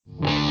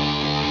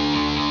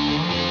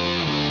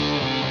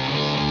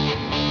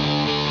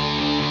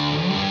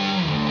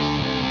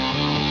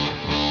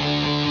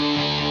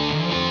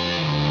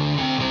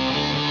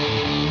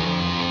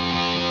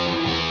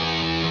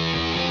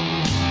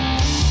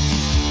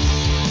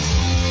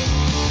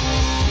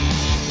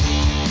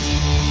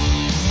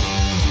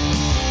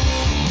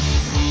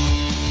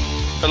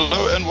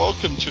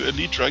welcome to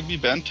Elite Rugby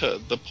Banter,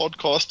 the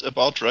podcast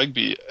about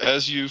rugby.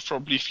 As you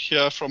probably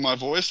hear from my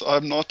voice,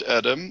 I'm not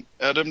Adam.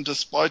 Adam,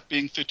 despite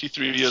being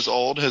 33 years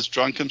old, has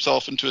drunk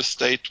himself into a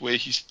state where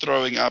he's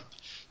throwing up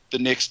the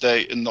next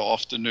day in the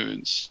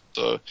afternoons.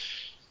 So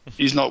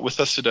he's not with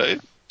us today.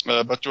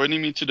 But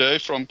joining me today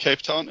from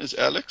Cape Town is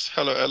Alex.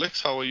 Hello,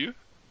 Alex. How are you?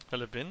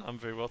 Hello, Ben. I'm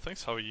very well,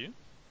 thanks. How are you?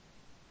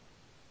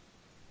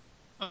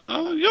 Yeah,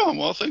 I'm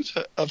well, thanks.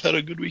 I've had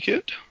a good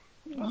weekend.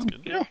 That's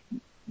good. Yeah,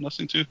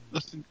 nothing too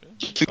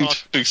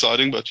Can't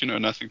exciting, but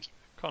nothing.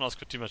 ask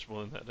for too much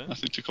more than that, eh?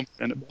 Nothing to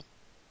complain about.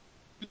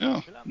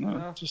 Yeah,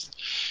 no, just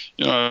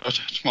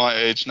at my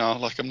age now,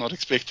 like I'm not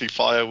expecting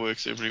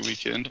fireworks every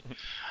weekend.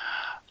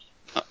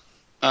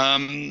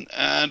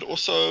 And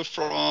also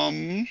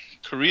from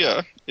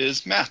Korea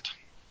is Matt.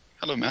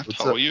 Hello, Matt.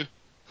 What's How up? are you?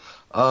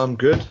 I'm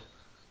good.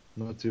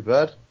 Not too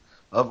bad.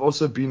 I've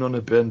also been on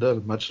a bender,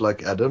 much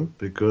like Adam,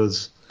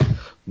 because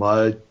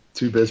my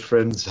two best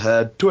friends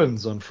had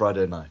twins on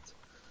Friday night.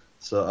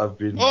 So I've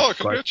been. Oh,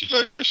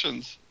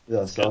 congratulations!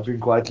 I've been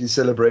quietly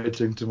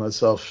celebrating to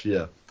myself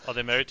here. Are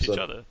they married to each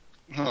other?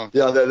 Oh.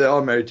 Yeah, they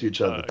are married to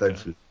each other, okay.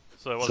 thankfully.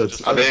 So, was So it it's-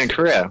 just Are they in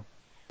Korea?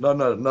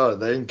 No,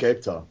 they're in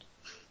Cape Town.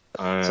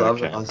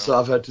 So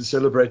I've had to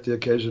celebrate the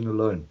occasion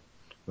alone.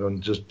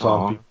 And just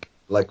Aw.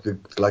 like the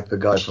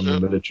guy from the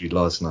military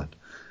last night.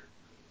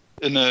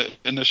 In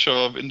a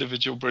show of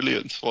individual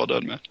brilliance. Well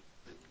done, Matt.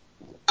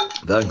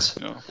 Thanks.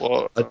 Yeah.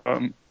 Well,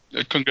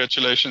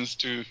 congratulations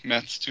to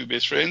Matt's two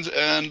best friends.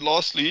 And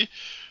lastly,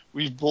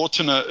 we've brought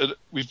in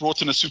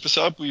a super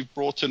sub. We've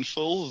brought in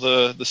Phil,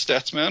 the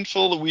stats man.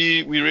 Phil,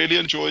 we really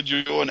enjoyed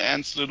your and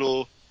Ant's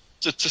little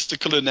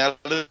statistical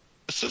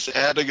analysis,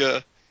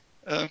 adding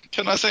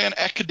can I say an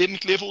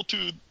academic level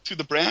to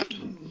the brand?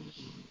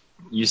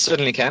 You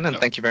certainly can, and Yeah.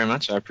 thank you very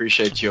much. I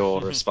appreciate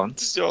your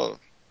response.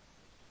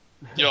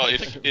 Yeah.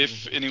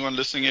 If anyone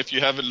listening, if you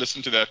haven't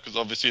listened to that, because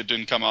obviously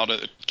it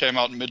came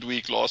out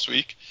midweek last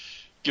week,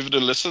 give it a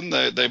listen.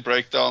 They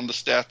break down the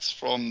stats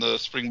from the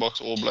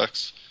Springboks All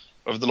Blacks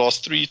over the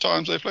last 3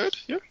 times they played.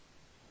 Yeah.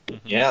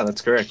 Yeah,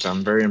 that's correct.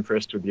 I'm very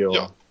impressed with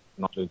your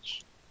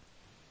knowledge.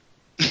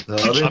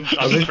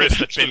 I'm impressed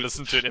that Ben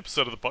listened to an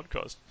episode of the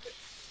podcast.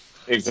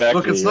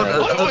 Exactly. Look, it's not- yeah.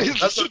 I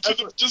always listen to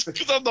them just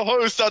because I'm the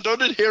host. I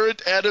don't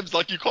inherit Adams.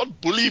 Like, you can't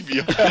bully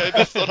me. Okay,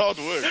 that's not how it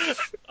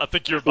works. I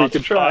think you're about to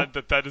can try.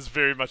 find that is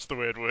very much the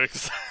way it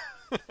works.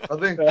 I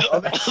think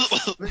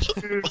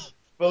to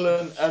Phil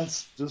and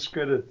Ant's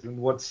discredit and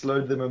what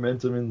slowed the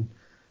momentum in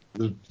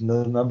the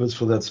numbers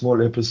for that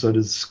small episode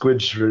is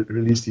Squidge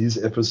released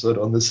his episode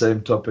on the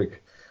same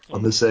topic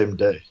on the same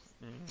day.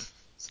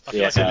 I feel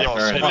Yeah, like they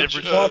fair leverage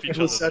enough. off each It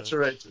was other. though.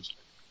 saturated.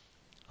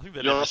 I think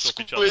they Yeah, leverage off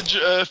each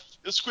other.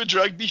 Squid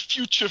Rugby,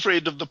 future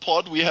friend of the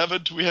pod. We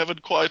haven't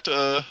quite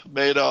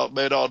made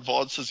our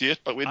advances yet,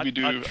 but when we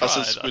do, I us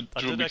as tried. Squid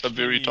I will did become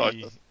very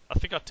actually- tight. I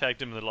think I tagged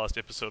him in the last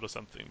episode or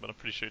something, but I'm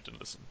pretty sure he didn't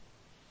listen.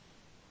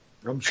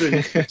 I'm sure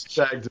he gets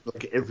tagged in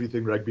like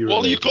everything rugby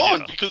Well, you related.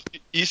 can't Yeah. because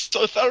he's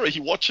so thorough. He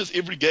watches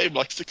every game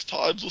like 6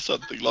 times or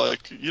something.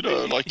 Like, he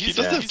doesn't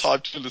have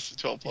time to listen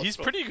to our podcast. He's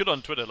pretty good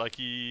on Twitter. Like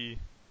he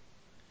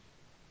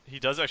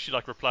does actually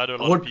like reply to a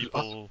lot of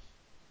people.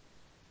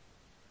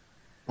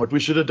 What we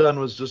should have done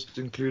was just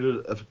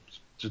include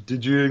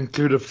did you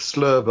include a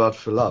slur about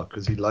Falau?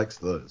 Because he likes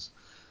those.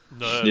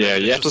 No, Yeah, they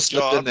you have to just-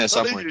 slip in there I'm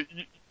telling somewhere.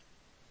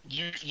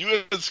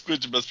 You and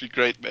Squid must be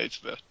great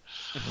mates, man.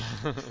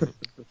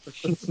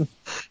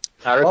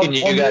 I reckon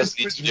you On guys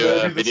me need and to Squidge do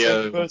a may be the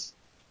same video. person.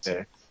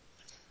 Yeah.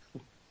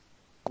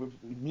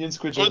 Me and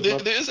Squidge. Well, are there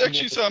not- is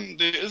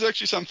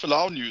actually some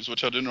Falau news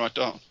which I didn't write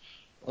down.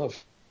 Oh,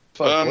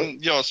 fuck.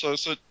 What? Yeah, so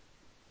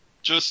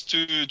just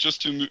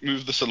to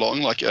move this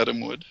along like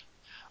Adam would.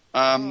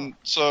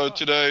 So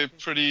today,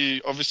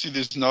 pretty obviously,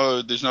 there's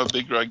no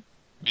big rugby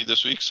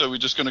this week, so we're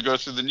just going to go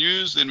through the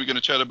news. Then we're going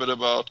to chat a bit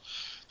about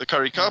the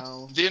Curry Cup.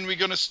 No. Then we're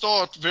going to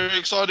start very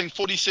exciting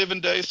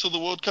 47 days till the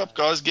World Cup,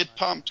 guys. Get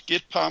pumped,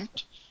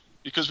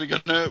 because we're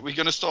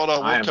gonna start our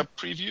I World am. Cup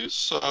previews.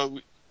 So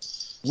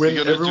When we're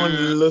gonna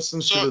everyone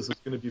listens so- to this, it's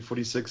going to be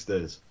 46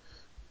 days.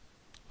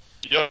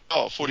 yeah,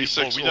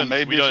 46 Well, or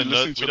maybe we if don't you know.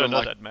 listen We to don't them know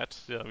like that, Matt.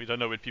 Yeah, we don't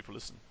know when people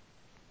listen.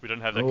 We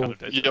don't have that Oh. kind of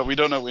data. yeah, we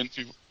don't know when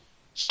people.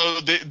 So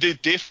they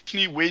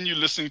definitely, when you're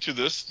listening to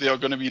this, they are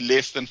going to be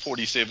less than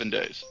 47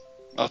 days.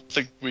 I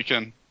think we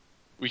can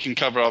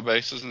cover our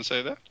bases and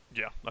say that.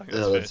 Yeah, I think Yeah,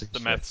 that's that's fair. The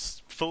fair.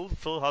 maths.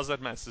 Phil, how's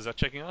that maths? Is that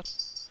checking out?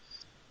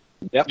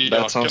 Yep, Yeah,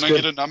 that sounds can I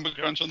good. get a number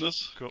crunch on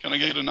this? Cool. Can I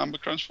get a number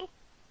crunch for?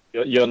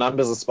 Your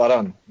numbers are spot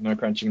on. No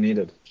crunching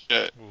needed.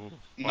 Yeah. Ooh,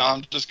 Now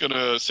I'm just going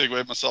to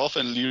segue myself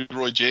and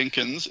Leroy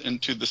Jenkins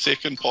into the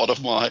second part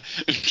of my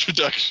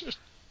introduction.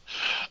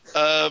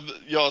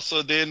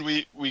 So then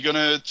we're going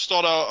to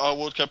start our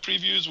World Cup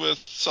previews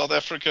with South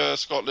Africa,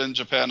 Scotland,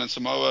 Japan, and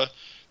Samoa.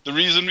 The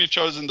reason we've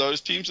chosen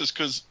those teams is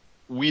because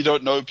we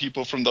don't know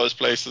people from those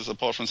places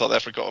apart from South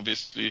Africa,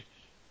 obviously.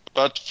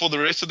 But for the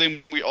rest of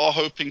them, we are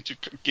hoping to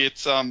get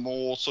some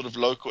more sort of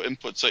local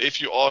input. So if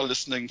you are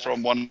listening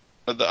from one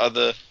of the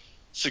other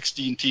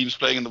 16 teams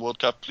playing in the World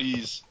Cup,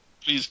 please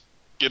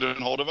get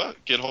hold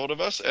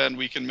of us, and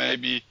we can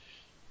maybe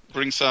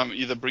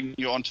either bring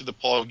you onto the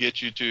pod, or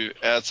get you to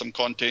add some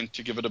content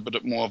to give it a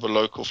bit more of a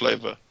local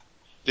flavor.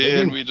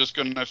 Then we're just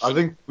going to... I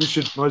think we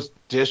should most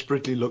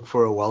desperately look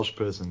for a Welsh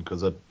person,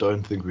 because I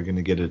don't think we're going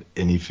to get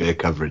any fair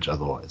coverage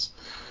otherwise.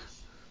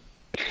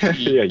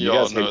 Yeah, you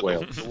guys hate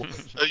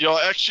Wales. Yeah,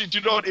 actually, do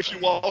not. If you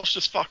Welsh,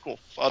 just fuck off.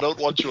 I don't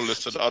want your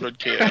listen. I don't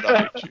care. And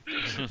I hate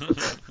you.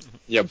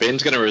 Yeah,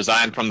 Ben's going to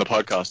resign from the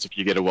podcast if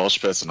you get a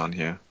Welsh person on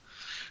here.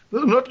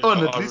 No, not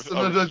on. At least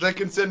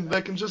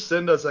they can just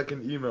send us like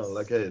an email,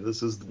 like, hey,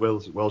 this is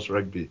Welsh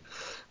rugby.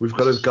 We've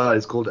got a guy.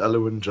 He's called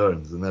Alwyn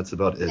Jones, and that's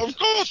about it. Of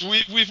course,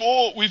 we've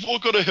all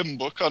got a hymn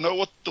book. I know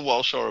what the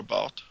Welsh are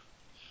about.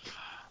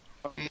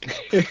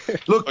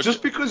 Look,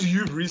 just because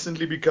you've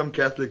recently become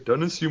Catholic,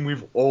 don't assume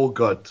we've all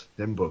got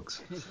hymn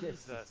books.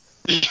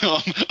 Yeah,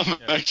 I'm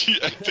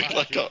actually acting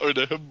like I own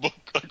a hymn book,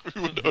 like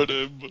we would own a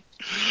hymn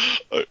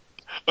book.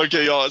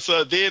 Okay, yeah,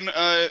 so then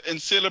in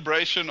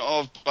celebration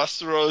of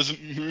Buster Rowe's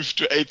move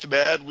to 8th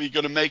man, we're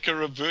going to make a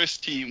reverse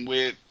team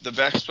where the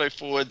backs play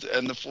forwards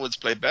and the forwards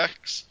play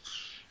backs.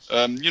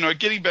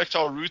 Getting back to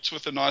our roots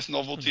with a nice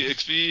novelty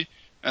XV,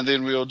 and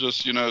then we'll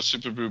just,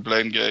 Super Brew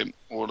blame game,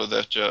 all of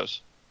that jazz.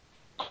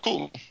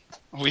 Cool.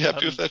 Are we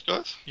happy with that,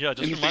 guys? Yeah,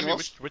 just Anything remind me,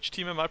 else? which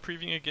team am I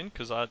previewing again?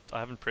 Because I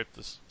haven't prepped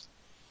this.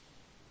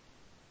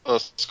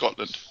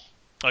 Scotland.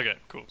 Okay,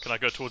 cool. Can I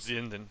go towards the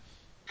end then?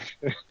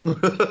 No.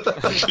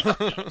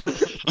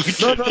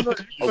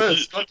 Scotland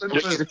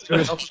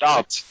first.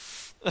 Start.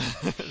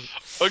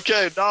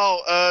 Okay, now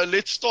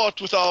let's start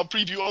with our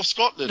preview of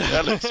Scotland.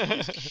 Alex,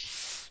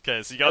 please.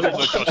 Okay, so you guys all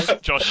know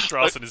Josh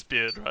Strauss and his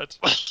beard, right?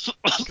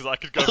 Because I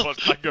could go for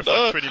like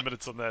 20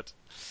 minutes on that.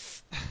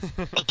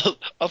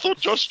 I think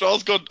Josh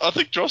Strauss got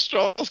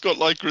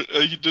like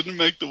he didn't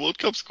make the World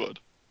Cup squad.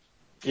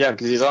 Yeah,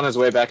 because he's on his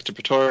way back to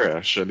Pretoria,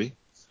 actually.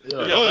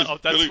 Yeah,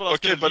 that's what I was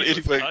going to lead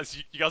with, anyway. guys.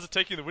 You guys are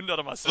taking the wind out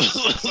of my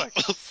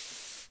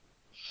sails.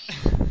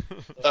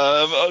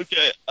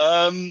 Okay.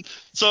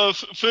 So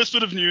first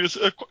bit of news,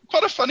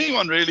 quite a funny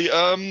one, really.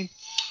 An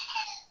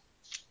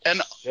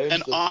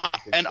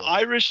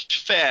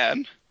Irish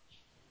fan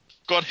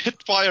got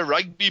hit by a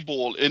rugby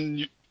ball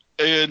in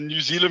New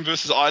Zealand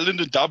versus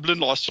Ireland in Dublin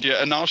last year,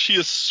 and now she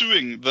is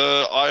suing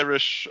the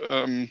Irish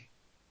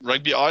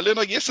Rugby Ireland,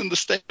 I guess, in the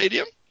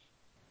stadium.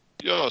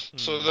 Yeah,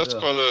 so that's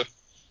quite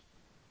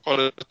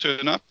a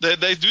turn up.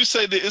 They do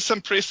say there is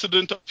some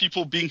precedent of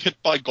people being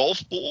hit by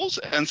golf balls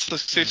and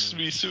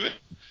successfully suing.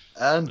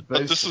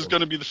 But this is going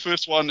to be the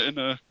first one in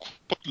a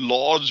quite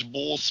large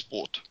ball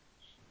sport.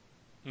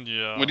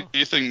 Yeah. What do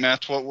you think,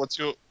 Matt? What's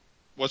your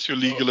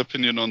legal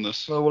opinion on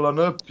this? Well, I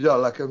know,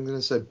 like I'm going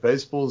to say,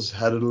 baseball's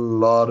had a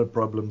lot of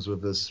problems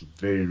with this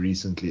very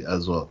recently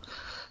as well.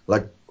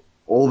 Like,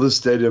 all the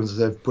stadiums,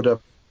 they've put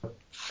up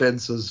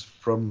fences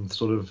from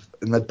sort of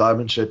in that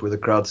diamond shape where the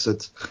crowd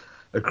sits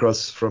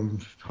across from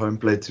home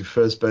plate to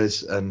first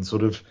base, and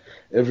sort of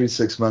every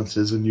 6 months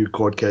there's a new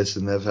court case,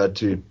 and they've had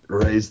to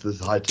raise the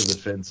height of the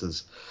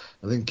fences.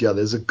 I think,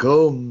 there's a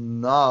girl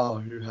now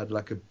who had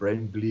like a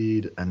brain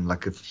bleed and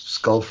like a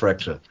skull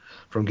fracture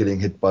from getting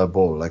hit by a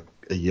ball like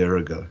a year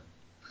ago.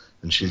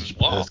 And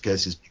her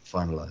case is being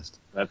finalized.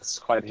 That's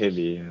quite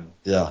heavy. Yeah.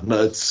 Yeah,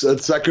 no, it's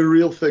like a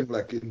real thing,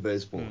 like in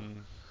baseball.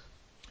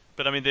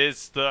 But I mean,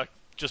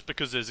 just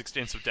because there's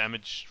extensive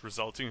damage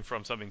resulting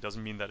from something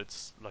doesn't mean that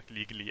it's like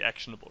legally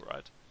actionable,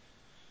 right?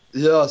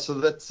 Yeah, so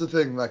that's the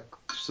thing.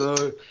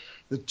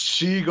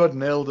 She got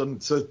nailed,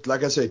 and so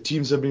like I say,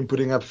 teams have been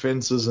putting up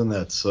fences and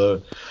that.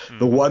 So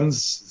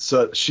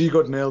she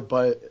got nailed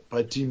by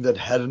a team that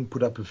hadn't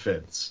put up a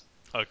fence.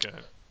 Okay.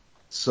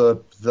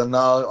 So the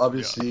now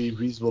obviously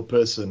reasonable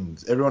person,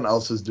 everyone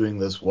else is doing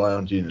this. Why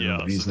aren't you?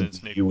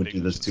 Reasonably, you would do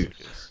this too.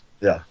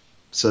 Yeah.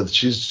 So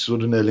she's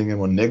sort of nailing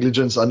him on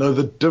negligence. I know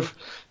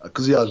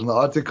because in the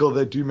article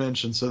they do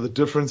mention, so the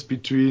difference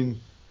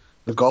between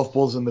the golf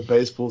balls and the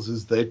baseballs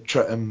is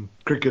and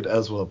cricket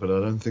as well, but I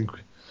don't think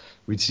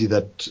we'd see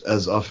that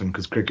as often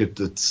because cricket,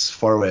 it's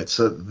far away.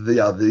 So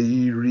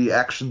the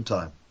reaction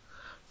time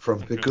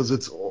because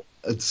it's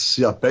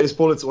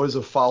baseball, it's always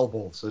a foul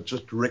ball, so it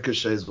just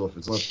ricochets off.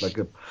 It's not like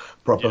a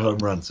proper home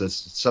run, so it's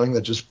something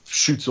that just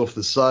shoots off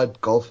the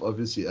side. Golf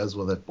obviously as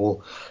well, that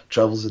ball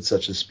travels at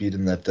such a speed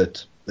in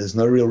that there's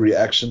no real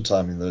reaction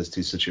time in those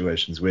two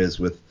situations, whereas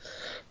with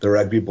the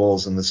rugby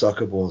balls and the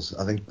soccer balls,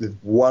 I think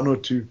one or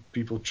two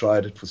people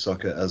tried it for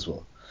soccer as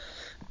well,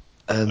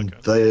 and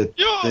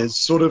there's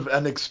sort of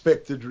an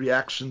expected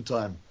reaction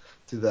time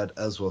to that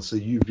as well, so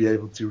you'd be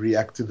able to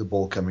react to the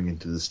ball coming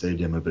into the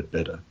stadium a bit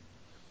better.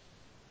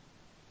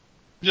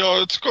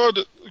 Yeah, it's good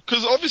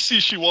because obviously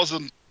she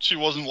wasn't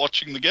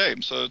watching the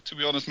game, so to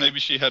be honest,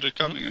 maybe she had it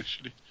coming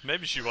actually.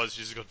 Maybe she was.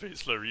 She's got very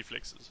slow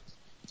reflexes.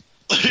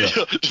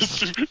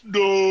 No.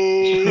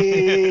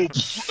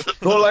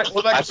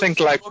 I think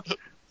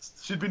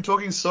she'd been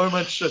talking so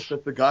much shit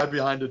that the guy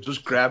behind her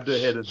just grabbed her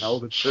head and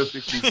held it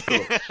perfectly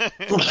still.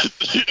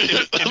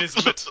 in his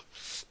mitt.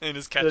 In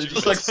his catching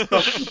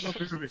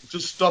mitt.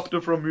 Just stopped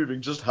her from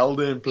moving. Just held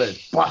her in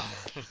place.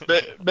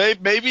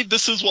 Maybe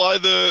this is why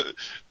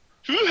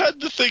who had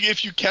the thing?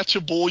 If you catch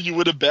a ball, you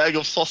win a bag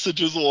of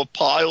sausages or a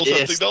pie or Yes,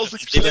 something. That was New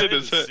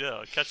explained. Zealand.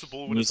 Yeah, catch the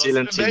ball when New it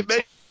Zealand does. team.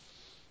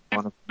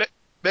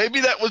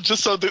 Maybe that was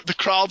just so that the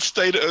crowd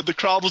stayed. The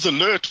crowd was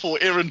alert for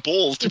errant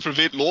balls to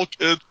prevent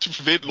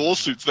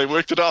lawsuits. They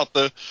worked it out.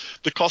 The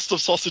cost of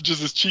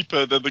sausages is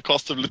cheaper than the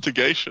cost of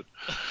litigation.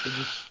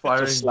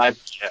 Firing. Just like,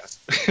 yeah.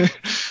 Yeah.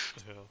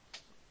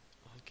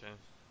 Okay.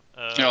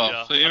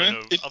 Yeah, so, I you don't know,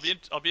 know.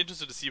 I'll be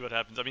interested to see what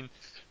happens. I mean,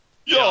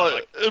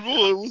 it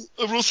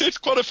will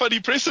set quite a funny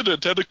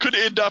precedent, and it could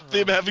end up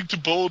them having to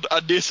build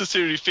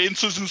unnecessary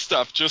fences and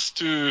stuff just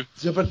to.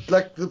 Yeah, but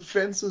like the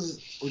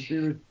fences would be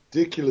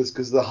ridiculous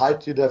because the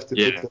height you'd have to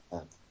Yeah. put them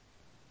at.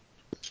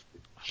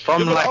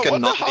 From Yeah, but like I a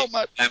wonder non how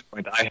much.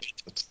 standpoint, I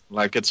hate it.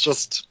 Like it's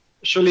just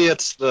surely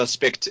it's the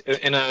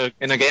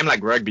in a game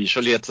like rugby.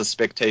 Surely it's the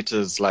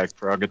spectators' like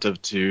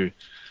prerogative to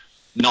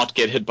not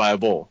get hit by a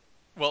ball.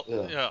 well, Yeah.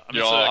 I mean,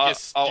 Yeah, so I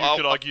guess you I'll-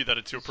 could argue that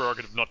it's your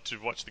prerogative not to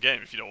watch the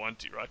game if you don't want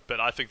to, right? But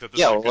I think that this,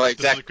 Yeah, is, a good, well, this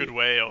is a exactly. good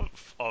way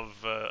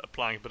of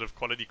applying a bit of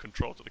quality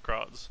control to the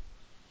crowds.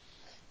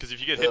 Because if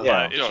you get hit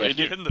Yeah. by, Yeah, if you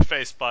get hit in the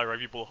face by a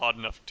rugby ball hard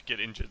enough to get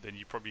injured, then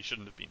you probably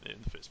shouldn't have been there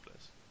in the first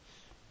place.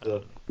 Yeah.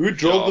 Who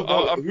drilled the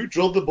ball? I'm- Who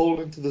drilled the ball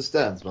into the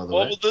stands? By the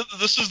way. Well,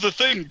 this is the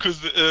thing,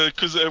 because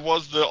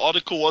the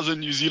article was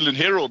in New Zealand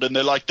Herald, and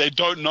they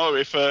don't know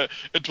if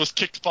it was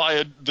kicked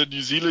by the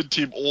New Zealand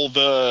team or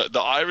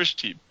the Irish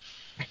team.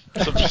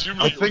 So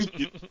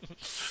presumably,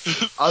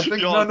 I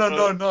think Yeah,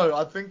 no.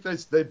 I think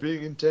they're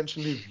being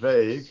intentionally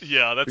vague.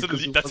 Yeah, that's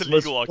because it that's a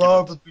was legal most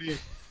argument. Probably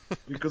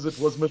because it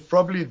was most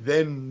probably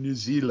then New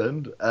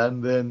Zealand,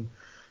 and then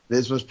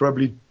there's most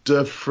probably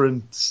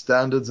different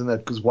standards in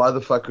that. Because why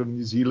the fuck are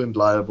New Zealand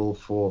liable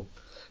for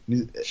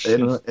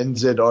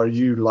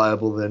NZRU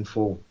liable then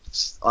for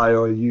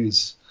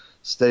IRU's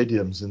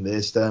stadiums and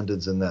their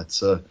standards and that?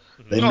 So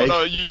they make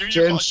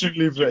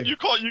intentionally vague.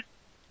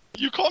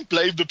 You can't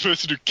blame the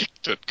person who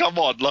kicked it. Come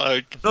on,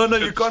 like. No,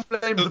 you can't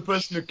blame the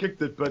person who kicked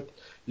it, but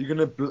you're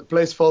gonna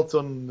place fault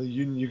on the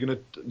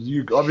union.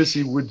 You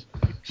obviously would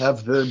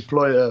have the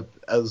employer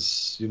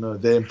as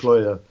their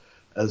employer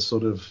as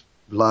sort of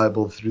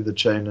liable through the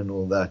chain and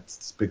all that,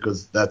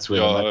 because that's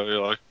where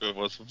Like it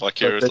was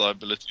vicarious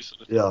liability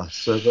sort of. Yeah,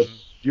 so that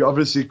you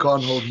obviously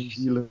can't hold New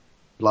Zealand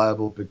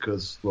liable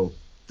because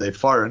they're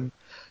foreign,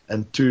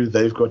 and two,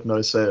 they've got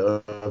no say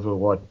over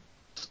what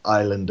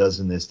Ireland does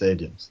in their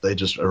stadiums. They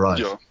just arrive.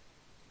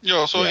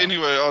 Yeah. So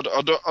anyway,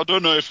 I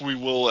don't know if we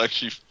will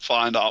actually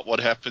find out what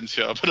happens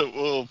here, but it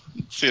will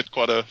set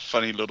quite a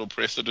funny little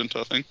precedent,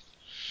 I think.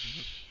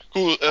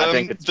 Cool. I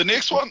think it's the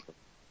next one.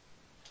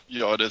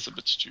 Yeah, it is a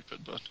bit stupid,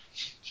 but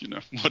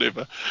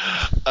whatever.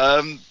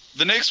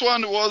 The next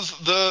one was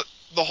the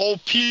whole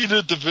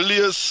Peter de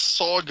Villiers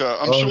saga.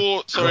 I'm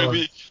sure.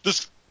 Sorry,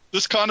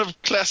 this kind of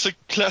classic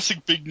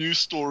big news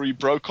story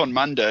broke on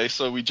Monday,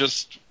 so we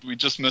just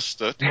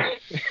missed it.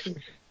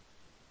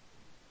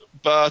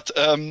 But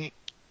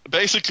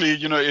basically,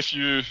 if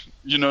you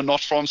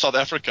not from South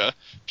Africa,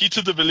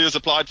 Peter de Villiers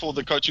applied for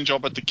the coaching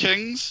job at the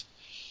Kings.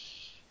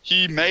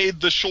 He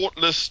made the short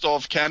list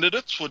of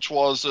candidates, which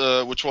was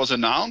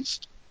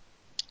announced.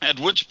 At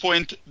which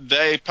point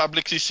they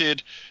publicly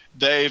said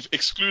they've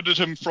excluded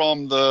him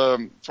from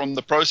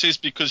the process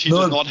because he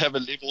does not have a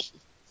level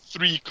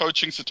 3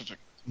 coaching certificate.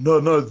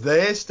 No,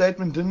 their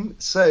statement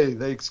didn't say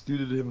they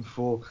excluded him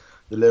for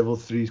the level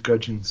 3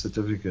 coaching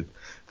certificate.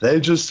 They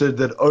just said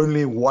that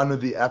only one of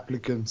the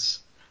applicants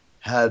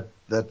had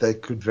that they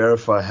could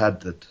verify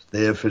had it.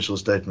 Their official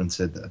statement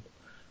said that.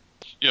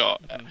 Yeah,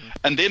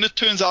 and then it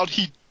turns out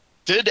he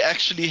did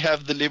actually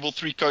have the level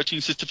 3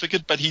 coaching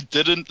certificate, but he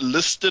didn't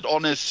list it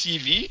on his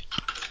CV,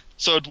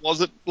 so it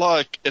wasn't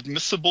like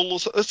admissible.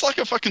 It's like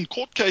a fucking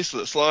court case.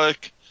 This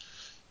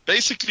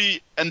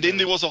basically, and then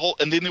there was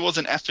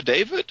an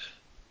affidavit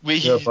where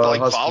he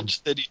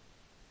vouched that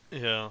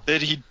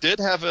he did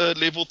have a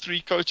level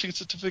 3 coaching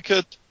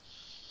certificate.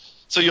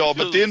 So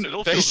but then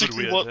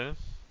basically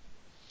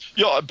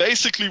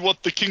basically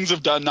what the Kings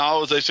have done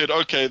now is they said,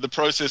 okay, the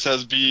process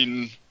has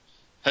been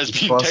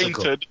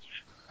tainted.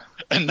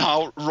 And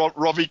now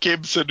Robbie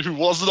Kempson, who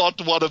was not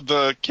one of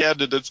the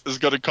candidates, is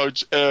going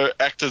to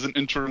act as an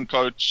interim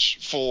coach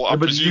for, I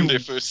presume, their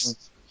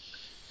first.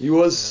 He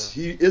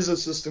is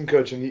assistant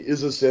coach, and he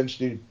is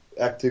essentially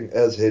acting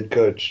as head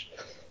coach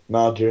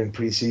now during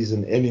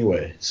preseason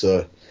anyway.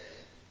 So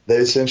they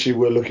essentially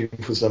were looking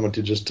for someone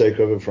to just take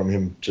over from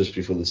him just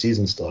before the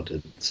season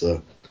started.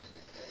 So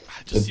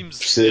it just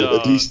seems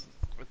at least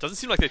it doesn't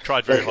seem like they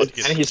tried very hard to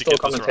get. And he still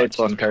commentates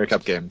on Currie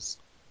Cup games.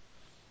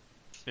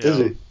 Yeah. Is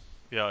he?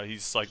 Yeah,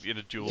 he's like in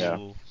a dual. Yeah.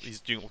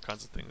 He's doing all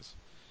kinds of things.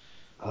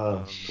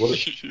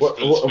 He's got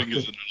his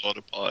fingers in a lot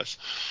of pies.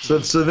 So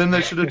then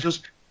they should have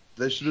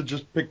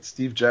just picked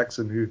Steve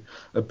Jackson, who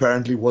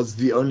apparently was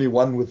the only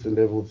one with the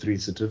level 3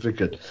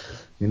 certificate,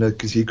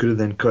 because he could have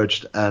then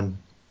coached and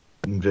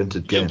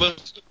invented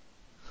games.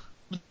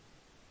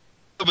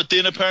 But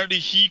then apparently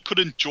he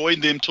couldn't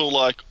join them till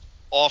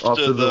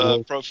after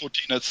the Pro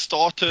 14 had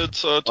started.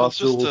 So it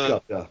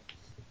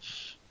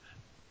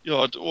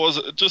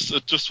was just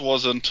it just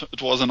wasn't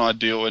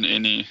ideal in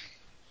any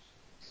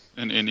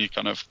in any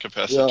kind of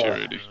capacity, Yeah.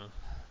 really.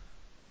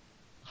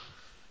 I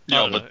Yeah,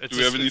 don't know. but It's do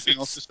we have just- anything it's-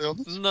 else to say on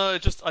this? No,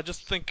 I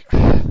just think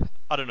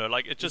I don't know.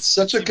 Like it It's just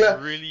such it a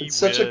seems really it's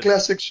such a weird.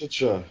 classic shit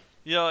show.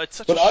 Yeah, it's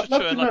such But a I'd shit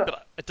love show, to and know-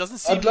 but it doesn't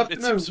seem. I'd love to it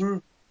know seems,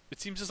 who. It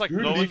seems just like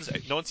who no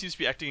leaked- one seems to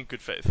be acting in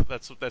good faith.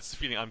 That's the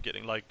feeling I'm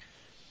getting. Like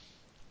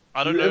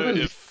I don't know Whoever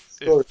leaked if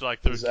the story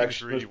like the is Kings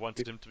actually- really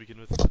wanted him to begin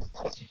with.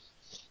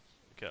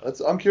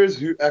 Okay. I'm curious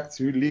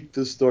who leaked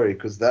this story,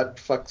 because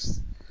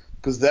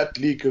that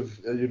leak of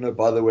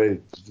by the way,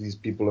 these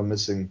people are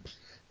missing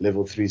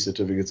level 3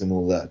 certificates and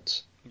all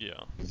that.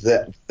 Yeah.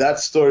 That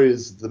story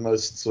is the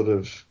most sort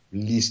of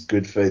least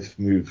good faith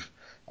move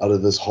out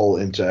of this whole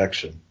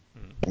interaction.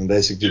 And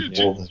basically,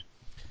 Do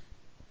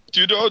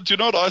you know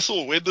what I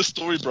saw when the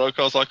story broke?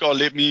 I was like, oh,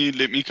 let me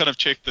kind of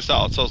check this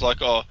out. So I was like,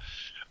 oh,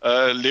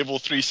 level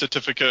 3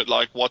 certificate,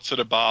 like what's it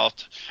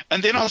about?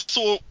 And then I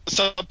saw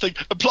something,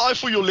 apply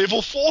for your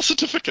level 4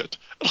 certificate.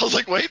 And I was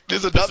like, wait,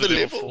 there's another Is it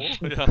level. 4?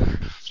 Yeah.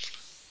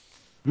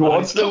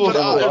 what's No, level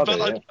but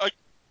 4?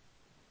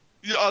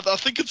 I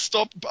think it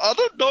stopped. I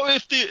don't know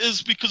if there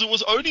is, because it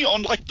was only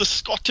on like the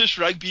Scottish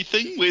rugby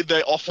thing where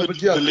they offered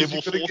but yeah, the 'cause level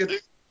you 4 gotta get- thing.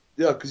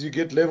 Yeah, because you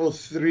get level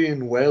 3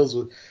 in Wales.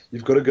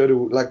 You've got to go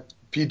to, like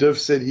P. Duff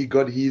said, he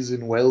got his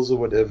in Wales or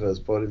whatever as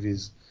part of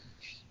his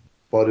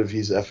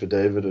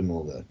affidavit and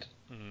all that.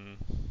 Mm.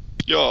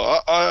 Yeah,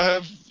 I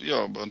have.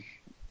 Yeah, but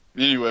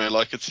anyway,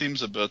 like it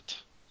seems a bit.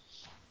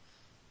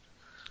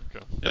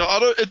 Okay. Yeah, I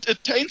don't.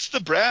 It taints the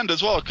brand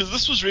as well, because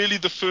this was really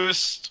the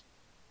first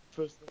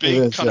big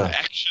Yes, kind of yeah.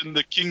 action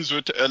the Kings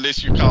were,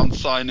 unless you count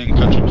signing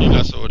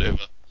Kachukilas or whatever.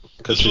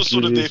 This was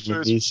sort of their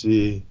first.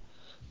 Medisi,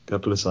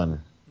 couple of signing.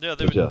 Yeah,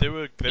 But yeah. they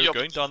were Yeah,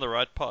 going but- down the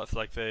right path.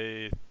 Like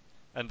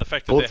and the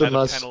fact that Built they a had a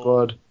nice panel.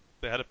 squad.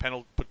 They had a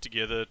panel put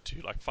together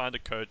to like find a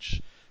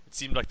coach. It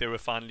seemed like they were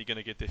finally going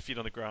to get their feet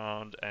on the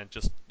ground and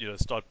just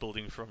start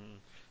building from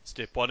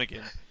step one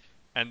again.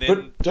 And But then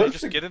they don't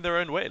just think- get in their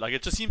own way. Like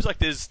it just seems like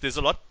there's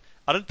a lot.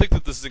 I don't think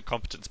that this is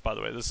incompetence, by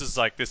the way. This is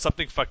like there's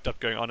something fucked up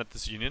going on at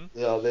this union,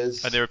 Yeah,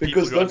 there's and there are people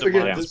because who don't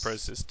undermine forget this this.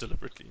 process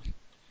deliberately.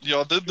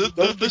 Yeah, Don't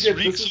this forget,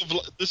 reeks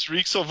this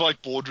reeks of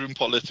like boardroom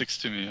politics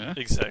to me. Eh?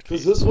 Exactly.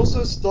 Because this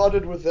also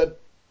started with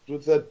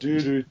that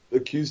dude who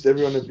accused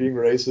everyone of being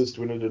racist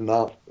when it did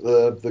not.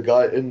 The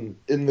guy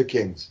in the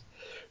Kings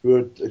who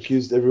had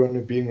accused everyone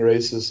of being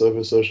racist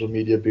over social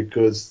media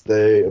because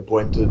they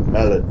appointed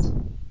Mallet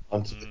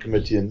onto the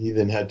committee, and he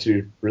then had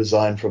to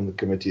resign from the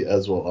committee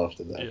as well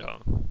after that. Yeah.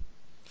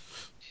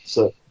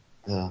 So,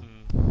 yeah.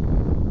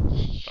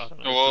 I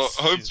don't know. Well,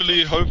 It just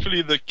seems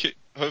hopefully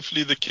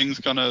the Kings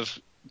kind of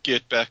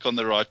get back on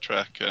the right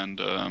track, and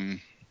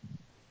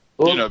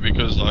Well,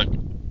 because like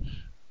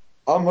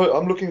I'm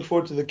looking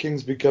forward to the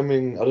Kings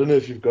becoming. I don't know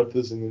if you've got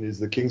this in the news.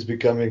 The Kings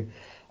becoming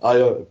an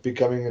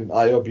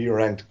IRB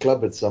ranked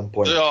club at some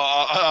point. yeah,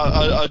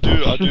 I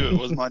do.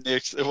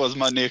 It was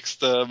my next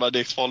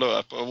follow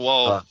up.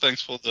 Well,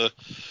 thanks for the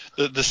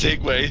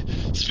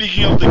segue.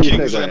 Speaking of the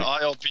Kings and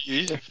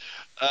IRB.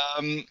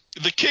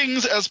 The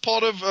Kings, as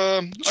part of,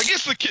 I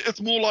guess it's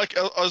more like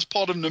as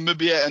part of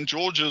Namibia and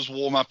Georgia's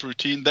warm-up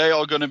routine, they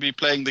are going to be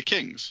playing the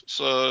Kings.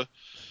 So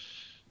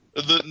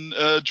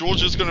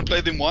Georgia's going to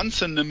play them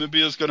once, and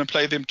Namibia's going to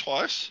play them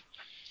twice.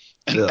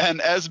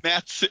 And as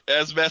Matt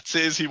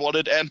says, he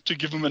wanted Ant to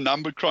give him a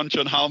number crunch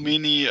on how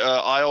many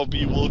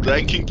IRB world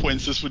ranking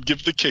points this would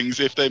give the Kings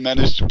if they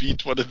managed to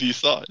beat one of these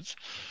sides.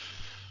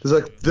 It's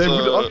like they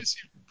would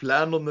obviously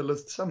land on the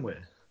list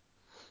somewhere.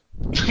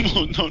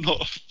 No.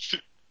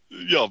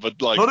 Yeah, but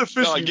like not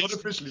officially.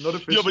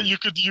 Yeah, but you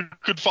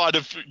could find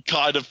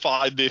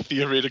their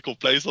theoretical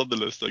place on the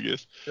list, I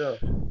guess. Yeah.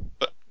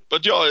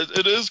 But yeah,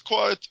 it's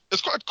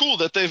quite cool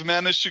that they've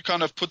managed to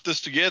kind of put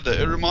this together.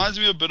 It reminds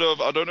me a bit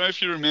of, I don't know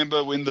if you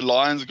remember when the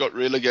Lions got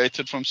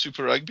relegated from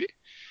Super Rugby,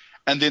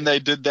 and then they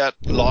did that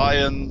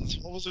Lions,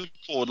 what was it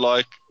called,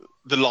 like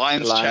the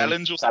Lions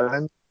Challenge or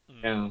something.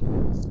 Yeah.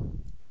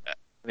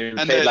 They And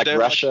played like they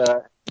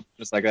Russia,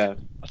 just like that.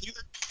 I think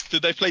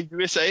did they play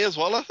USA as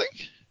well? I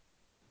think.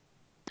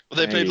 Or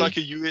they played like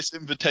a US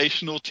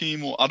invitational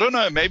team, or I don't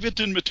know. Maybe it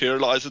didn't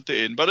materialize at the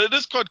end, but it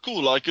is quite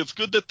cool. Like it's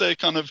good that they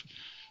kind of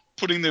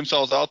putting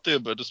themselves out there,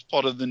 but it's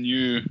part of the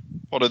new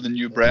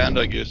brand,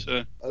 I guess.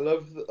 I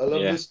love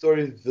the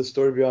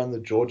story behind the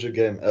Georgia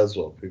game as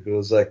well,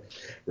 because like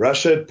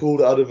Russia had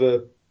pulled out of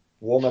a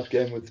warm-up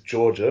game with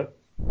Georgia,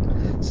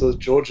 so the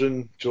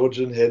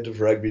Georgian head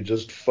of rugby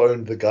just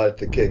phoned the guy at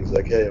the Kings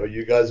like, "Hey, are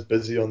you guys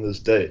busy on this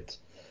date?"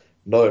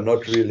 "No,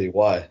 not really.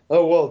 Why?"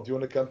 "Oh well, do you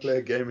want to come play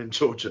a game in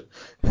Georgia?"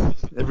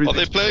 Are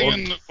they playing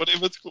in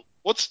whatever it's called?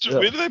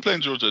 Where do they play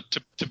in Georgia?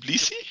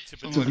 Tbilisi?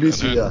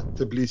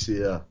 Tbilisi,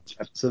 yeah.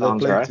 So they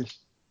play. Right.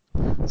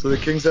 So the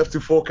Kings have to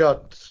fork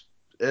out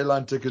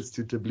airline tickets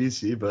to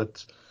Tbilisi,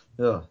 but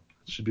yeah,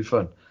 it should be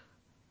fun.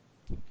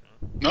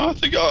 No, I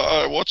think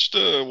I watched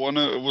one.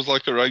 It was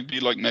like a rugby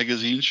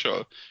magazine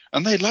show,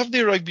 and they love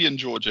their rugby in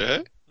Georgia.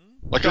 Eh?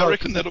 Like I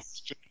reckon that.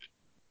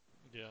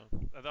 Yeah,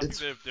 and I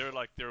think there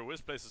are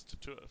worse places to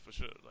tour for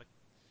sure. Like,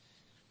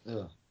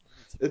 yeah,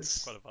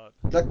 it's quite a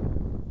vibe. Like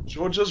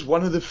Georgia's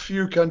one of the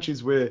few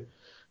countries where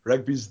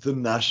rugby's the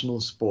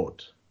national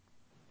sport.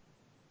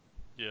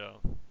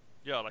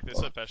 Yeah, like they're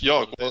so passionate.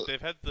 Yeah, about it. well-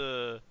 They've had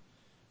the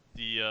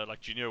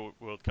like Junior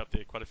World Cup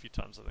there quite a few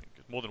times, I think,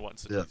 more than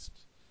once at Yeah. least.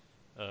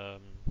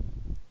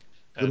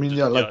 I mean,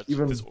 yeah, like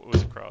even there's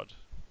always a crowd.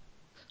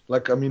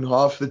 like I mean,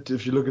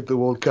 if you look at the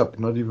World Cup,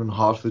 not even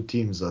half the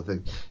teams, I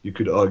think you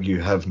could argue,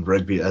 have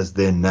rugby as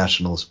their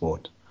national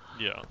sport.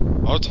 Yeah,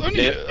 Oh, it's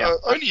only, Yeah.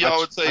 I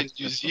would say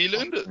New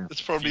Zealand. Yeah.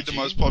 It's probably the Fiji?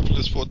 most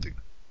popular sport.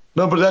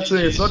 No, but that's the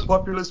thing. It's Fiji's- not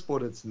popular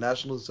sport. It's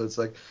national, so it's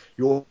like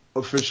your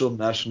official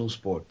national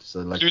sport. So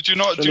like, Do you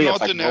know Surely what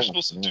it's like the national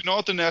normal, do yeah. you know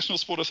what the national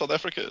sport of South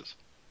Africa is?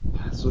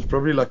 so it's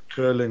probably like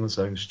curling or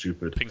something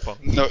stupid. ping pong.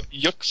 No,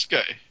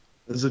 Yukske.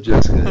 Is it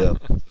Jessica?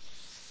 Yeah.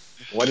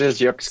 What is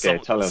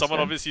Yukske? Tell us. Someone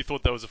man. obviously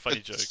thought that was a funny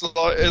It's joke.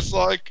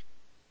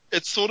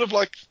 it's sort of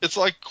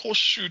like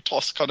horseshoe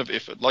toss kind of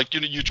effort. Like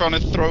you're trying to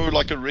throw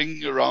like a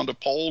ring around a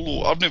pole.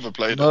 Or I've never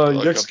played No, it.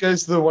 Like, Yukske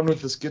is the one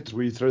with the skittles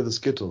where you throw the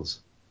skittles.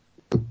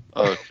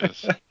 oh,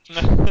 yes.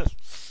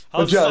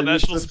 How's this yeah, our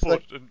national it's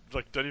sport? And,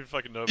 like, don't even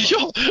fucking know about it.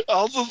 Yeah,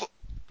 I was just,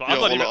 But yeah, I'm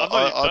not well, even. I'm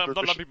I'm not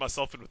British. lumping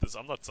myself in with this.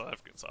 I'm not South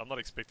African, so I'm not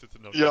expected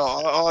to know. yeah,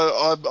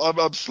 about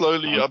it. I'm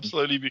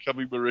slowly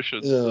becoming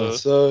Mauritius. Yeah.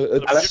 So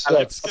But it's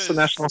Alex- What's the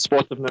national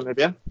sport of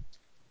Namibia?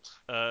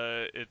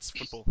 It's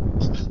football.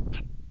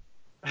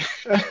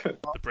 That's The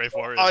Brave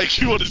Warriors. I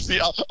actually want to see.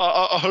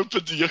 I hope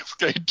it's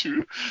Yukske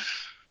too.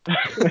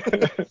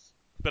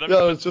 But I mean,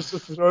 yeah, it's just a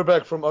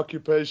throwback from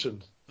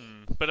occupation.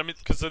 but I mean,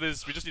 because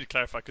we just need to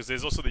clarify because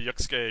there's also the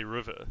Yukske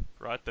River,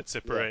 right, that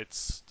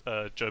separates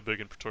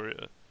Joburg and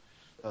Pretoria.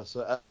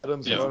 So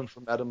Adam's Yeah. home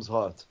from Adam's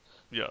heart.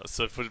 Yeah,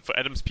 so for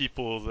Adam's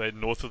people, they're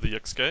north of the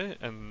Yukske,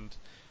 and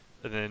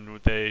then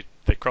they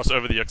cross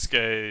over the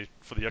Yukske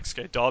for the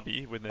Yukske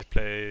Derby when they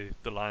play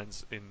the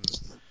Lions in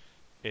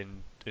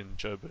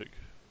Joburg,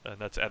 and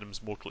that's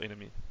Adam's mortal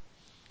enemy.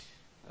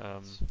 So Okay,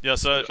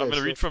 I'm going to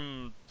so- read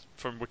from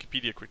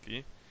Wikipedia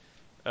quickly.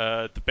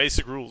 The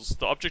basic rules.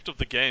 The object of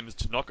the game is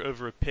to knock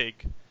over a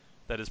peg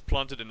that is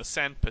planted in a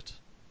sandpit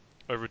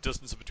over a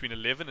distance of between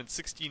 11 and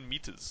 16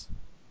 meters.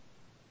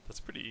 That's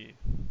pretty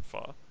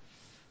far.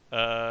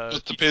 It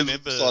Each depends on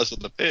member- the size of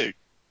the pig.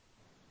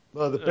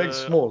 No, the pig's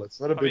Uh, small. It's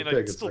not a I big mean, pig.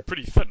 it's It's still like,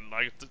 pretty thin.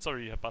 Like, it's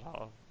already about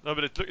how. No,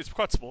 but it's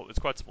quite small. It's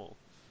quite small.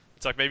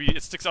 It's like maybe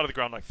it sticks out of the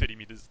ground like 30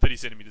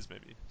 centimeters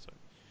maybe. So,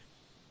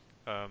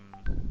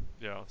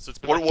 yeah. So it's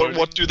been like What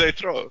bowling. do they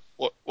throw?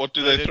 What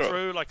do They they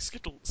throw? like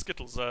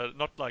skittles.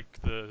 Not like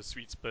the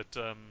sweets, but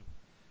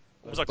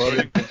almost like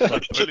bowling. bowling.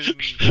 Like bowling.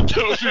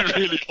 That would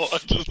be really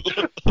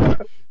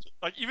hard.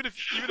 Like even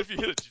if you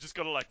hit it, you just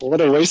gotta like.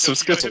 What a waste of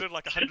you gotta hit skittle. it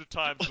like 100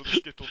 times with a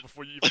skittle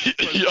before you even.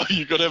 Yeah,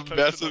 you gotta have close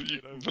massive enough,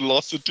 you know.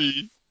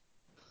 velocity.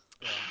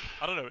 Yeah.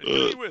 I don't know. It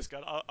could be worse,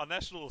 guys. Our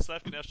South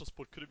African national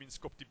sport could have been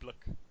Skopje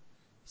Blik.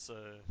 So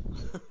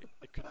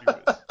it could be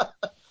worse.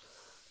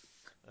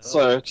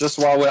 So, just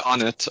while we're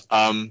on it,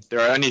 there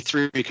are only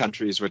 3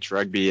 countries which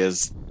rugby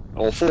is,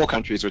 or 4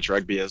 countries which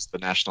rugby is the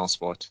national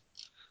sport.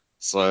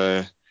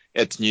 So,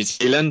 it's New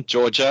Zealand,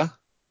 Georgia.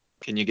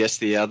 Can you guess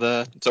the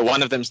other? So,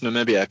 one of them's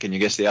Namibia. Can you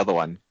guess the other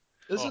one?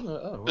 isn't it?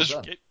 Oh, well Is-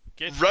 done.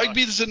 Get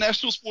Rugby fucked. is a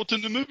national sport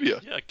in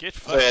Namibia. Yeah, get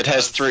So, fucked. it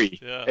has guys. 3.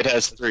 Yeah. It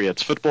has 3.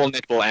 It's football,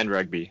 netball, and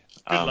rugby.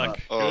 Good luck.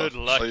 Oh, Good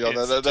luck oh, yeah, in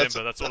that's-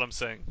 September. That's all I'm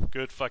saying.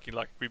 Good fucking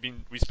luck.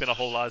 We spent our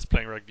whole lives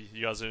playing rugby.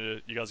 You guys are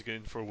getting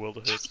in for a world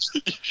of hurt.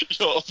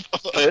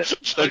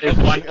 There's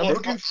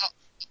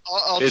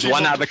one- There's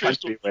one other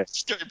country where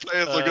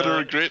players are going to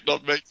regret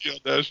not making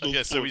a national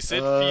Okay, sport. so we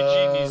said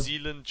Fiji, New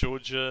Zealand,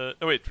 Georgia.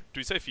 Oh wait, do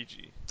we say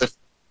Fiji?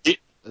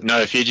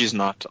 No, Fiji's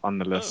not on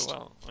the list. Oh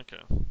wow, okay.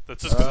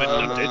 That's just because they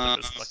didn't update the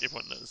list. Like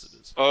everyone knows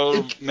it is.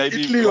 Oh,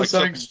 maybe Italy or like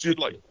something something stupid.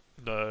 like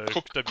No,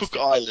 Cook don't be Cook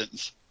stupid.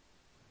 Islands.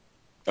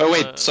 Oh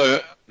wait, Uh, so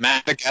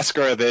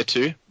Madagascar are there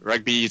too.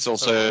 Rugby is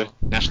also Oh, wow.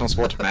 national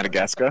sport of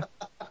Madagascar.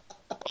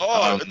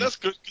 Oh, Um, that's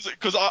good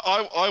because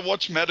I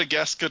watched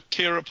Madagascar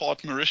tear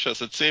apart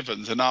Mauritius at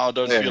sevens, and now I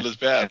don't Yeah. feel as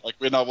bad. Like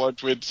when I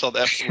went with South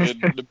Africa, when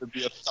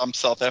Namibia thumped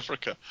South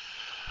Africa.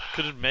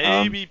 Could it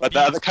maybe But be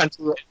the other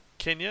country,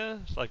 Kenya?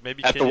 Like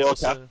maybe At the Kenya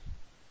World also. Cup?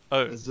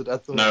 Oh, Is it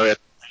at the no, at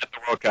the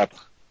World Cup.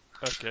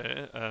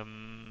 okay.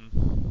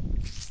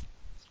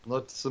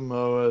 not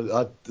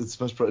Samoa?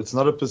 It's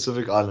not a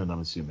Pacific island, I'm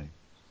assuming.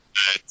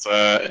 It's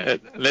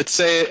let's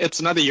say it's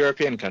another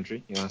European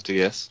country. You have to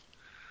guess.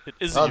 It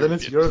is. Ah, then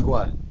it's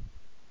Uruguay.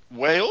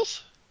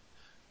 Wales?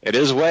 It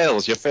is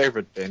Wales, your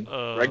favorite, Ben.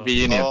 Uh, Rugby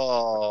union.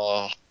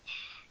 Oh.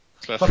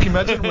 Fuck,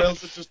 imagine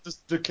Wales had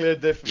just declared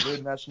their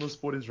national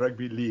sport is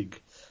rugby league.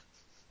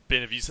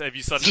 Ben, have you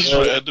suddenly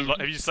Yeah,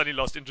 have you suddenly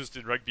lost interest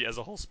in rugby as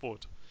a whole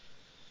sport?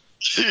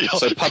 Yeah,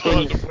 So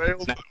Papua- God,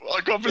 Wales,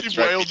 I can't believe It's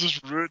rugby. Wales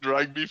just ruined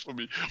rugby for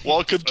me.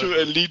 Welcome to over.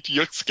 Elite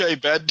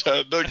Yukske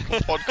Banter, the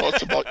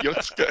podcast about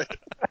Yukske.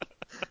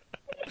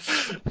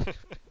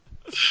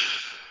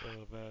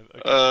 Oh man.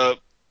 Okay.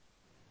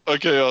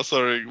 Okay,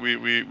 sorry,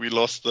 we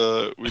lost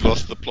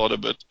the plot a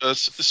bit.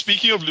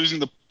 Speaking of losing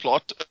the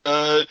plot,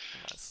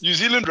 Nice. New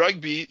Zealand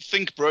rugby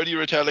think Brodie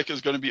Retallick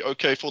is going to be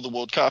okay for the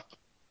World Cup.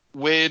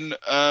 When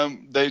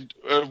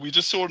we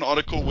just saw an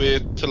article where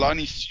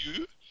Talani Sue, who is a New Zealand player, is going to be okay for the World Cup. When they, we just saw an article where Talani Sue, who is a New Zealand player, is going to be okay for the World Cup. When they, we just saw an article where Talani Sue, who is a New Zealand player, is going to be okay for the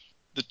World Cup.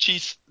 When the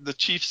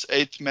Chiefs'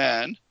 eighth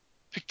man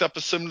picked up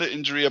a similar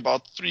injury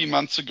about 3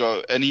 months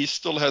ago, and he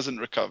still hasn't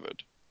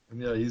recovered.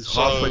 And yeah, he's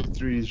So- halfway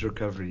through his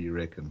recovery, he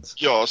reckons.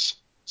 Yes.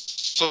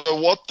 So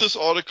what this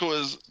article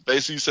is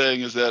basically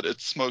saying is that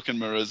it's smoke and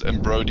mirrors,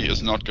 and Brody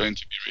is not going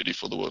to be ready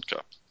for the World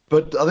Cup.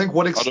 But I think I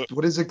what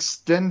don't- is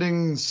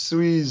extending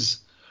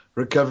Sui's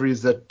recovery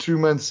is that 2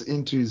 months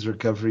into his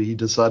recovery, he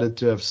decided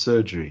to have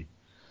surgery.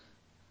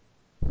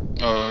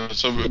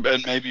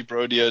 And maybe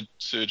Brody had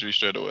surgery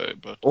straight away,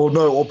 but Or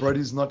no, or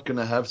Brody's not going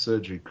to have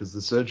surgery because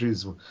the surgery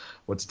is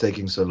what's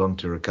taking so long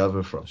to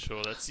recover from.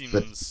 Sure, that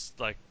seems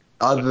like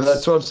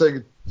That's what I'm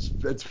saying.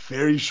 It's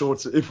very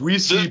short. If we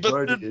see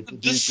Brody, it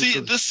would be this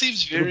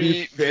seems it'll be very,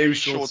 very very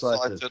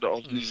short-sighted. short-sighted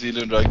of New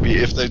Zealand rugby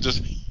if they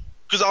just.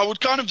 Because I would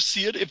kind of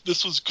see it if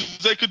this was. Because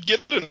they could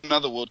get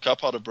another World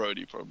Cup out of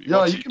Brody, probably. Yeah,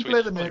 What's you he, can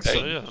play the next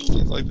 28, one.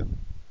 things like that.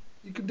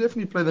 you can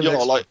definitely play the Yeah,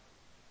 next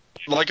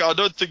like I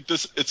don't think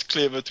it's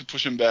clever to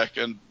push him back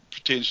and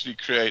potentially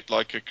create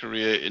like a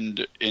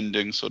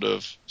career-ending sort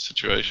of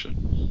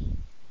situation.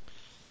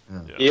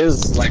 yeah. He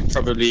is like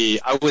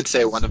probably, I would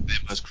say, one of their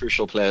most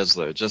crucial players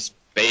though, just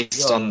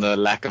based Yeah. on the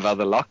lack of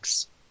other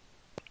locks.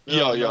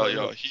 Yeah.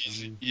 I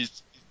He's mean-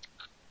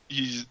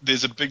 he's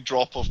there's a big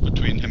drop off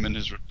between him and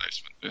his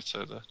replacement. Let's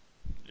say that.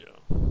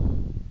 Yeah.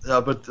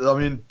 Yeah, but I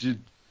mean, do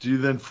you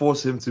then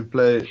force him to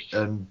play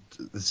and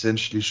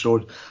essentially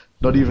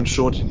not even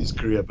shorten his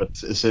career, but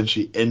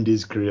essentially end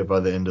his career by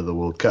the end of the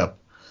World Cup?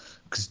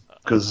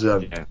 Because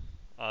Yeah.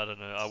 I don't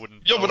know. I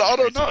wouldn't. Yeah, but I wouldn't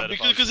don't agree to know that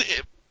if I was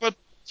him. but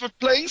for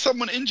playing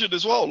someone injured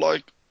as well,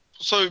 like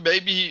so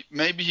maybe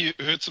he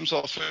hurts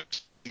himself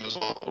first as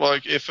well.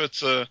 Like if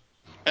it's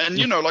and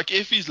like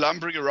if he's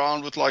lumbering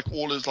around with like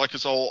all his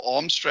whole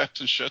arm strapped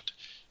and shit,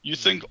 you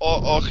think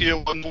Archie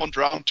won't want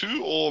round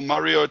 2 or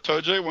Mario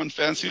Toje won't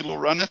fancy a little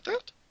run at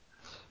that?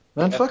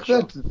 man, Yeah, fuck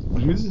sure. that.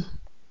 Who's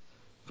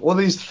all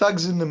these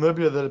thugs in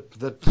Namibia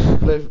that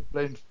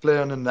play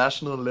on a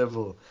national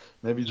level?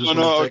 Maybe just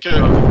No, want to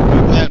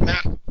okay.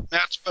 take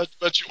Matt,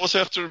 but you also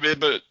have to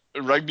remember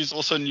rugby is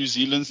also New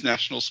Zealand's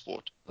national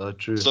sport, Oh,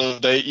 true. so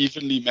they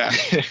evenly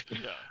match. Yeah.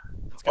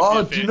 It's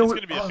gonna Do you know it's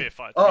what- gonna be a fair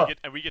fight. oh,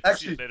 We get to see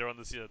actually- it later on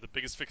this year. The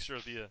biggest fixture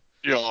of the year.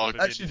 Yeah,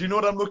 Actually, do you know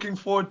what I'm looking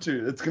forward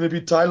to? It's going to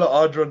be Tyler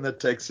Ardron that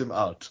takes him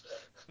out.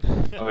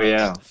 Oh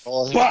yeah.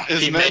 his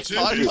He name's makes it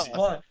Tyler. easy.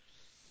 Mine.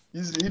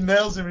 He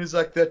nails him. He's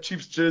like, that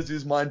Chiefs jersey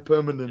is mine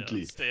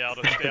permanently. Yeah, stay out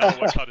of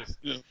Waikato.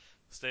 Yeah.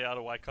 Stay out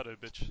of Waikato,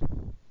 bitch.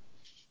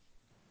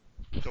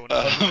 Don't want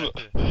to Um,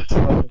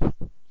 there.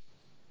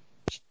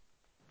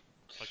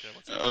 Okay,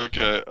 what's next?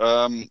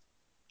 Okay.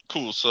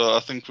 Cool. So I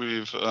think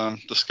we've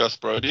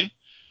discussed Brody.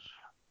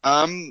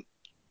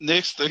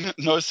 Next thing,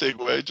 no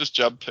segue, just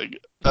jumping.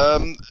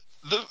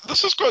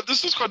 This is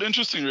quite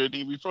interesting,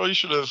 really. We probably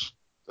should have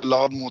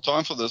allowed more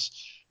time for this.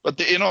 But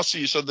the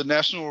NRC, so the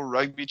National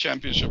Rugby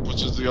Championship,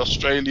 which is the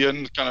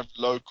Australian kind of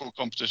local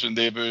competition,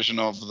 their version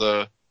of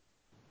the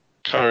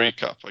Curry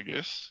Cup, I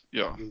guess.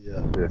 Yeah.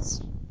 Yeah. Yes.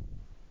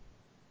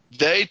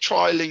 They're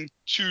trialing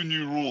 2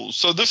 new rules.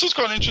 So this is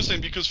quite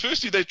interesting because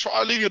firstly, they're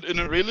trialing it in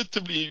a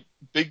relatively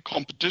big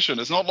competition.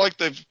 It's not like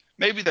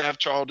maybe they have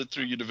trialed it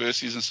through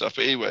universities and stuff,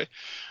 but anyway.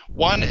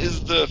 One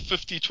is the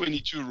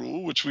 50-22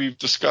 rule, which we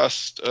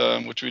discussed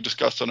on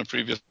a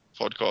previous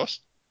podcast.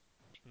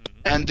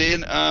 Mhm. And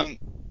then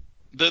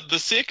the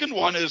second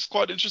one is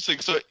quite interesting.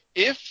 So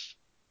if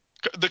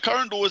the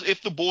current law is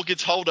if the ball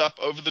gets held up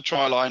over the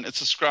try line,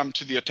 it's a scrum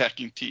to the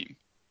attacking team.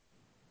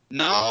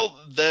 Now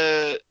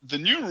the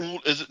new rule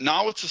is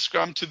now it's a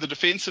scrum to the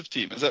defensive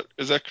team.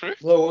 Is that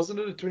correct? No, wasn't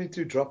it a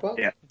 22 dropout?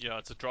 Yeah. Yeah,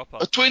 it's a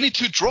dropout. A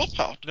 22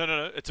 dropout.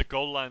 No, it's a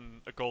goal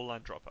line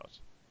dropout.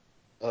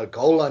 A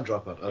goal line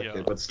dropout. Okay,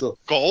 Yeah. but still.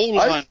 Goal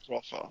line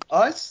dropout.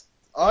 I Wait,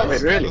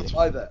 stand really?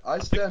 by that. I I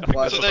think stand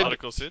by that's So what that. the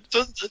article said.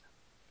 So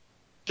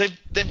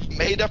they've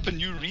made up a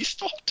new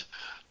restart.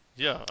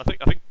 Yeah, I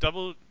think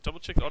double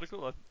check the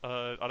article.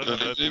 I don't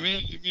know. Let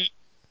me-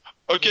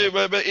 Okay,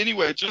 but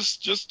anyway,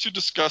 just to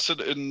discuss it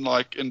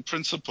in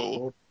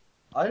principle,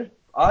 I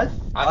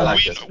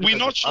like it. we're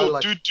not I sure.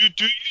 like-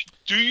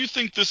 Do you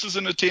think this is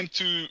an attempt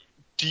to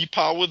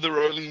depower the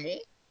rolling wall?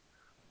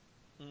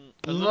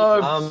 A No,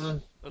 little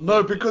bit.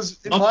 no,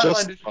 because in Not my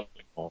just mind,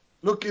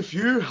 look, if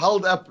you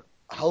held up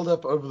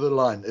over the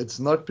line, it's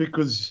not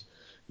because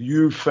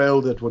you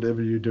failed at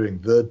whatever you're doing.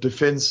 The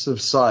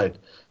defensive side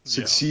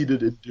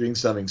succeeded in doing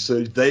something,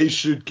 so they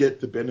should get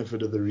the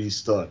benefit of the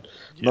restart,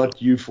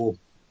 not you for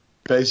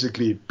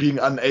basically being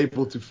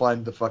unable to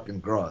find the fucking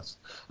grass.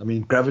 I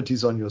mean,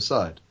 gravity's on your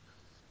side.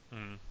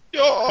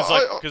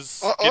 Yeah,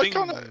 Because I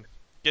kinda,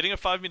 getting a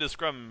 5-meter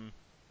scrum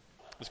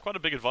is quite a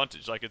big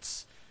advantage. Like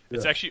it's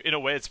actually in a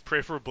way it's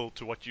preferable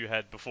to what you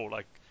had before.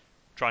 Like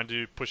trying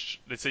to push.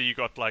 Let's say you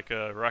got like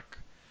a ruck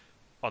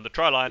on the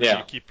try line and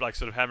you keep like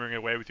sort of hammering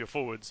away with your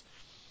forwards.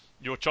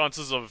 Your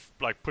chances of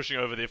like pushing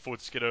over their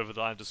forwards to get over the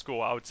line to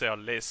score, I would say, are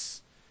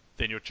less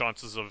than your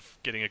chances of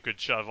getting a good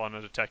shove on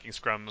an attacking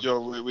scrum. when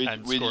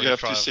you have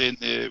to send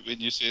when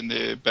you send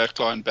their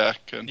backline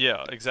back. And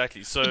Yeah,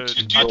 exactly. So do you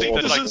think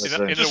that, this like, is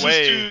in a this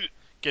way, is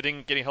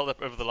getting held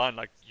up over the line,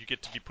 like you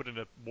get to be put in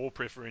a more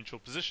preferential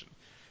position,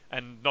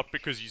 and not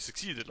because you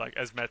succeeded. Like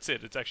as Matt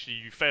said, it's actually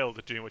you failed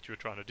at doing what you were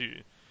trying to do.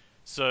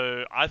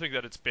 So I think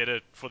that it's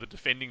better for the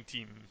defending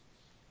team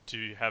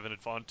to have an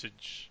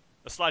advantage,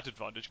 a slight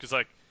advantage, because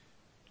like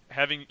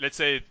having, let's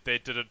say they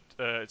did it,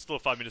 it's still a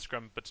 5 minute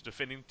scrum, but it's a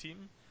defending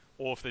team,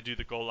 or if they do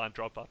the goal line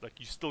dropout, like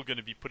you're still going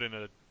to be put in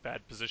a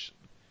bad position.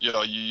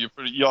 Yeah, you're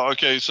pretty. Yeah,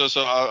 okay. So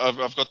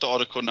I've got the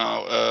article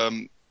now.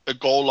 A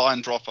goal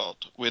line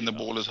dropout when the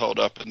ball is held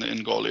up in the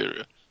in goal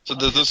area. So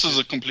this is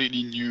a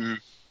completely new.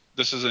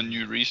 This is a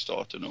new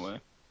restart in a way.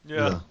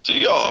 Yeah. So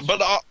yeah,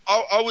 but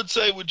I would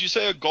say, would you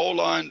say a goal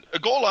line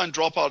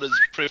dropout is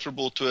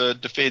preferable to a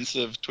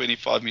defensive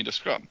 25-meter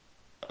scrum,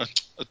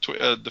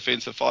 a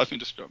defensive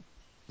 5-meter scrum?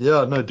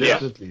 Yeah, no,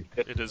 definitely.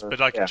 It is, but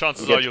like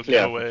chances You are get you'll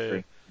clear give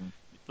away,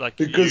 like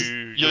Because-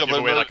 you'll give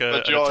away like an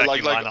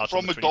attacking line out from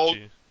on the a goal.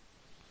 22.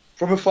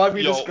 From a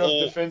 5-meter scrum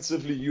or-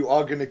 defensively, you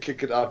are going to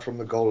kick it out from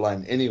the goal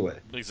line anyway.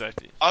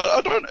 Exactly.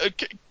 I don't.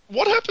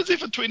 What happens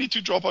if a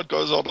 22 dropout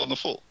goes out on the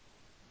full?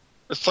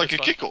 It's like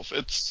It's a fine. kickoff.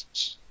 It's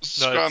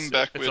No, scrum it's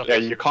backward. up. Yeah,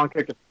 you can't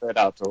kick it straight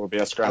out. It will be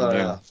a scrum. Oh, Yeah.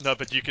 yeah. No,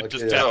 but you could Okay,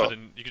 just yeah. tap it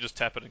and you could just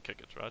tap it and kick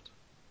it, right?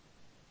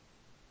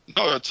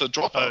 No, it's a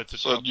dropout. Oh, it's a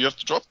so drop. you have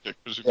to drop kick,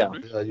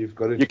 presumably. Yeah, you've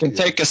got to. You can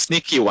take a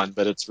sneaky one,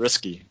 but it's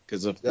risky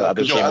because of the Yeah,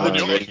 other 'cause team. the other are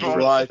team ready. is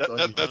right on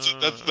you.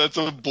 That's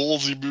a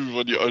ballsy move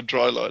on your own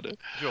try line.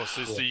 Sure,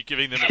 so Yeah. you're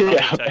giving them a Yeah,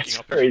 counter-attacking that's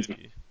opportunity.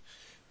 crazy.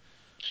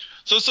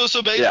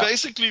 So Yeah.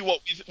 basically,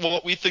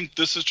 what we think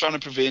this is trying to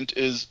prevent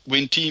is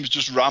when teams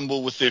just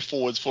rumble with their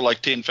forwards for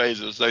like 10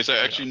 phases. They say,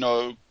 actually,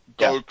 no,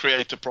 go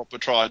create a proper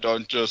try.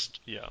 Don't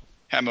just Yeah.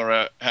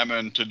 hammer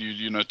until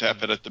you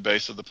tap it at the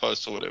base of the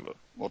post or whatever.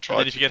 Or try. And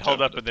then if you get held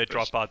tap up it and at they the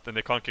base. drop out, then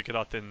they can't kick it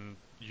out, then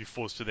you're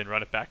forced to then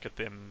run it back at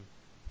them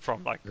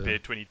from like their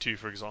 22,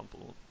 for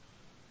example.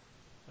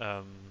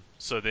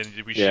 So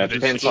then we Yeah, should,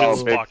 it then depends how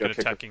big spark your an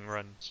kicker- attacking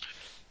run.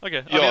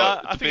 Okay,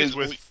 Yeah, I think it's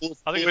worth.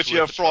 I think or it's if you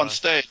worth have a try. France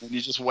State and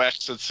he just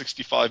whacks a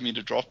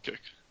 65-meter drop kick.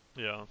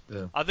 Yeah.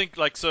 Yeah. I think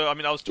like so. I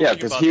mean, I was Yeah, talking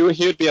because about.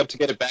 he would be able to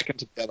get it back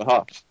into the other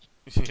half.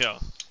 Yeah.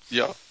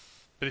 Yeah.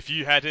 But if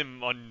you had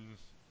him on,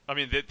 I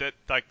mean, that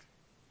like,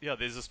 yeah,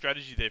 there's a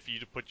strategy there for you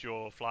to put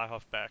your fly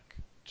half back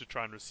to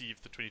try and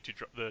receive the 22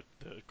 the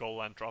goal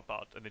line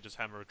dropout, and then just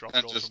hammer a drop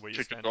And goal just from where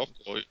you're kick a standing.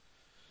 drop goal.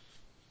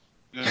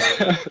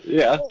 Yeah.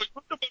 Yeah.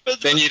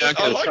 But Then you don't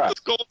I get a like try. this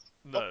goal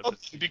No,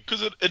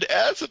 because it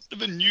adds a bit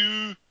of a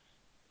new.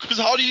 Because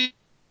how do you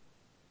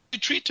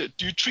treat it?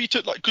 Do you treat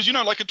it like, because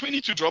like a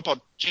 22 dropout,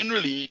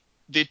 generally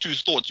there are two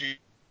thoughts. You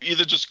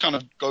either just kind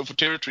of go for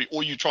territory,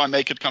 or you try and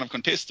make it kind of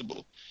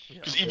contestable.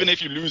 Because even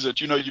if you lose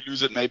it, you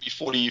lose it maybe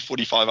 40,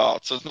 45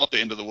 out, so it's not the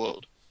end of the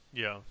world.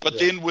 Yeah. But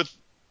then with,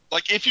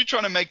 like, if you're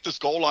trying to make this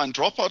goal line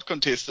dropout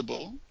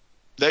contestable,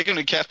 they're going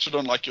to catch it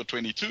on like your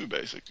 22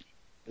 basically.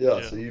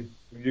 Yeah, so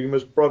you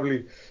must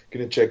probably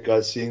going to check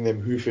guys seeing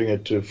them hoofing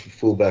it to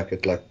fullback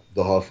at like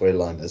the halfway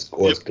line as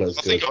close I to as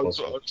think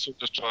possible. Oaks will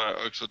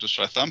just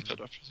try thump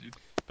it, I presume.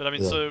 But I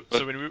mean, Yeah. so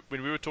when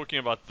we were talking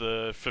about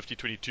the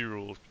 50-22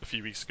 rule a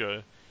few weeks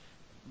ago,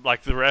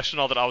 like the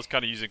rationale that I was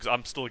kind of using, because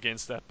I'm still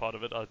against that part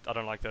of it. I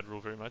don't like that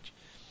rule very much.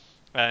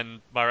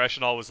 And my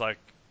rationale was like,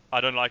 I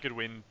don't like it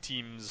when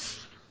teams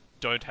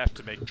don't have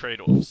to make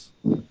trade-offs.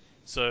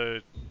 So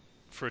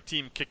for a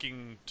team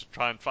kicking to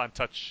try and find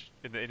touch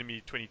in the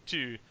enemy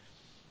 22,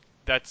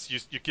 that's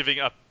you're giving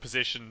up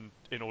possession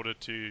in order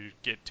to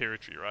get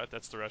territory, right?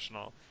 That's the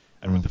rationale.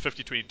 And with the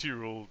 50-22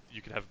 rule,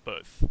 you can have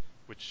both,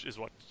 which is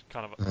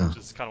kind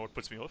of what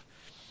puts me off.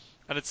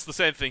 And it's the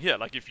same thing here.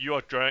 Like if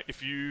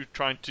you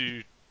trying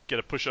to get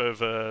a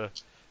pushover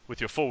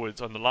with your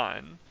forwards on the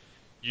line,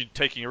 you're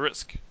taking a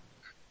risk.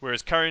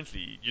 Whereas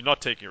currently, you're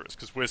not taking a risk,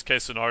 because worst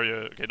case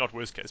scenario, okay, not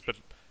worst case, but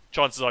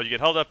chances are you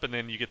get held up and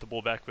then you get the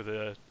ball back with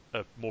a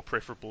more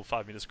preferable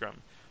 5-minute scrum.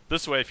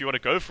 This way, if you want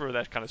to go for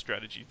that kind of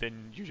strategy,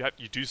 then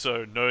you do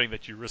so knowing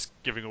that you risk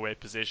giving away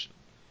possession.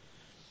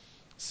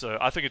 So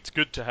I think it's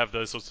good to have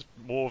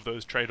more of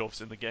those trade-offs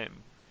in the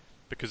game,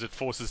 because it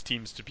forces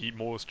teams to be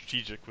more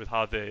strategic with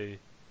how they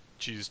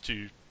choose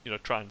to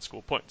try and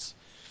score points.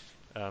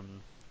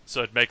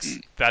 So it makes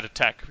that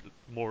attack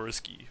more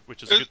risky,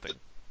 which is a good thing.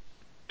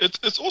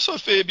 It's also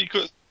fair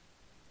because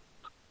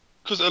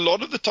a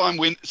lot of the time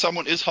when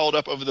someone is held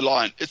up over the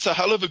line, it's a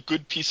hell of a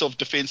good piece of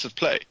defensive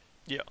play.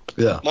 Yeah.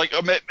 Like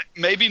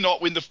maybe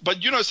not but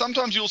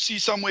sometimes you'll see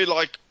somewhere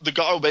like the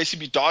guy will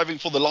basically be diving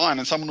for the line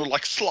and someone will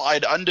like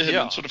slide under him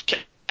and sort of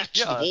catch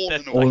the ball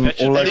in a way. That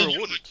should Or be like-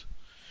 rewarded.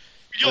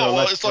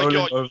 It's like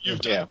you've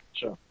done. Yeah,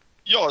 sure.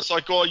 Yeah, it's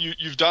like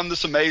you've done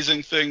this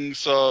amazing thing,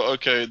 so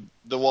okay,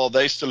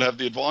 they still have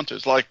the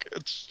advantage. Like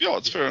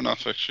it's fair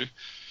enough actually.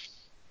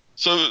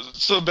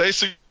 So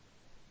basically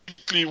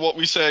what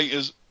we're saying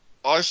is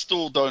I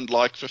still don't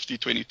like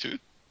 50-22.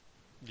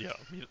 Yeah,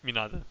 me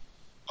neither.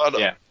 But,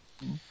 Yeah.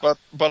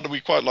 but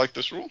we quite like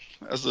this rule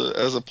as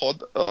a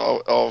pod,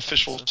 our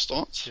official so.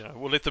 stance. Yeah,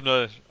 we'll let them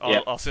know.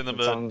 I'll send them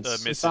a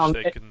message.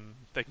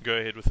 They can go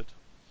ahead with it.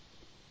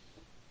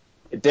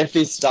 it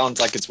definitely sounds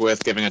like it's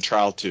worth giving a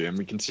trial to, and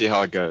we can see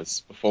how it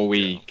goes before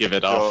we give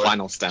it our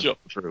final stamp of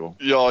approval.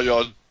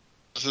 Yeah.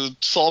 This is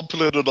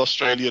sample it in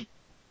Australian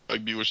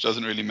rugby, which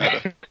doesn't really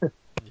matter.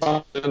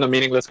 In a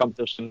meaningless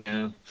competition,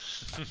 yeah.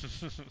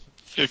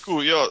 Okay,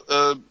 cool.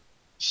 Yeah.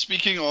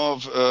 Speaking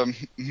of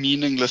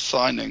meaningless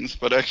signings,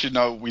 but actually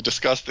now we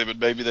discussed them, but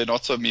maybe they're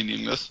not so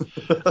meaningless.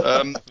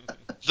 The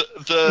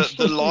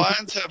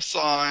Lions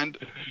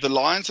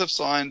have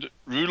signed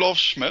Rudolph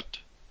Schmidt,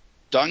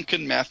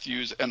 Duncan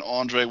Matthews, and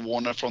Andre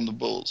Warner from the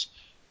Bulls.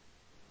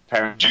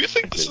 Apparently. Do you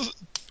think this is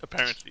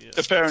Apparently, yeah.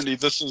 apparently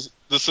this is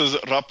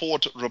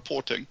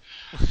reporting?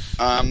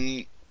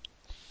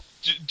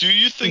 Do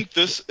you think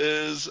this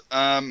is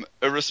a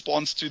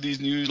response to these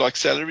new like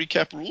salary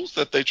cap rules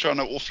that they're trying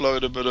to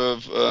offload a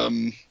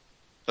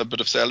bit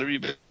of salary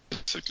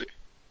basically?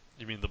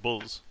 You mean the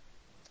Bulls?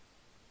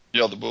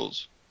 Yeah, the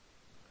Bulls.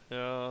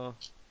 Yeah.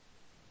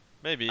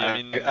 Maybe.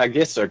 I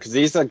guess so, because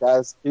these are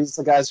guys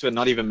who are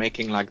not even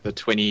making like the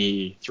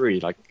 23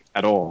 like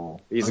at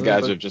all. These are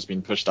guys who have just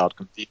been pushed out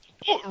completely.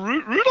 Oh,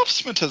 Rudolph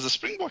Smith has a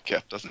Springbok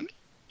cap, doesn't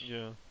he?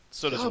 Yeah.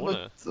 So does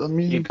Warner. But, I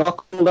mean, He got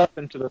called up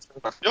into the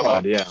Springbok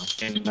squad, in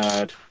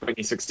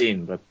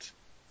 2016, but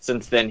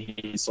since then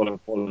he's sort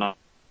of fallen off.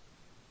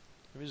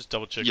 Let me just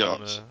double check. Yeah.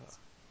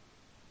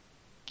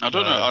 I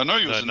don't know. I know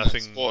he was in that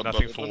squad, but I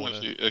don't know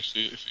if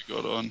he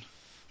got on.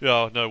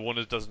 Yeah, no,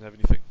 Warner doesn't have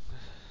anything.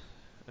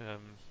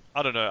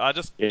 I don't know. I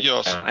just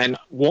And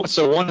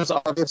so Warner's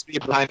obviously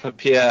behind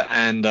Papier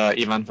and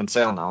Ivan van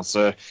Zyl now,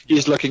 so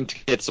he's looking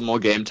to get some more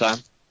game time.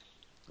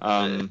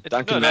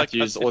 Duncan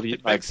Matthews,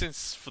 it makes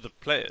sense for the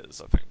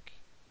players, I think.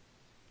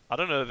 I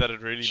don't know that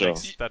it really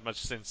makes that much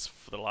sense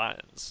for the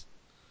Lions.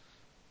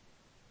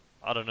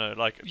 I don't know.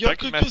 Like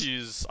Duncan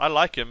Matthews, I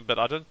like him, but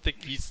I don't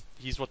think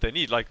he's what they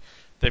need. Like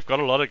they've got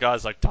a lot of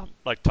guys like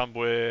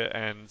Tambwe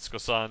and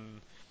Skosan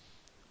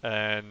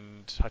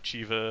and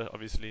Hachiva,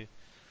 obviously.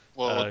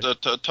 Well,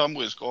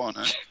 Tambwe's gone,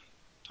 eh?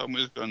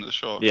 Tambwe's going to the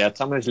Sharks. Yeah,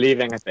 Tambwe's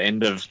leaving at the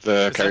end of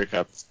the Curry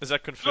Cup. Is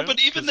that confirmed? No, but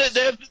even they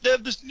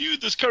have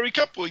this Curry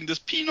Cup wing, this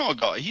Pienaar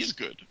guy. He's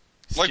good.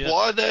 Like,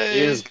 why are they? He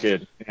is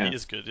good. Yeah. He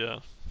is good, yeah.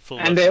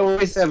 And they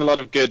always have a lot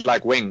of good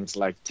like wings,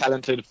 like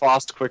talented,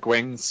 fast, quick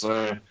wings.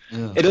 So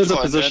it is a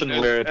position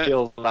where it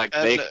feels like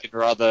they can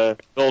rather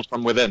build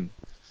from within.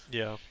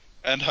 Yeah.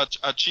 And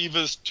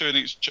Hachiva's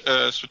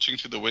switching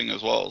to the wing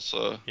as well.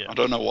 So I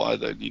don't know why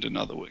they need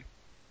another wing.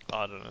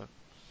 I don't know.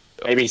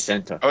 Maybe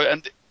center. Oh,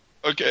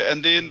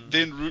 and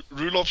then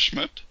Rudolph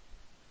Schmidt.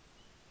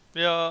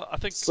 Yeah, I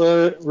think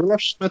so. Rudolph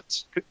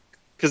Schmidt,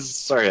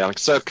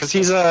 because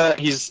he's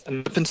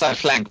an inside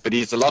flank, but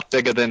he's a lot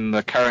bigger than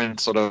the current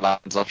sort of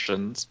Lions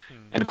options.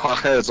 And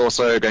Kwagga is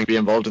also going to be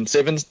involved in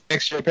sevens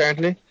next year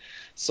apparently,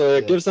 so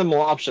it gives them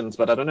more options.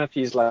 But I don't know if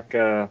he's like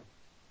you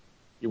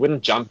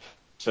wouldn't jump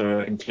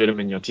to include him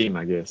in your team,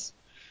 I guess.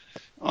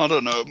 I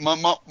don't know.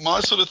 My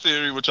sort of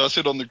theory, which I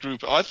said on the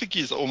group, I think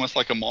he's almost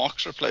like a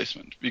Marks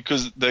replacement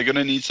because they're going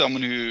to need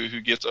someone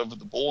who gets over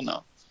the ball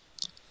now.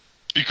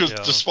 Because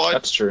despite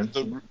that's true.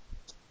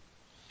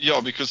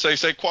 Because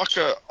say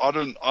Kwagga, I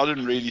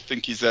don't really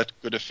think he's that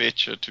good a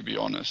fetcher, to be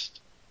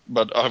honest.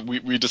 But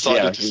we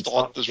decided to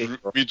start this.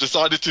 We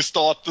decided to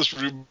start this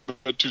rumor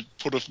to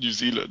put off New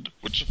Zealand,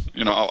 which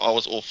I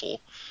was all for.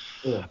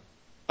 Yeah.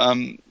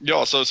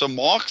 So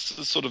Marks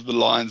is sort of the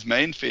Lions'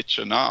 main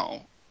fetcher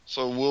now.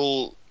 So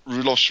will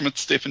Rudolph Schmidt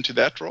step into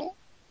that role?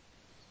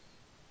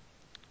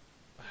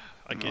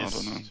 I guess.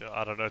 I don't know.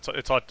 I don't know.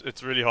 It's hard.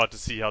 It's really hard to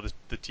see how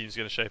the team's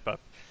going to shape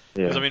up.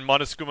 Yeah. Because I mean,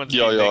 Marnus Schoeman's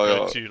been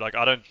good too. Like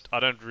I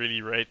don't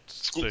really rate.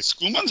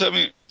 Schoeman's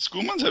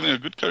having a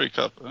good Curry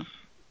Cup. Huh?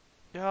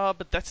 Yeah,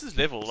 but that's his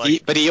level.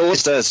 Like, but he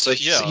always does. So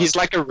he's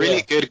like a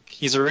really good.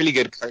 He's a really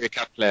good Curry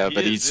Cup player,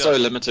 but he's so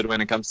limited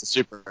when it comes to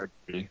Super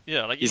Rugby.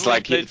 Yeah, like he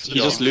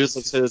just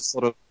loses his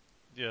sort of.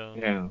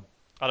 Yeah.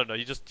 I don't know.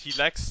 He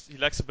lacks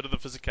a bit of the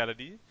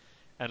physicality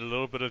and a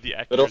little bit of the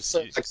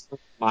accuracy. But also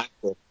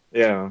mindset.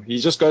 Yeah, he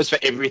just goes for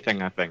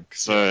everything, I think.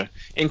 So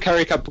in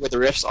Curry Cup, where the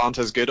refs aren't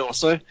as good,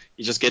 also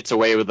he just gets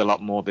away with a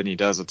lot more than he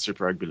does at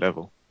Super Rugby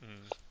level.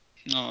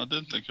 No, I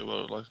didn't think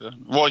about it like that.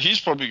 Well,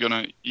 he's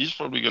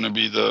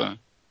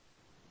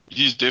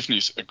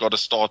definitely got a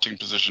starting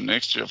position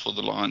next year for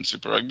the Lions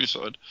Super Rugby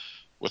side,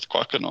 with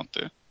Kwagga not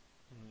there.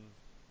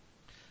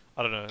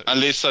 I don't know.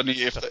 Unless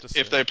suddenly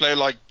if they play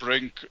like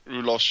Brink,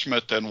 Rudolph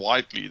Schmidt, and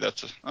Whiteley,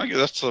 that's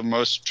the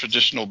most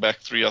traditional back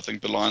three I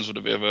think the Lions would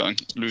have ever,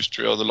 and loose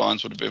trio the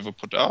Lions would have ever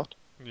put out.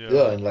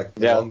 Yeah, and like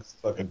the longest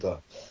fucking time.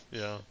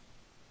 Yeah,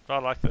 I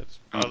like that.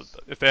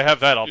 If they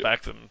have that, I'll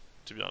back them.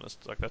 To be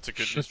honest, like that's a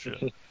good loose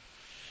trio.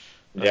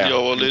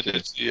 Well,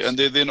 let's see. And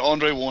then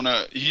Andre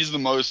Warner, he's the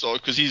most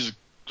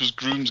because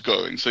Groom's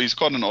going, so he's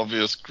quite an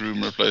obvious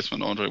Groom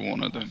replacement, Andre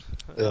Warner. Then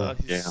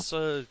he's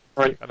so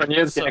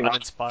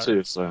uninspired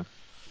too. So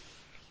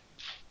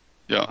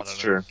that's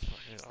true.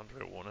 Yeah,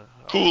 Andre Warner.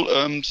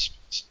 Cool.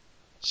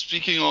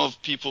 Speaking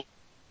of people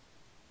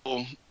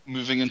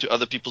moving into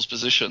other people's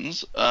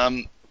positions,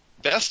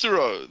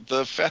 Bastereau,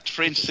 the fat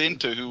French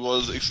centre who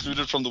was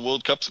excluded from the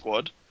World Cup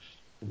squad,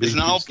 is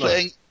now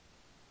playing.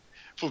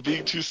 for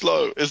being too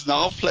slow, is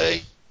now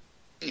playing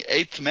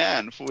 8th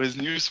man for his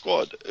new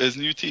squad, his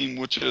new team,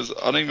 which is,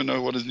 I don't even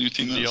know what his new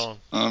team Lyon.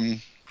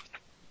 is.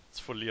 It's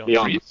for Leon.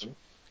 Leon.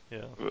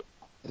 Yeah.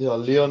 Yeah,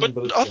 Leon.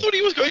 But I thought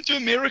he was going to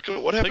America.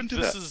 What I happened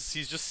think to this that? is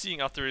he's just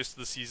seeing out the rest of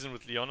the season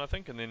with Leon, I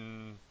think, and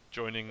then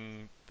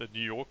joining the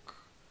New York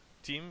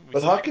team.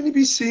 But how can he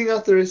be seeing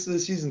out the rest of the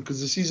season?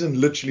 Because the season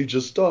literally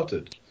just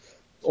started.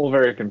 All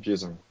very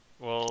confusing.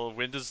 Well,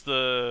 when does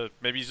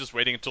maybe he's just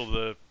waiting until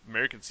the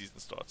American season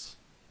starts.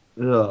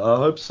 Yeah, I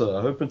hope so.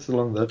 I hope it's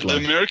along that The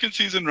line. American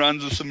season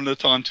runs a similar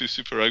time to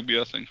Super Rugby,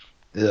 I think.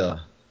 Yeah.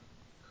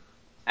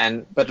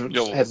 But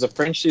Yo. has the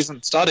French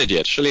season started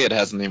yet? Surely it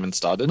hasn't even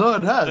started. No,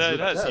 it has. Yeah, it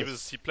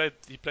has. He played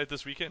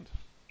this weekend.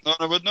 No,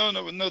 that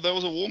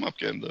was a warm-up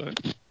game, though.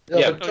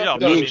 Yeah, but I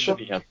League mean- should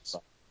be had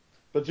started.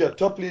 But yeah,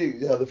 top league.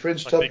 Yeah, the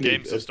French Like top the league.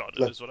 games have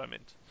started, is what I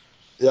meant.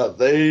 Yeah,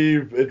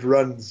 it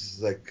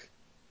runs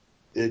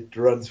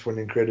for an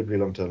incredibly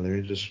long time. Let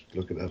me just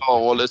look it up.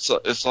 Oh well, it's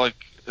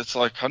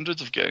like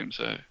hundreds of games,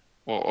 eh?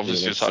 Well,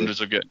 obviously Yeah, it's that's hundreds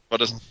of games,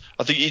 but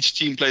I think each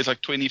team plays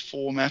like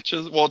 24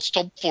 matches. Well, it's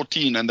top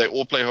 14, and they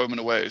all play home and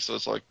away, so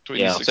it's like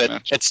 26 so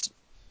matches.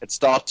 it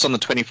starts on the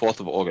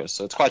 24th of August,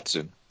 so it's quite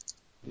soon.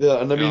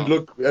 Yeah, and I mean, Yeah.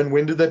 look, and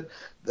when did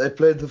they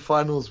played the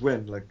finals?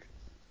 When, like,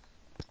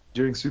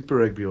 during Super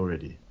Rugby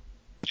already?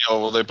 Yeah,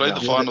 well, they played Yeah.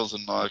 the finals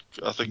in I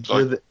think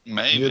Near the-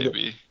 May near the-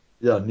 maybe.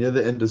 Yeah, near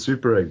the end of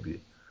Super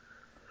Rugby.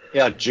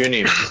 Yeah,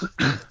 June.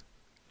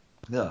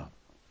 Yeah.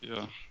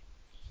 Yeah.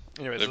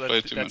 Anyway, They so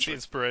played too that's much the rugby.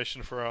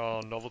 inspiration for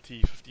our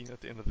novelty 15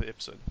 at the end of the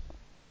episode.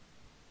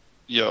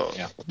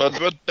 Yeah.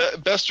 But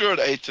Bastero at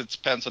 8, it's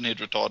pants on head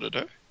retarded,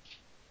 eh?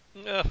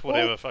 Yeah,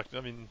 whatever. Fuck.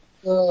 I mean,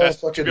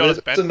 Fuck to it, be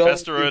honest, it's a novelty.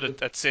 Bastero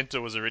at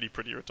centre was already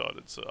pretty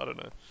retarded, so I don't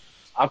know.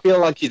 I feel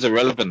like he's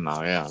irrelevant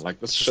now. Yeah, like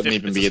this It's a shouldn't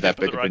step- even it's a be step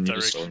that in big the of a right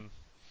news story. direction.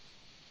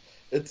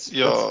 It's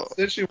Yeah.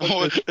 essentially Oh,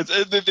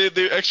 what they-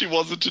 there actually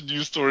wasn't a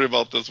news story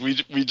about this. We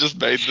just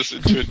made this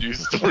into a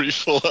news story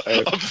for.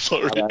 I'm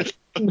sorry.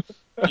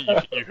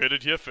 You heard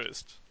it here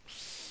first.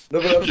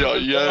 No, but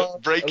Yeah.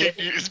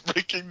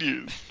 Breaking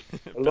news.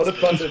 A lot of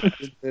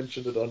pundits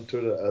mentioned it on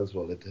Twitter as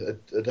well. It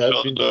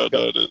has been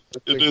discussed.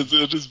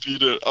 It has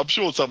been. I'm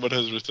sure someone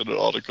has written an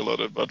article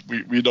on it, but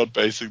we're not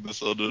basing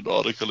this on an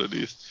article at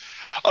least.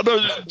 I know.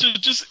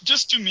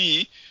 Just to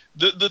me,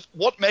 the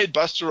what made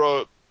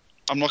Bastero,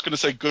 I'm not going to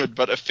say good,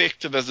 but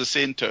effective as a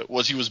centre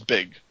was he was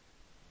big.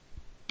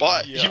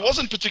 But he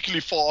wasn't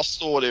particularly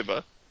fast or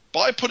whatever.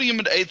 By putting him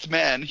at 8th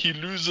man, he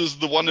loses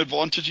the one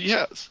advantage he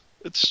has.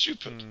 It's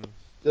stupid.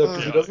 Yeah,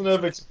 because he doesn't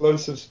have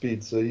explosive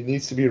speed, so he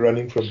needs to be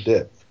running from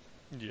depth.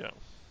 Yeah.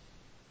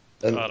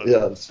 And I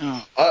don't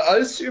know. I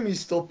assume he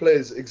still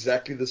plays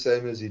exactly the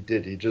same as he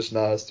did. He just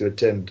now has to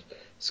attend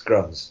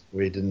scrums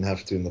where he didn't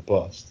have to in the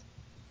past.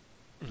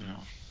 Yeah.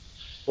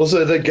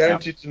 Also, they're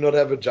guaranteed to not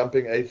have a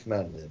jumping 8th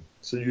man then,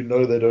 so you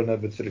know they don't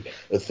have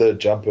a third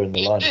jumper in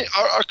the line. Yeah,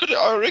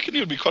 I reckon he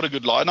would be quite a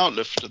good line-out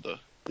lifter, though.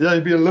 Yeah,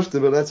 he'd be a lifter,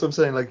 but that's what I'm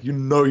saying. Like, you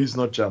know he's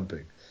not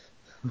jumping.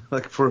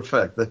 Like, for a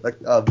fact. They're like,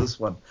 this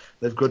one.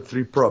 They've got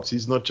 3 props.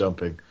 He's not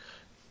jumping.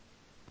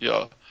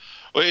 Yeah.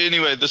 Well,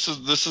 anyway, this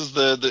is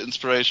the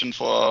inspiration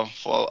for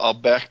our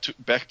back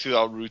to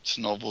our roots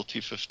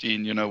novelty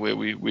 15. You know, where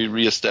we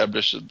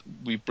reestablish it,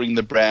 we bring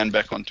the brand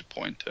back onto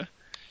point. Eh?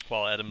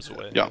 While Adam's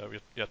away, Yeah.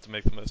 you have to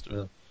make the most of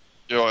it.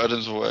 Yeah,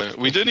 Adam's away.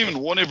 We didn't even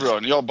warn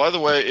everyone. Yeah, by the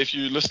way, if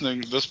you're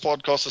listening, this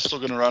podcast is still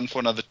going to run for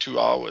another 2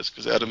 hours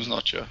because Adam's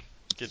not here.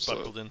 Get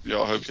buckled in.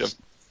 Yeah, I hope you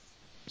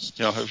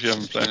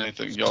haven't played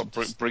anything. Yeah,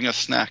 bring a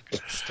snack.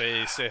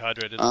 Stay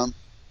hydrated. Or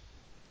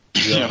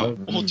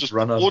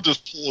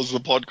just pause the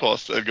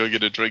podcast and go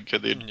get a drink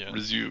and then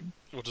resume.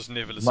 Or just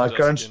never listen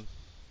to us again.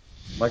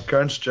 My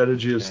current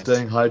strategy of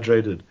staying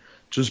hydrated,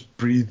 just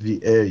breathe the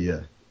air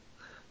here.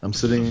 I'm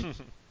sitting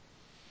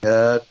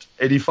at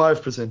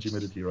 85%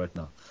 humidity right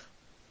now.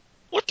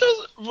 What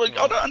does I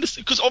don't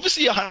understand, because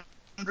obviously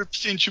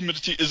 100%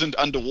 humidity isn't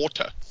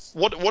underwater.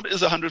 What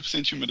is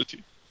 100%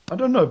 humidity? I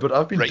don't know, but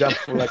I've been damp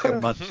for like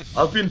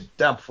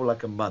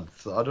a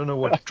month. So I don't know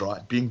what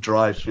being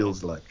dry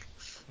feels like.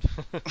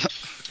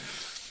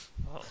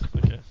 Oh,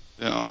 okay.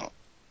 Yeah.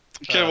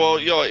 Okay, well,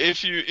 yeah.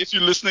 If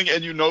you're listening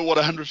and you know what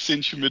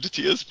 100%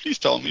 humidity is, please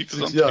tell me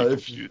because I'm pretty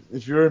confused.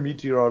 If you're a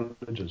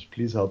meteorologist,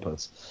 please help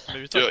us.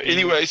 Maybe it's like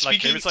anyway,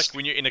 maybe it's like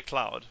when you're in a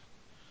cloud.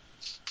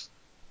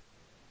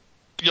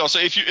 Yeah, so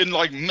if you're in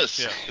like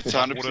mist, it's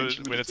 100%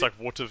 humidity. When it's like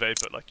water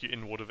vapor, like you're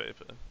in water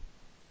vapor.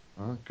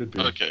 Could be.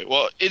 Okay,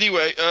 well,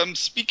 anyway,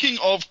 speaking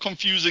of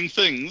confusing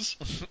things,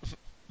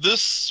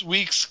 this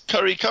week's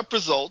Curry Cup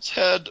results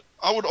had,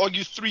 I would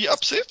argue, 3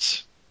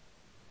 upsets.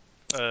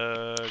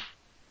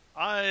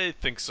 I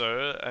think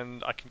so,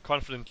 and I can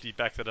confidently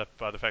back that up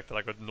by the fact that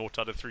I got 0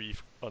 out of 3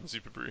 on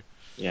Super Brew.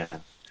 Yeah.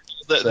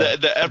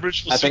 The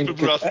average for Super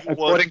Brew,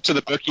 according to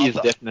the bookies,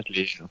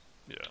 definitely.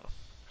 Yeah.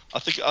 I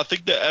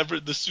think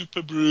the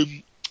Super Brew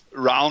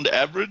round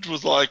average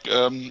was like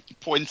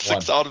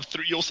 0.6 out of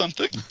 3 or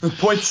something.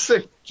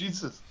 0.6,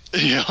 Jesus.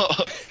 Yeah.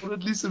 Well,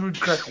 at least it would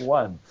crack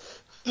 1.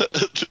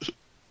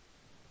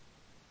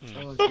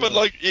 Mm. No, but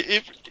like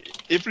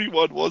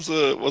everyone was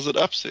an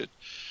upset.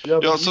 Yeah,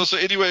 Yeah. but So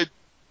anyway,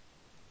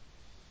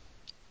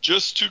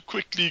 just to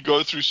quickly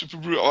go through Super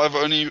Brew, I've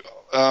only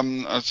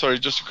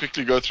just to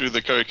quickly go through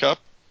the Curry Cup.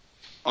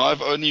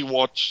 I've only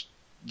watched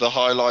the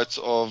highlights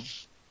of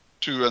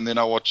 2, and then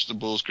I watched the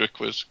Bulls Grit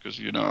Quiz because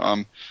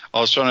I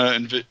was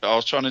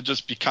trying to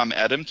just become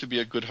Adam to be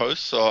a good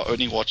host, so I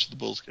only watched the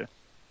Bulls game.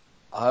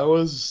 I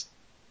was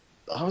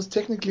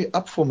technically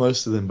up for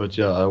most of them, but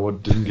yeah, I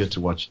didn't get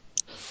to watch.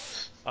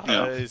 Yeah.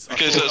 I Okay, saw,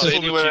 so I saw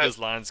anyway- the Cheetahs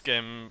Lions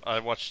game. I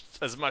watched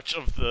as much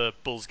of the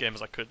Bulls game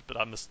as I could, but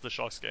I missed the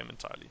Sharks game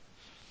entirely.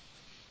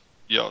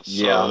 Yeah. So,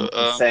 Yeah, I'm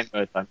the same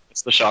boat.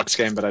 It's the Sharks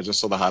game, but I just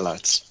saw the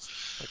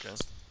highlights. Okay.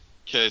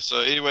 Okay. So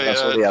But anyway, I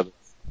saw the others.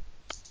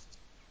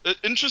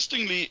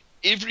 interestingly,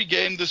 every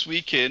game this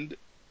weekend,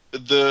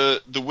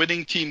 the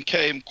winning team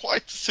came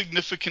quite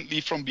significantly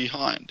from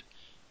behind.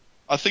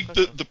 I think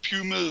Okay.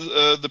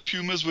 the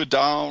Pumas were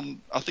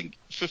down, I think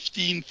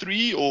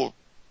 15-3 or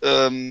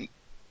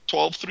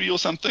 12-3 or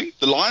something.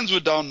 The Lions were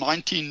down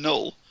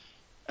 19-0,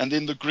 and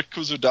then the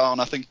Griquas were down,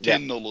 I think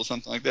 10-0 or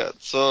something like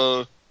that.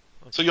 So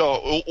yeah,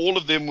 all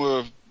of them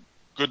were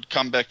good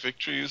comeback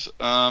victories.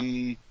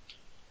 The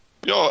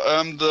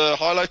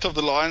highlight of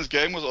the Lions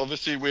game was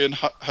obviously when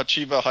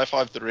Hachiva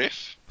high-fived the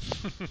ref.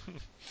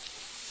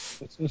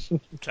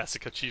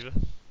 Classic Achiever.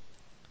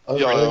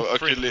 Okay. Okay,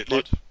 Friend of the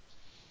pod.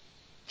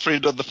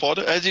 friend of the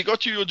fodder. Has he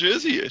got you your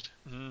jersey yet?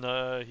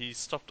 No, he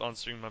stopped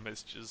answering my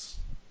messages.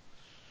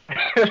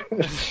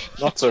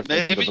 Not so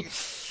Maybe,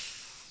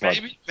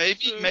 Maybe.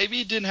 maybe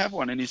he didn't have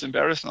one and he's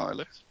embarrassed now,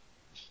 Alex.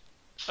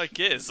 I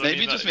guess.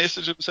 Maybe just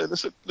message him and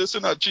say,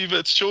 listen, Achieva,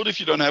 it's short if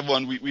you don't have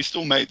one. We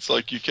still mates.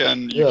 Like you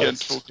can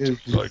talk to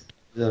like.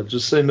 Yeah,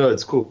 just say no.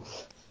 It's cool.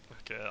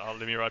 Okay, let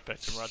me write back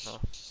to him right now.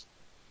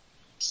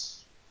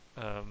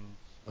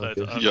 But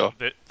Okay. Yeah.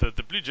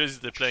 the blue jerseys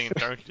they're playing in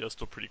currently are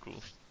still pretty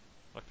cool,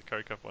 like the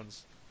Curry Cup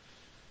ones.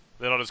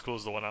 They're not as cool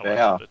as the one I They won,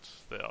 are. but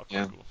they are quite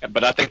Yeah. cool. Yeah,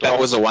 but I think that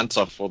was a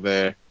once-off for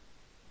their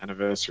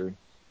anniversary.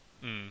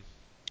 Mm,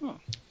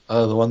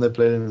 The one they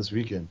played in this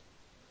weekend.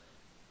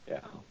 Yeah.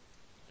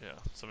 yeah,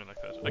 something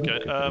like that.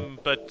 Okay,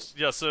 but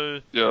yeah, so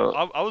Yeah.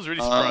 I was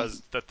really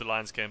surprised that the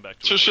Lions came back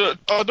to win that Sure.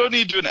 game. I don't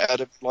need to do an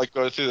ad like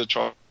go through the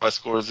try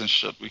scores and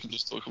shit. We can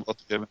just talk about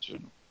the game in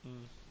general.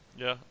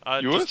 Yeah,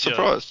 You were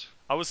surprised.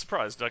 I was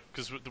surprised, like,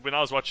 because when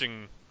I was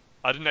watching,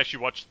 I didn't actually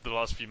watch the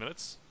last few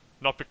minutes,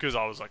 not because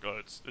I was like, oh,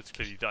 it's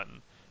clearly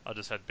done. I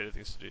just had better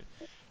things to do.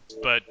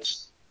 But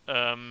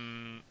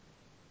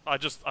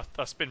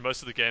I spent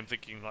most of the game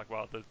thinking like,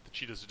 wow, the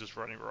Cheetahs are just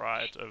running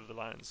riot over the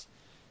Lions.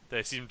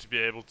 They seem to be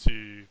able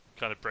to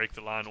kind of break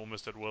the line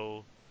almost at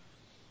will.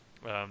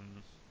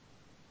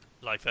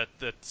 Like that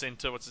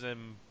center, what's his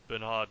name,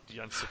 Bernhard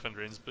Janssen van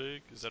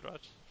Rensburg, is that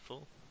right,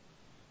 Phil?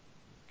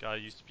 Guy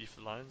who used to be for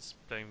the Lions,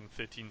 playing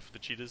 13 for the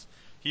Cheetahs.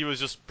 He was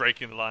just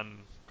breaking the line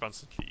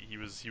constantly. He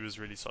was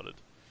really solid.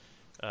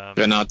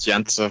 Bernard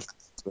Janssen.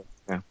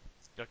 Yeah.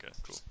 Okay,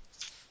 cool.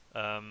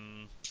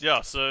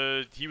 Yeah,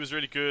 so he was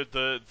really good.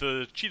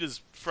 The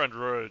Cheetahs front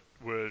row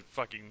were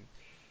fucking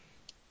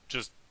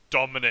just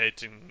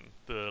dominating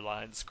the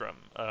Lions scrum.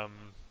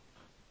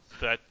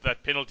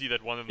 That penalty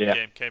that won them the Yeah.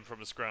 game came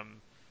from a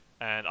scrum,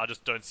 and I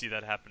just don't see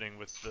that happening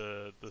with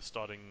the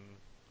starting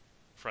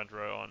front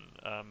row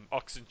on.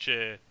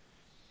 Oxenchair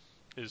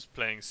is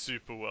playing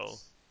super well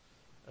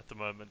at the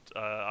moment.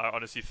 I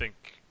honestly think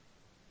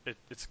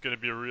it's going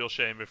to be a real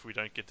shame if we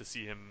don't get to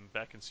see him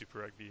back in Super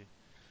Rugby.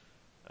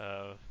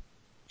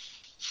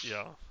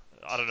 Yeah,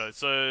 I don't know.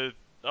 So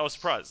I was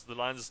surprised. The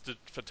Lions did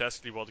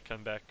fantastically well to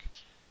come back.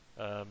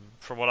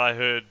 From what I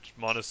heard,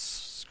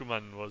 Manus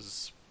Skuman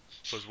was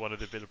one of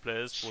their better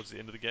players towards the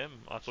end of the game.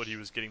 I thought he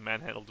was getting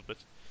manhandled a bit.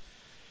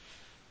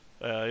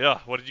 Yeah,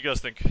 what did you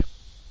guys think?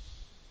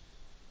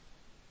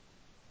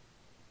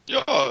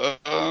 Yeah,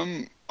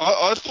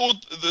 I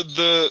thought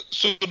the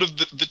sort of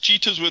the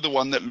Cheetahs were the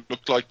one that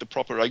looked like the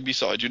proper rugby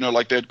side. You know,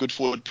 like they had good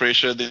forward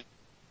pressure. They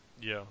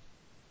Yeah,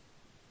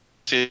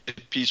 set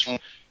piece.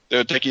 They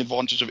were taking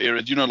advantage of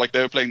areas. You know, like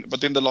they were playing. But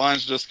then the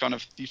Lions just kind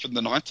of thief in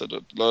the night at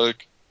it.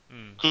 Like,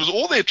 because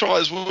all their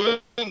tries were,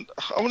 I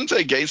wouldn't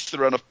say against the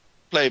run of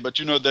play, but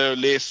you know, they're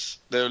less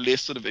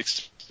sort of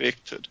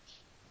expected.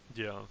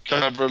 yeah,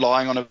 Kind of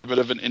relying on a bit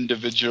of an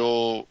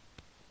individual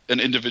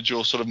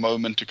sort of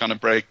moment to kind of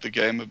break the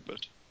game a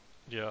bit.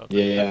 yeah.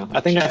 Yeah, I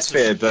think that's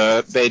fair.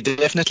 They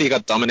definitely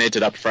got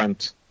dominated up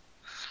front.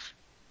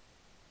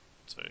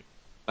 So,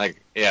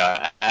 Like,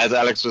 yeah, as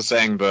Alex was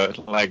saying,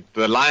 the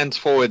Lions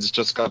forwards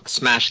just got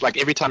smashed. Like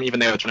every time, even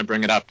they were trying to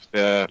bring it up,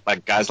 the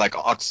like guys like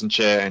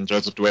Oxenchair and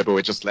Joseph Dweber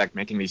were just like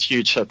making these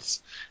huge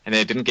hits, and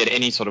they didn't get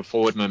any sort of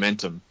forward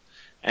momentum,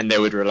 and they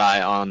would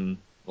rely on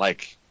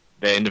like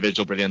their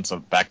individual brilliance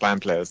of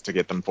backline players to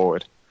get them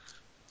forward.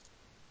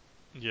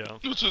 yeah,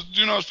 Which is,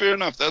 fair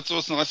enough. That's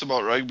what's nice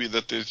about rugby,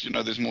 that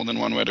there's more than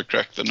one way to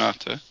crack the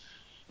nut.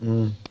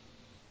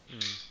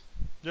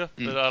 yeah.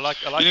 But I like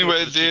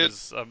Anyway, the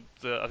Cheetahs.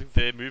 I think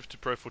their move to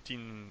Pro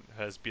 14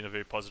 has been a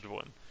very positive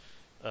one.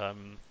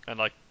 And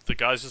like the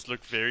guys just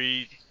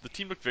the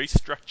team looked very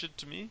structured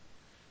to me.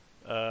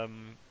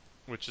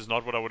 which is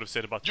not what I would have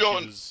said about the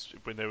John. Pumas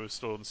when they were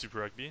still in Super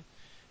Rugby.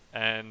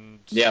 And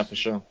Yeah, for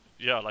sure.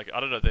 yeah, like I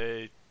don't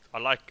know, I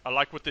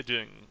like what they're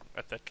doing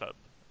at that club.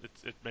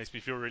 It makes me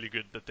feel really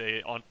good that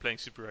they aren't playing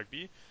Super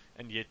Rugby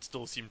and yet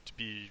still seem to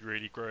be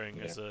really growing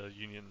as a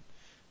union.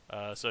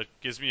 So it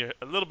gives me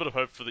a little bit of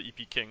hope for the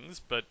EP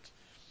Kings, but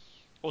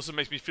also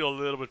makes me feel a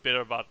little bit better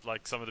about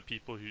like some of the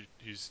people who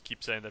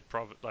keep saying that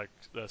like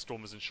the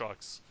Stormers and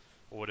Sharks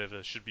or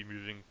whatever should be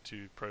moving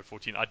to Pro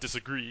 14. I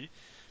disagree,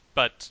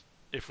 but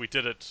if we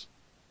did it,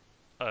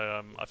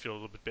 I feel a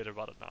little bit better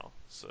about it now.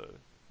 So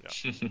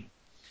yeah.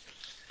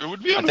 It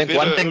would be on I think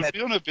one thing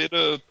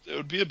it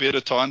would be a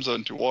better time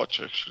zone to watch,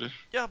 actually.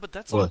 Yeah, but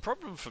that's not a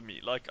problem for me.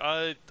 Like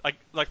I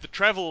like the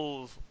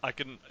travel I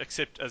can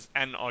accept as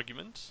an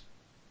argument,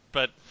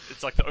 but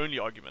it's like the only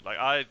argument. Like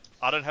I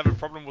don't have a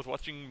problem with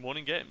watching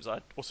morning games.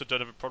 I also don't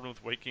have a problem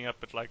with waking up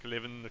at like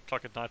 11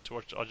 o'clock at night to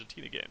watch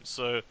Argentina games.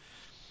 So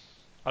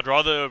I'd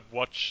rather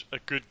watch a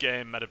good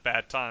game at a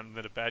bad time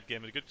than a bad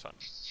game at a good time.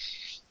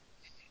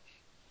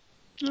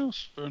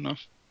 Yes, fair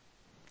enough.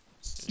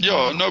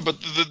 Yeah, no, but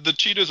the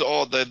Cheetahs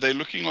they're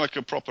looking like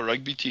a proper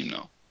rugby team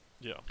now.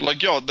 Yeah. Like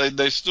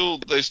they still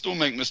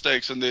make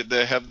mistakes and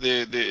they have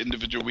their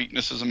individual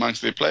weaknesses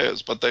amongst their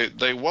players, but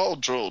they well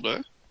drilled,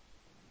 eh?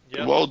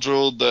 Yeah. Well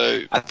drilled.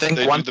 They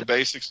one do the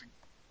basics.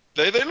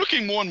 They're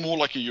looking more and more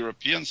like a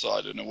European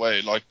side in a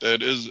way. Like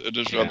it is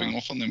rubbing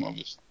off on them,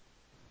 obviously.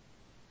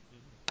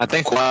 I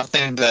think one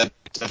thing that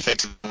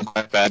affected them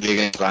quite badly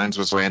against Lions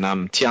was when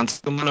Tian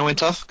Skumana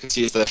went off because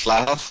he's the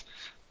fly half.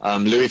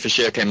 Louis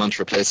Fischer came on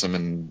to replace him,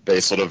 and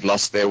they sort of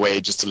lost their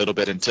way just a little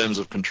bit in terms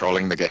of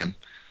controlling the game.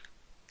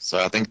 So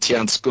I think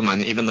Tian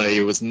Skuman, even though he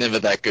was never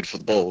that good for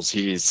the Bulls,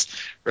 he's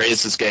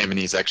raised his game and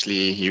he's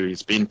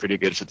been pretty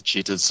good for the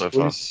Cheetahs so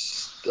far.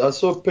 I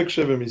saw a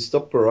picture of him. He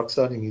stopped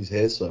peroxiding his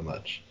hair so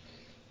much,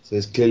 so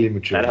he's clearly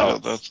mature.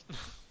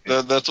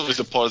 That's always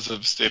a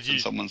positive step in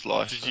someone's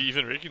life. Did you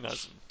even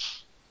recognize him?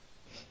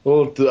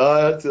 Well,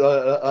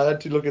 I had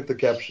to look at the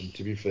caption,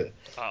 to be fair.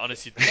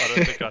 Honestly, I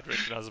don't think I'd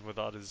recognize him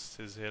without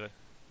his hair.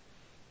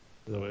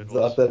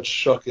 Without that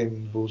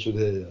shocking bullshit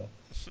hair, yeah.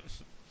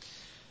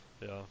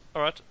 Yeah.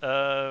 All right.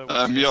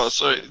 Yeah.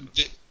 So,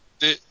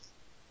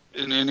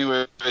 in any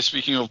way,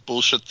 speaking of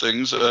bullshit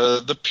things,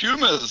 the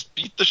Pumas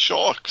beat the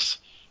Sharks.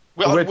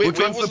 Well, wait, which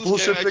where one's was the this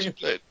bullshit game thing? actually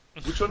played?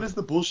 Which one is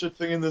the bullshit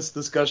thing in this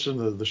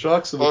discussion? The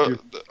Sharks or the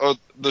Pumas?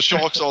 The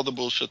Sharks are the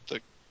bullshit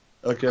thing.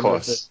 Okay, of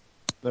course.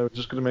 No, we're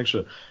just gonna make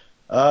sure.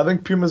 I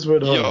think Pumas were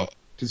at home. Yeah.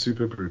 To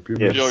Super Pumas.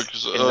 Yes. Yeah,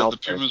 because the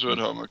Pumas were at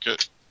home. Okay,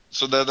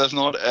 so that's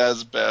not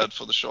as bad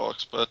for the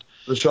Sharks, but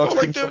The Sharks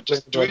like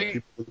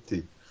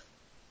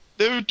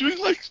they were doing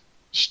like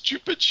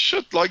stupid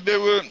shit. Like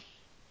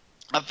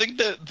I think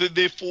that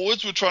their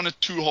forwards were trying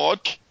too hard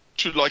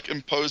to like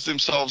impose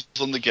themselves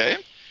on the game,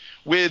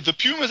 where the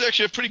Pumas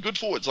actually have pretty good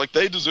forwards. Like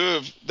they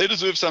deserve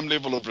some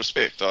level of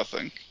respect, I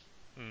think.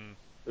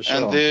 Sure.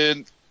 And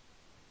then,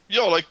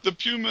 yeah, like the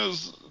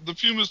Pumas,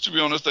 to be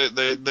honest,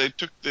 they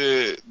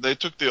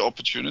took their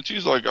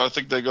opportunities. Like I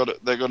think they got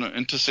an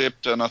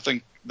intercept, and I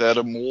think they had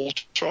a maul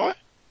try.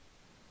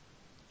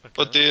 Okay.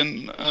 But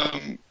then,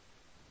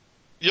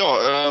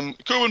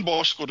 Kerwin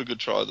Bosch scored a good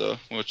try though,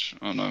 which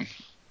I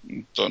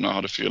don't know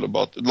how to feel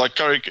about it. Like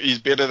he's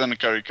better than a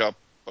Curry Cup,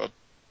 but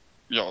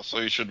yeah,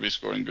 so he should be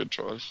scoring good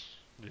tries.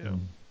 Yeah.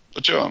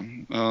 But yeah,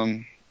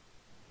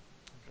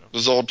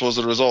 result was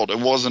the result. It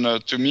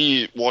wasn't to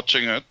me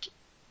watching it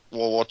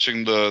while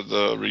watching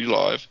the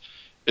relive.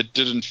 It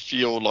didn't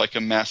feel like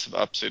a massive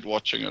upset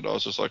watching it. I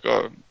was just like,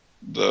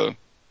 the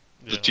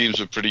teams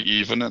were pretty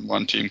even, and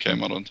one team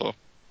came out on top.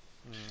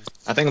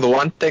 I think the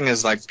one thing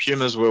is like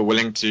Pumas were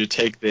willing to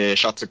take their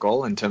shots at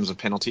goal in terms of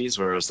penalties,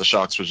 whereas the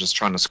Sharks were just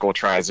trying to score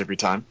tries every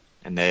time,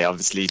 and they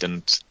obviously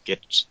didn't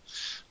get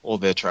all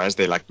their tries.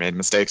 They like made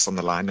mistakes on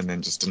the line and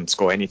then just didn't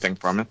score anything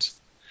from it.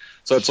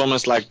 So it's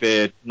almost like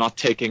they're not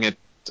taking it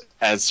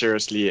as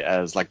seriously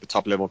as like the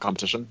top level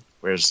competition,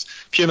 whereas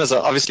Pumas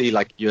are obviously,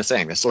 like you were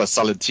saying, they're still a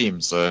solid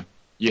team, so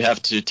you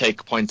have to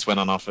take points when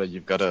on offer.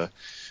 You've got to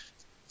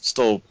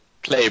still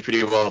play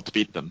pretty well to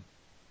beat them.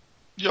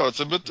 Yeah, it's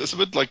a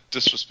bit like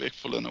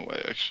disrespectful in a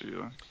way, actually.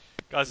 Yeah.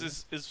 Guys,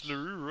 is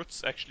Leroux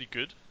Roots actually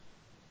good?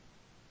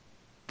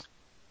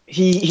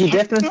 He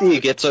definitely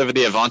gets over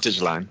the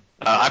advantage line.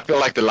 I feel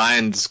like the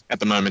Lions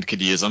at the moment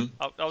could use him.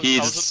 I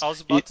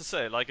was about to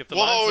say, like, if the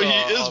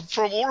Lions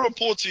from all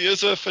reports, he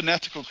is a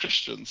fanatical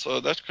Christian,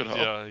 so that could help.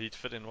 Yeah, he'd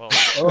fit in well.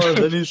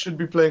 Then he should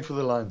be playing for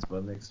the Lions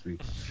by next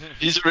week.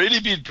 He's already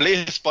been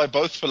blessed by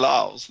both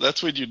Falaus.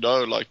 That's when you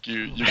know, like,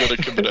 you got to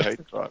commit a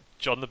hate crime.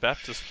 John the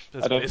Baptist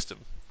has blessed him.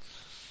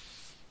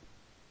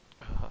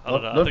 I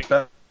don't know. I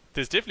think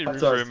there's definitely room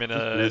for him in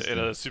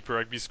a Super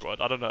Rugby squad.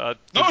 I don't know.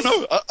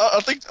 I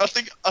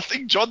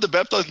think John the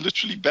Baptist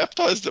literally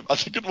baptized him. I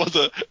think it was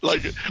I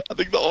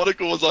think the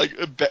article was like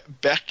a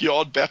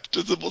backyard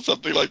baptism or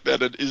something like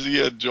that, and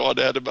Izzy and John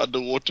had him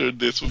underwater in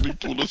their swimming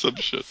pool or some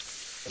shit.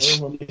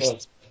 Oh my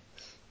god.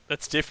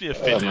 That's definitely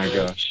a fetish. Oh my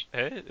gosh.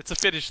 Hey, it's a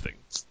fetish thing.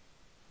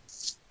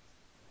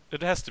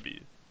 It has to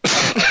be.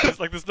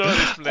 There's no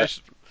other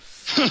explanation.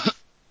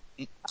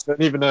 I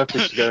don't even know if we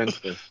should go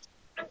into this.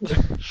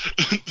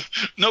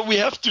 No, we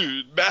have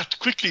to. Matt,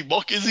 quickly,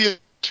 mock Izzy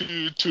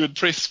to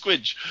impress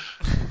Squidge.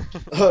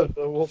 Oh,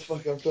 no, well,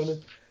 fuck, I'm trying to...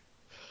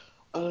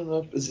 I don't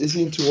know. Is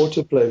he into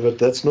water play? But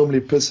that's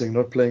normally pissing,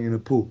 not playing in a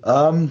pool.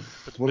 What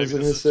was I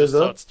going to say, just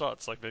though? how it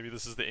starts. Like, maybe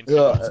this is the entry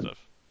Yeah, level and- stuff.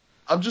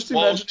 I'm just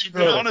Well, imagining...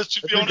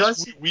 to be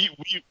honest,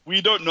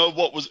 we don't know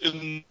what was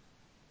in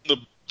the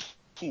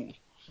pool.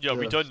 Yeah,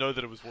 we Yeah. don't know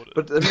that it was water.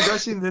 But have you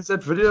guys seen? There's a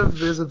video of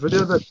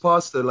that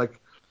pastor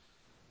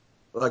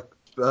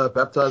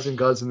baptizing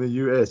guys in the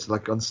US,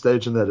 like on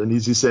stage and that, and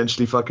he's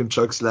essentially fucking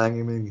choke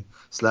slamming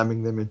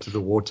them into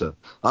the water.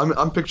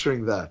 I'm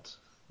picturing that.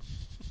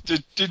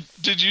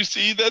 Did you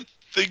see that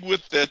thing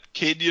with that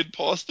Kenyan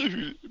pastor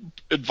who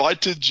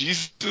invited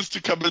Jesus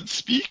to come and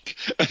speak,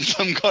 and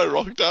some guy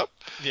rocked up,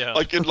 Yeah.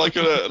 like in like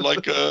a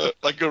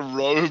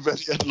robe, and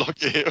he had long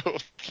hair.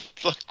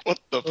 Like, what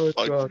the Oh,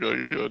 fuck's God.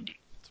 going on?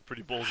 It's a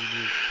pretty ballsy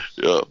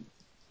move.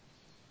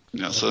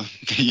 Yeah. So there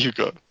you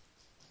go.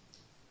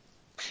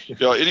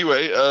 Yeah.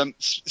 Anyway,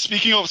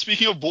 speaking of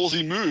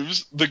ballsy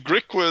moves, the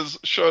Griquas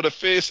showed a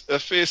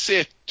fair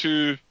set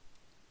to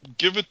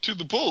give it to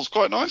the Bulls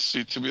quite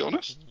nicely, to be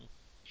honest.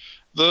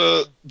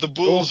 The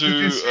Bulls Did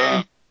you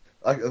see,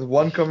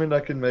 one comment I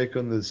can make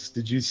on this.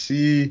 Did you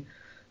see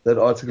that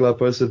article I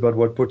posted about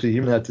what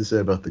Potahim had to say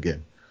about the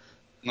game?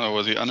 No,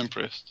 was he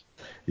unimpressed?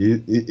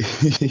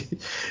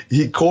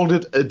 He called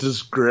it a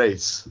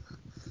disgrace.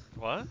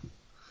 What?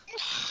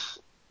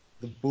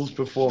 The Bulls'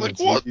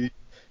 performance. Like what?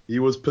 He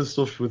was pissed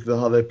off with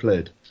how they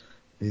played.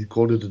 He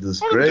called it a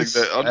disgrace,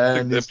 I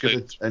don't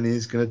think they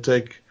he's gonna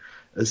take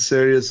a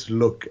serious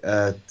look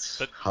at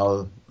But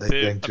how they're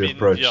going to I mean,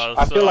 approach. yeah,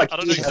 I so feel like I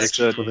don't he know has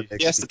exactly.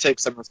 he has to take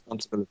some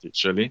responsibility,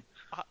 surely.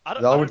 I I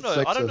would don't know.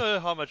 think I don't so. know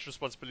how much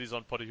responsibility is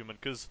on Potterhuman,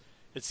 because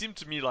it seemed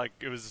to me like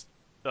it was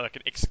like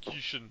an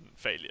execution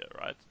failure,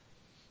 right?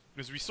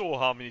 Because we saw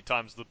how many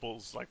times the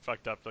Bulls like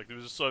fucked up. Like there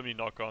was just so many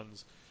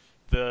knock-ons.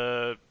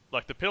 The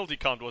penalty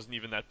count wasn't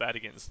even that bad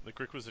against the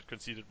Griquas had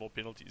conceded more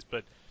penalties,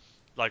 but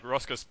like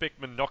Roscoe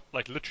Speckman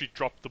literally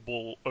dropped the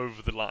ball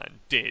over the line,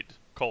 dead,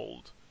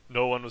 cold.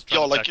 No one was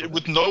trying to tackle him.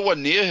 with no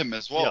one near him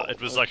as well. Yeah,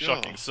 it was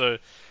shocking. So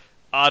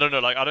I don't know.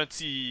 Like I don't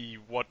see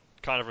what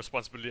kind of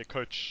responsibility a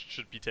coach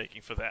should be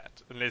taking for that,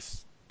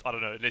 unless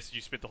unless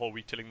you spent the whole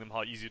week telling them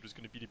how easy it was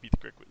going to be to beat the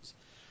Griquas.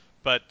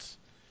 But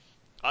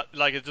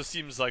it just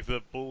seems like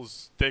the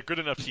Bulls, they're a good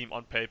enough team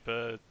on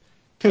paper.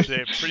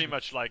 They're pretty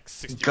much like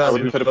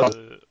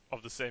 60%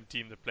 of the same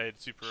team that played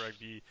Super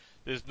Rugby.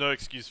 There's no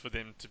excuse for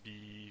them to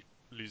be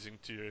losing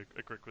to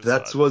a Griquas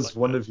That side was like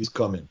one that. of his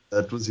comments.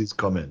 That was his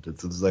comment.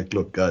 It was like,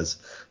 look, guys,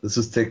 this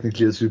is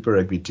technically a Super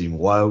Rugby team.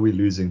 Why are we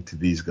losing to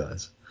these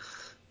guys?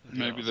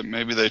 Maybe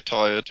they're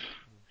tired.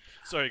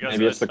 Sorry guys,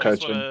 Maybe it's the I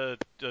just coaching. want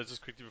to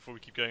just quickly before we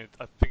keep going.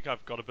 I think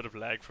I've got a bit of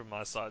lag from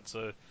my side,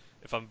 so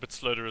if I'm a bit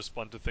slow to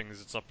respond to things,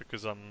 it's not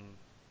because I'm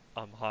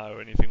high or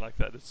anything like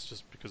that. It's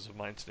just because of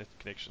my internet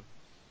connection.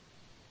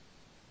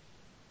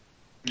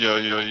 Yeah,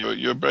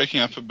 you're breaking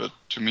up a bit,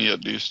 to me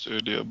at least,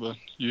 earlier, but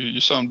you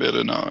sound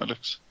better now,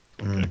 Alex.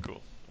 Okay, cool.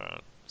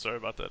 Alright, sorry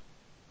about that.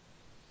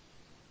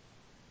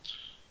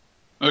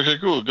 Okay,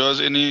 cool.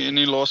 Guys,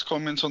 any last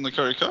comments on the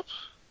Curry Cup?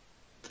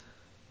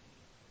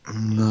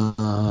 No,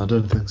 I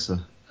don't think so.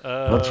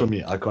 Not for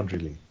me. I can't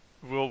really.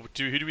 Well,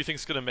 who do we think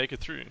is going to make it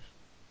through?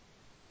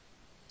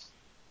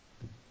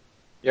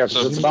 Yeah,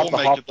 So because it's four about the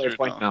make it halfway through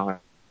point now.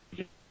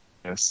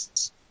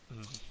 Yes.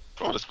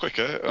 God, it's quick,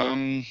 eh?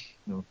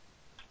 No.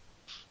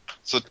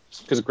 So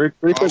Because Greek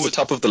was the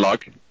top of the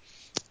log.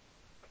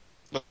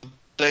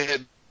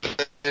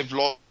 they've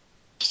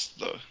lost,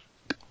 though.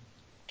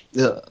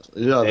 Yeah.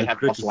 They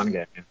had lost one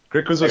game.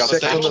 Griquas They was got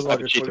second on the smashed by log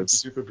the according to Cheetahs.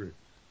 Super Brew.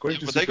 According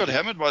to But they Super got Brew.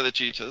 hammered by the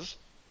Cheetahs.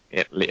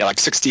 Yeah, like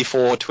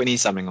 64-20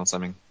 something or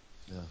something.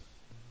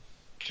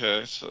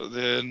 Okay, so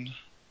then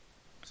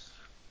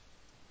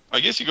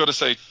I guess you got to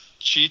say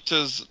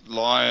Cheetahs,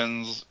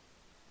 Lions,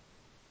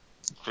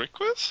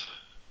 Griquas?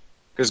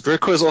 Because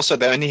Griquas also,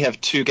 they only have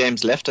 2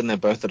 games left and they're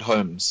both at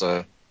home,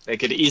 so they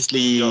could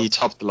easily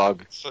top the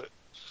log. So,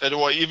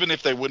 even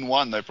if they win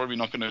one, they're probably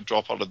not going to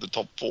drop out of the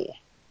top 4.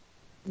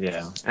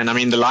 Yeah, and I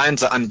mean the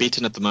Lions are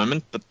unbeaten at the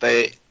moment, but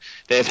they've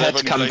had to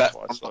only come played back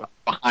twice, from though.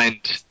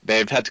 behind.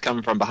 They've had to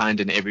come from behind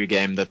in every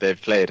game that they've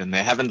played, and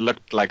they haven't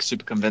looked like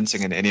super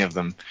convincing in any of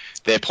them.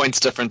 Their points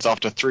difference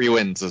after 3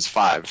 wins is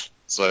 5,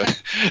 so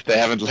they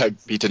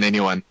haven't beaten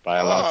anyone by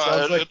a lot.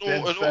 Sounds like it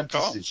Ben's all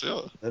fantasy. counts,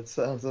 yeah. That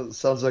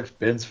sounds like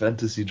Ben's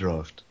fantasy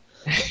draft.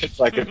 It's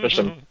like a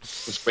fishing.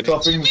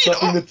 Topping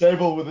the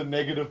table with a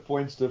negative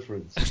points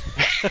difference.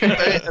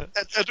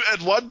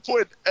 At one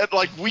point, at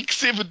like week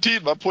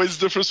 17, my points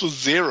difference was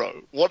 0.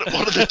 What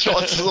are the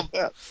chances of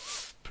that?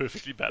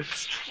 Perfectly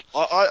balanced.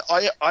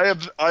 I am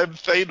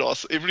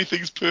Thanos.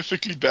 Everything's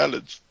perfectly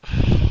balanced.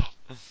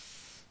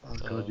 Oh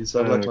god, you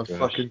sound like my gosh.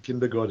 fucking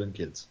kindergarten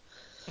kids.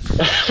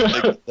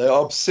 They're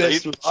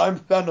obsessed with I'm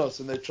Thanos,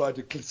 and they try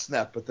to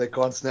snap, but they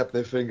can't snap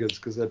their fingers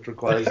because that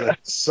requires like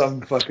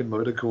some fucking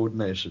motor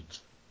coordination.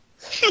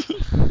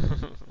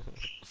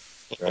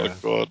 Oh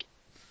god.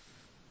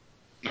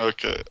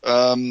 Okay.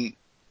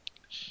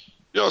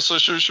 Yeah. So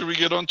should we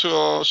get onto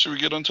our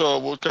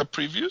World Cup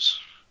previews?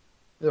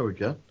 There we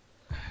go.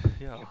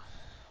 Yeah.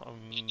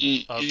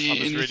 Any- I'm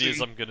as ready as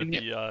anything- I'm gonna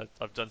be.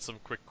 I've done some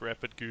quick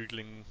rapid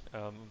googling,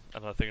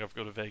 and I think I've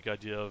got a vague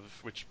idea of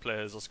which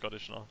players are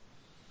Scottish now.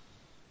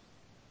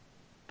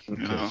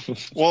 Yeah.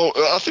 Well,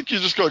 I think you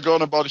just got to go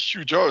on about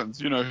Hugh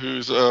Jones. You know,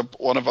 who's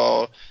one of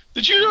our.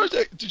 Did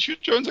Hugh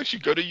Jones actually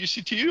go to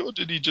UCT, or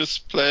did he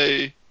just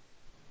play?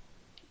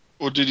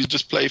 Or did he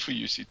just play for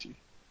UCT?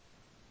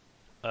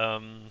 I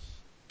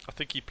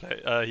think he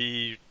played. I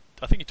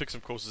think he took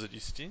some courses at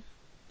UCT.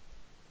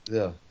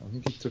 Yeah, I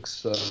think he took.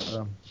 'Cause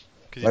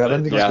he I don't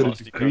played think he's got a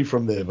Varsity degree Cup.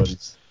 from there, but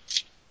he's.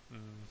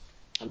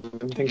 I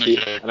don't think he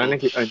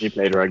only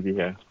played rugby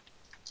here.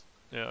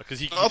 Yeah, because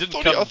he I didn't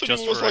thought come he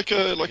just was for like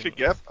rugby a to begin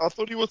gap. with. I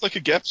thought he was like a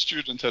gap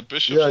student at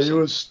Bishop's. Yeah, or he something.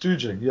 was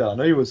stooging. Yeah, I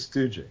know he was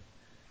stooging.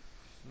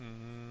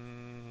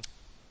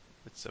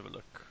 Let's have a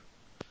look.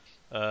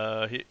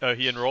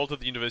 He enrolled at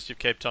the University of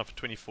Cape Town for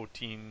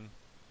 2014.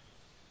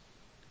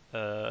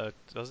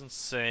 Doesn't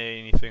say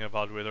anything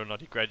about whether or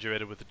not he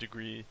graduated with a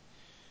degree,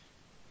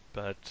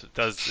 but it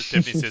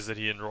definitely says that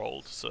he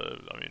enrolled. So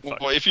I mean,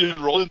 fuck. Well, if he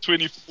enrolled in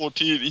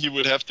 2014, he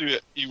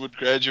would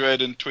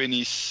graduate in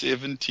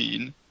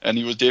 2017, and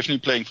he was definitely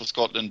playing for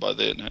Scotland by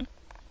then. Huh?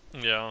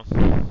 Yeah.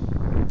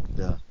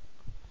 Yeah.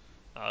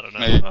 I don't know.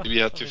 Maybe he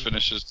had I to mean,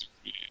 finish his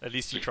At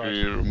least he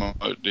degree tried.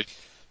 remotely.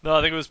 No,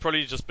 I think it was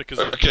probably just because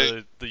of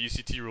Okay. the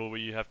UCT rule where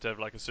you have to have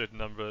like a certain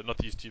number, not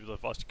the UCT, but the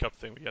Varsity Cup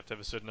thing, where you have to have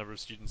a certain number of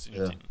students in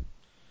your Yeah. team.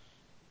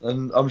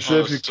 And I'm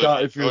sure if you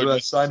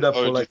signed up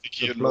for like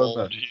he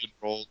diploma,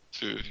 enrolled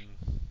too.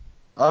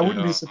 I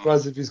wouldn't be Yeah.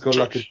 surprised if he's got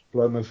like a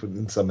diploma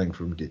in something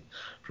from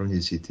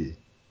UCT.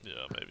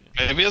 Yeah, maybe.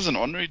 Maybe he has an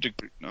honorary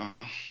degree now.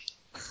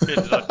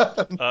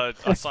 Yeah,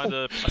 I signed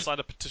a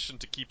petition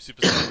to keep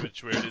Super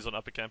Sandwich where it is on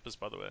Upper Campus,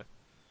 by the way.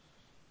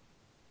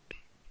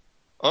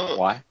 Oh,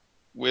 Why?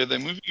 where are they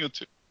moving it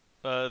to?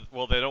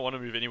 Well, they don't want to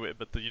move anywhere,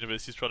 but the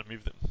university's trying to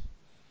move them.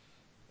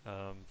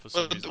 For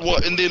some But reason.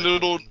 what in their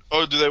little?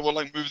 Oh, do they want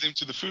like move them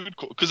to the food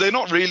court? Because they're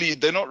not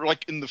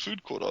like in the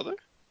food court, are they?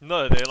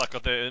 No,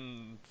 they're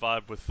in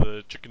vibe with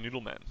the Chicken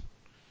Noodle Man.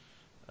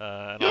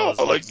 And I was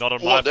like, not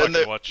on my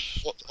fucking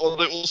watch. Are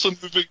they also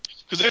moving?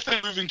 Because if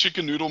they're moving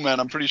Chicken Noodle Man,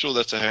 I'm pretty sure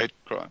that's a hate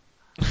crime.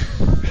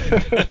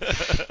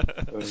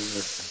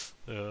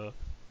 Yeah,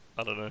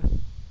 I don't know.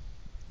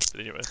 But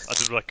anyway, I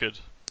did what I could.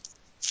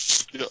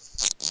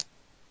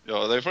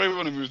 Yeah, they probably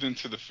want to move them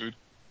to the food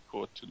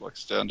court to like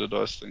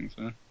standardize things.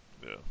 Huh?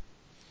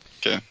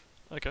 Yeah.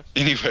 Okay.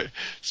 Anyway,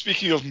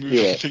 speaking of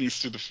moving things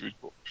to the food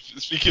court,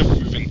 speaking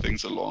of moving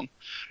things along,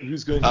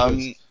 Who's going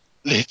first?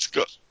 let's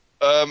go.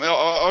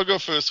 I'll go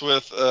first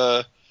with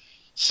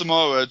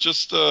Samoa.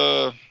 Just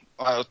a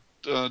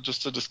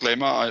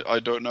disclaimer: I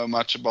don't know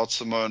much about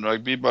Samoan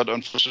rugby, but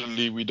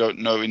unfortunately, we don't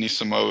know any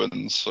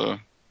Samoans. So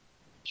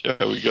here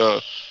we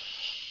go.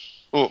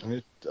 Oh,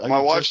 my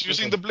wife's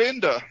using the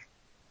blender.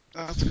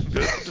 That's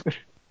good.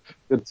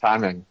 Good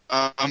timing.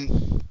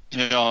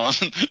 Yeah.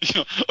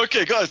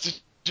 Okay, guys,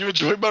 did you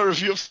enjoy my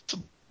review of?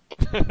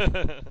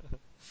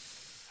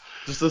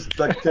 Just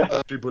like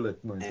 10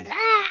 bullet noise.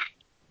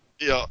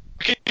 Yeah.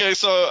 Okay.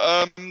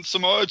 So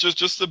Samoa,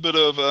 just a bit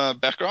of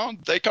background.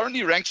 They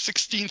currently ranked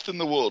 16th in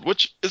the world,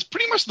 which is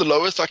pretty much the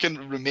lowest I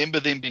can remember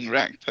them being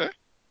ranked. Huh?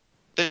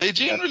 They're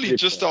generally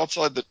just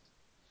outside the.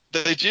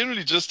 They're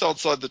generally just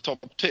outside the top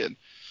 10.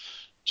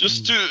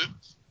 Just to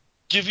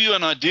give you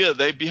an idea,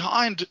 they're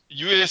behind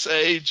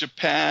USA,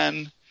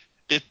 Japan,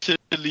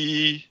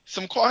 Italy,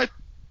 some quite.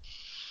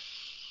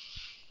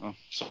 Oh,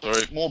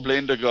 sorry. More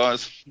blender,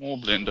 guys. More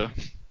blender.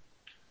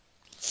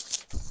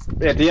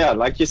 Yeah,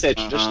 like you said,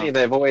 traditionally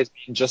they've always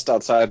been just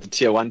outside the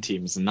tier 1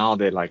 teams, and now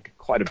they're like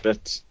quite a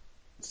bit.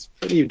 It's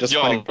pretty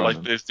disappointing. Yeah,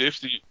 like there's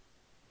definitely.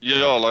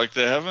 Yeah, like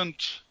they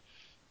haven't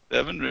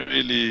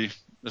really.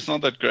 It's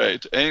not that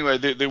great. Anyway,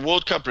 the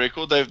World Cup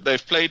record,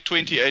 they've played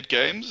 28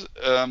 games.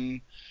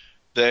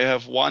 They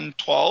have won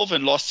 12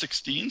 and lost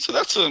 16. So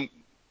that's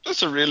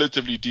a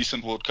relatively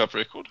decent World Cup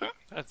record, huh?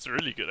 That's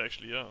really good,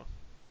 actually. Yeah.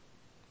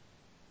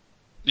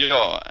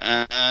 Yeah,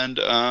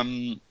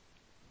 and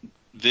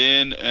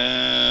then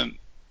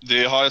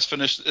their highest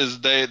finish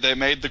is they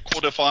made the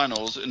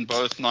quarterfinals in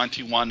both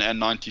 91 and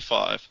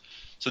 95.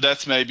 So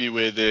that's maybe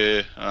where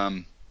their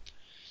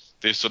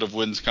sort of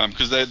wins come,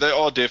 because they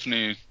are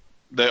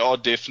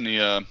definitely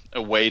a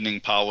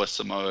waning power,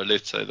 Samoa.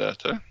 Let's say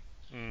that. Huh?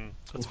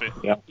 That's fair.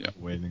 Yeah.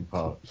 Waning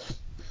power.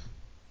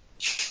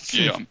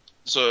 Yeah.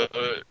 So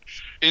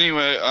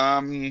anyway,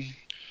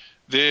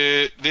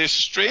 their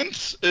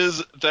strength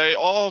is they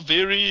are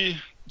very.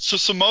 So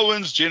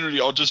Samoans generally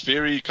are just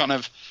very kind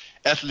of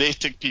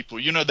athletic people.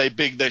 You know, they're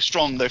big, they're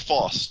strong, they're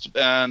fast,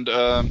 and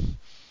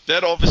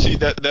that obviously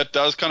that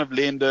does kind of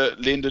lend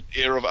an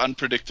air of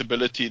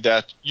unpredictability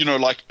that, you know,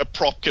 like a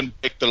prop can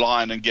break the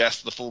line and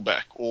gas the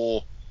fullback,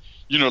 or,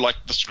 you know, like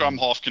the scrum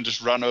half can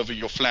just run over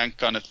your flank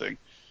kind of thing.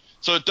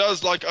 So it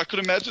does, like, I could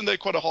imagine they're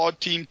quite a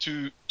hard team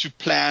to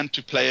plan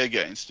to play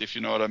against, if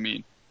you know what I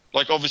mean.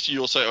 Like obviously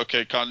you'll say,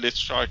 okay, let's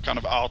try kind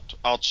of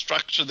out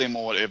structure them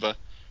or whatever,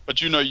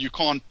 but you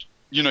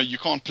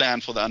can't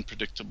plan for the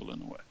unpredictable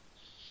in a way.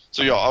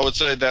 So yeah, I would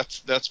say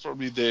that's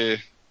probably their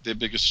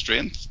biggest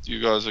strength. Do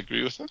you guys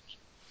agree with that?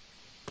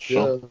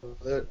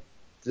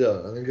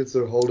 Yeah, I think it's a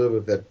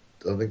holdover that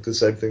I think the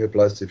same thing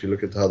applies to if you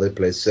look at how they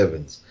play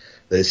sevens.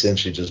 They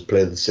essentially just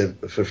play the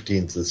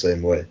 15s the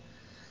same way.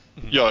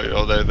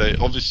 Yeah, they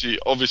obviously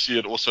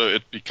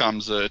it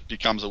becomes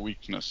a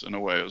weakness in a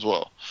way as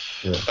well.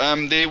 Yeah.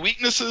 Their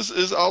weaknesses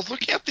is I was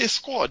looking at their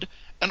squad,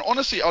 and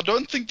honestly, I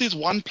don't think there's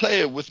one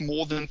player with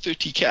more than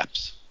 30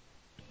 caps.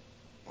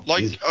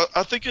 Like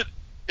I think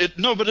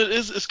but it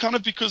is. It's kind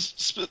of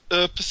because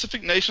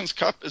Pacific Nations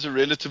Cup is a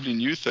relatively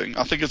new thing.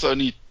 I think it's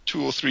only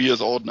 2 or 3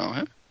 years old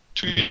now.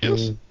 2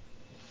 years.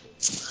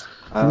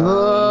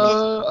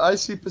 No, I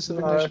see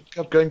Pacific Nations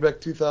Cup going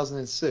back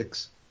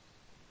 2006.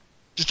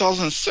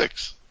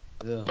 2006.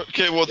 Yeah.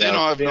 Okay, well then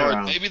I have no.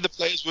 around. Maybe the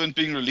players weren't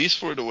being released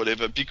for it or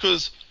whatever.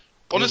 Because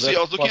honestly, I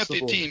was looking at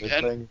their team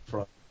and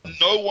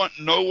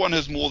no one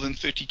has more than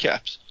 30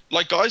 caps.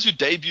 Like guys who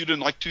debuted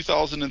in like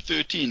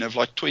 2013 have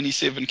like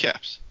 27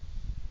 caps.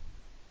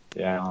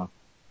 Yeah.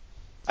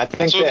 I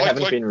think they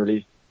haven't been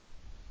released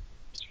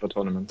for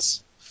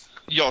tournaments.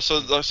 Yeah, so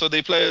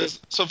they players,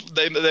 so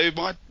they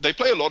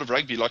play a lot of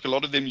rugby. Like a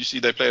lot of them, you see,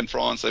 they play in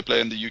France, they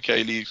play in the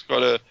UK leagues.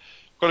 Quite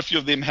a few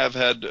of them have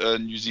had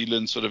New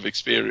Zealand sort of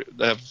experience.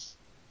 They have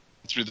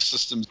through the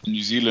systems in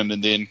New Zealand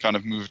and then kind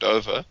of moved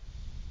over,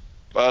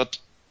 but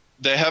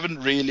they haven't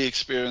really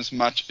experienced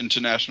much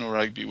international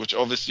rugby. Which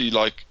obviously,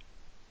 like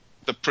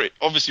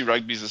obviously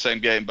rugby is the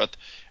same game, but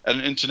at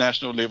an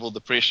international level,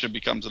 the pressure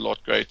becomes a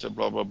lot greater.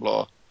 Blah blah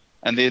blah,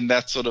 and then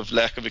that sort of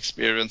lack of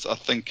experience, I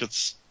think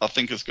it's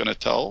going to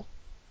tell.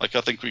 Like,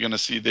 I think we're going to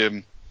see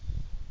them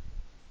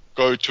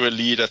go to a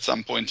lead at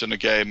some point in a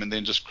game and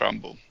then just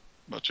crumble.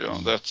 But yeah,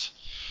 that's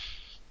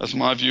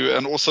my view.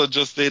 And also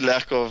just their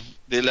lack of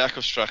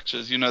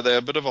structures. You know, they're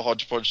a bit of a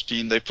hodgepodge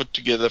team. They put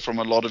together from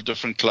a lot of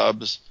different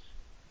clubs.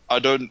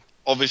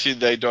 Obviously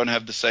they don't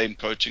have the same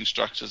coaching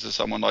structures as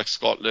someone like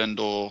Scotland,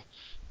 or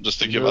just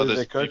to give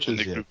other people in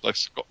the group like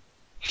Scott.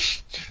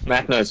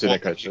 Matt knows who their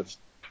coach is.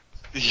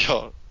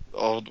 Yeah.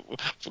 Oh,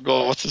 I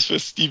forgot what's his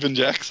first, Steven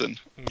Jackson.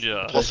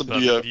 Yeah, possibly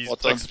he's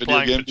part-time like video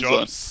applying game for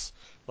jobs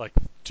like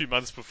 2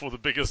 months before the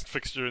biggest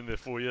fixture in their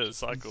 4-year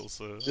cycle.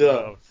 So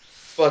yeah,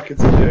 fuck,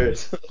 it's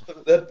hilarious.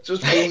 That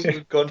just fills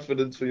with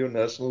confidence for your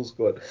national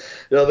squad.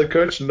 Yeah, the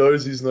coach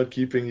knows he's not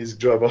keeping his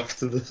job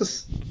after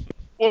this.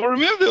 Well,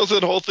 remember there was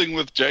that whole thing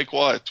with Jake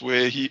White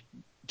where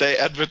they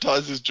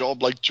advertised his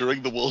job like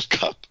during the World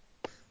Cup,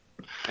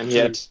 and he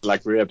had to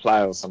like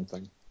reapply or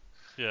something.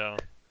 Yeah.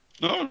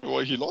 No, well,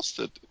 he lost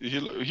it.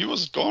 He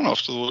was gone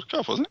after the World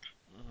Cup, wasn't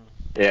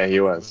he? Yeah, he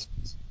was.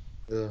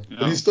 Yeah.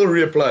 But he still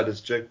reapplied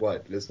as Jake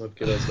White. Let's not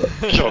kid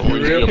ourselves. Yeah, he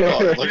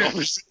reapplied. Like,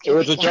 obviously, it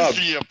was a job.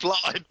 He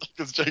applied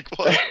as Jake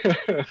White.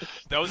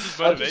 That was his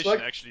motivation,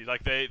 actually.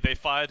 Like they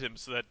fired him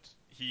so that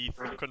he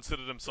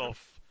considered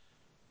himself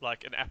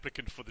like an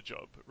applicant for the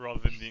job rather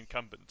than the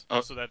incumbent.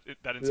 So that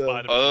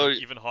inspired him to work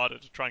even harder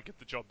to try and get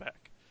the job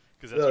back.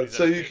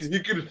 So he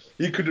could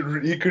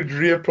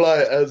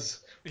reapply as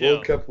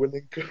World Cup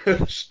winning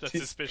coach. That's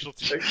his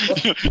specialty.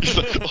 He's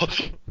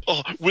like,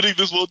 winning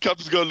this World Cup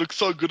is going to look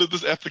so good at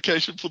this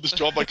application for this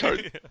job I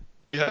currently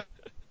have.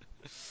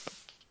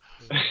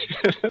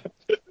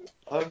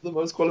 I'm the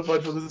most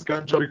qualified for this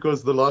current job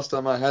because the last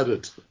time I had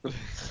it.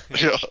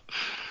 Yeah.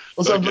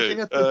 Also, I'm looking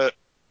at the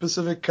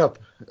Pacific Cup.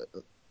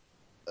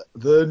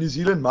 The New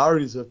Zealand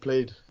Maoris have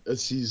played a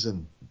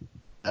season,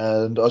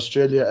 and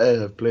Australia A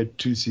have played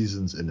 2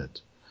 seasons in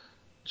it.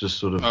 Just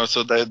sort of. Oh,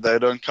 so they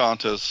don't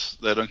count as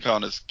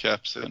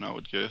caps then, I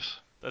would guess.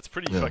 That's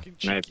pretty fucking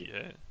cheeky,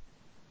 eh?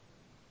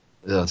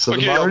 Yeah. So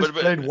the Maoris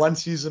played 1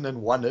 season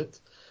and won it.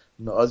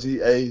 And the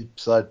Aussie A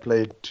side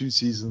played 2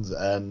 seasons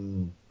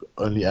and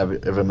only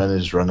ever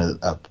managed to run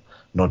it up,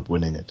 not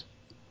winning it.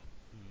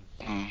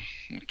 Oh,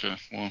 okay.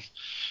 Well,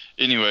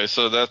 anyway,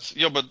 so that's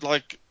but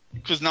like,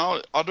 because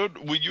now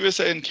were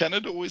USA and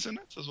Canada always in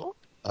it as well?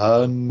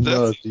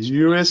 No, the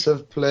US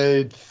have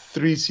played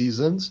 3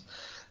 seasons,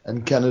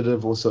 and Canada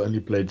have also only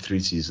played 3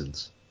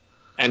 seasons.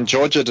 And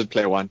Georgia did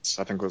play once,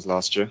 I think it was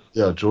last year.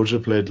 Yeah, Georgia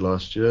played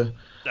last year.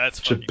 That's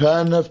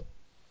Japan have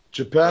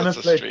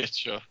played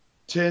stretch,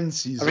 10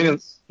 seasons. I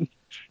mean,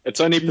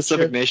 it's only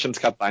Pacific Nations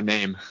Cup by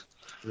name.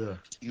 Yeah,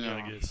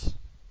 I guess.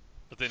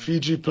 But then,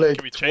 Fiji played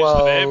can we change 12.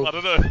 the name? I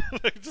don't know.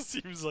 It just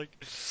seems like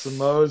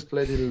Samoa's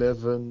played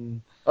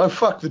 11. Oh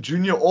fuck! The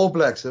Junior All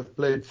Blacks have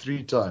played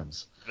 3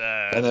 times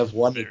and have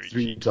won it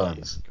 3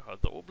 times. God,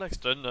 the All Blacks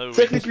don't know.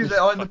 Technically, they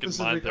are in the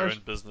Pacific. Mind their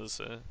own business.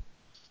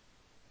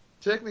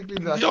 Technically,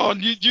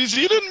 New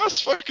Zealand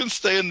must fucking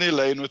stay in their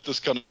lane with this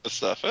kind of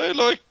stuff. Eh?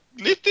 Like,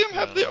 let them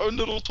have their own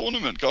little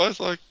tournament, guys.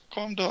 Like,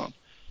 calm down.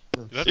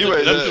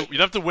 You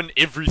have to win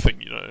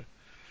everything, you know.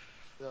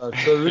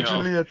 Yeah, so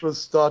originally it was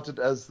started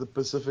as the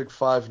Pacific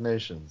 5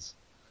 Nations.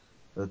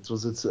 That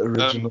was its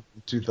original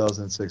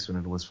 2006 when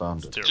it was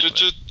founded.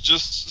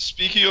 Just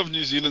speaking of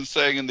New Zealand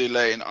staying in their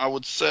lane, I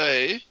would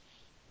say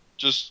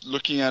just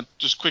looking at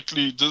just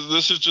quickly,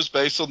 this is just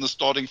based on the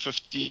starting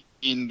 15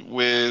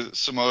 where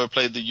Samoa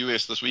played the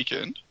US this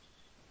weekend.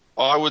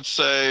 I would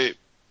say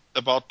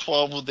about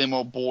 12 of them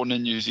are born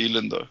in New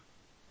Zealand, though.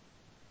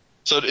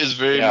 So it is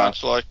very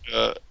much like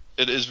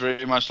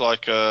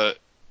a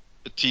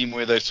team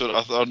where they sort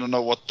of, I don't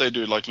know what they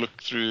do, like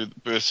look through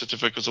birth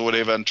certificates or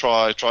whatever and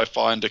try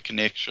find a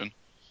connection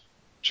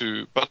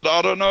to. But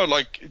I don't know,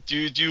 like, do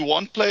you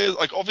want players?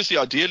 Like, obviously,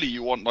 ideally,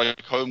 you want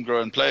like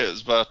homegrown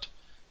players, but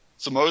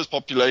Samoa's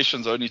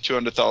population is only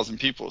 200,000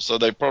 people, so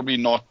they're probably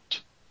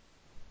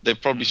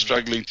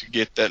struggling to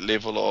get that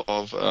level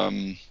of,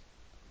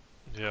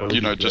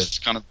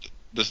 just kind of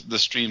the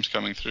streams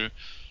coming through.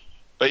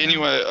 But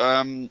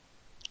anyway,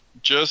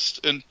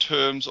 just in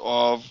terms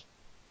of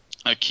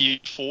a key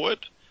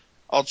forward,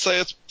 I'd say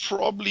it's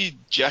probably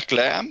Jack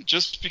Lamb,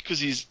 just because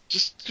he's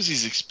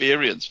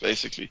experienced,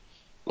 basically.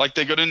 Like,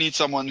 they're going to need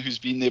someone who's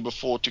been there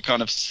before to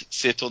kind of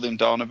settle them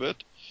down a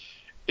bit.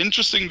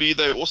 Interestingly,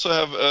 they also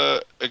have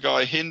a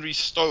guy, Henry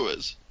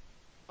Stowers.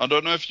 I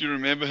don't know if you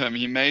remember him.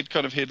 He made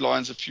kind of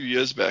headlines a few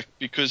years back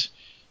because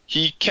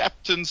he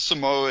captained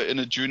Samoa in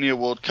a Junior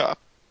World Cup,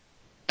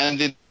 and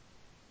then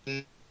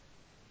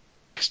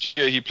next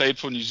year he played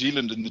for New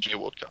Zealand in the Junior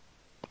World Cup.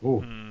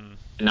 Ooh.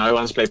 Now he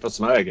wants to play for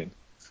Samoa again.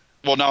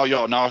 Well,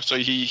 now, so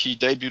he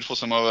debuted for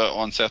Samoa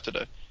on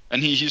Saturday,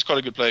 and he's quite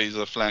a good player. He's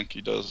a flank.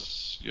 He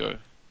does,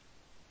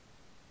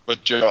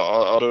 But yeah,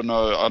 I don't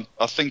know. I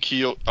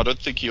don't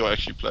think he'll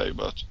actually play,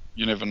 but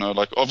you never know.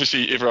 Like,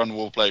 obviously everyone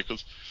will play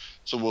because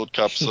it's a World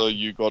Cup, so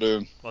you got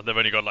to. Well, they've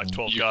only got like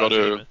 12 You guys.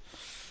 gotta.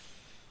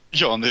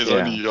 Yeah, and there's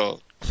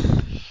only.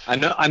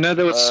 I know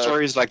there were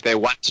stories like they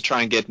want to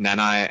try and get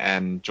Nanai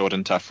and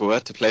Jordan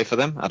Tafua to play for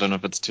them. I don't know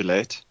if it's too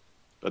late,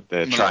 but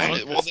they're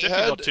trying. Well, they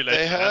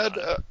had.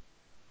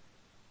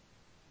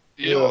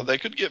 They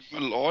could get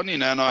Milani,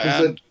 Nanai,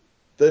 and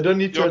they don't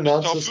need to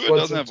announce the Tafua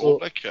squads doesn't have All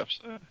Black caps.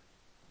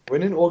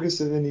 When in August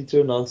do they need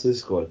to announce their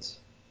squads?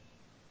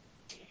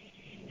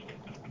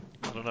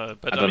 I don't know,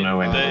 but I don't know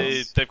when.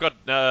 They've got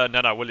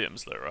Nana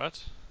Williams though, right?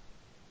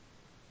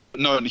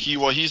 No,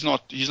 he's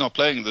not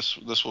playing this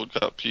World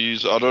Cup.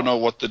 I don't know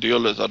what the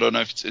deal is. I don't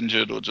know if it's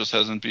injured or just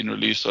hasn't been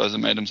released or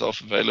hasn't made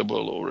himself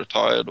available or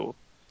retired or.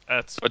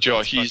 But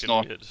he's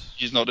not. Weird.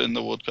 He's not in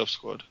the World Cup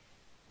squad.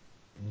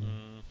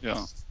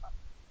 Yeah.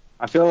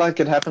 I feel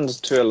like it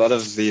happens to a lot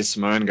of these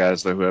Samoan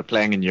guys though who are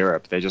playing in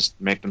Europe. They just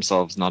make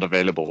themselves not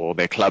available, or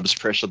their clubs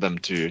pressure them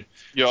to.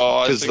 Yeah,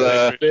 I think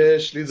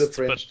especially the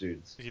French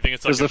dudes. You think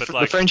it's like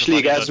the French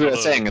league, as we were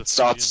saying, it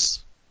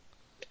starts.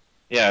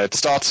 Yeah, it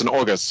starts in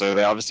August, so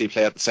they obviously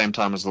play at the same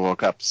time as the World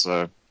Cup.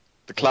 So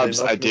the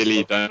clubs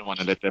ideally don't want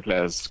to let their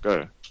players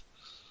go.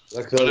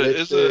 Like, but it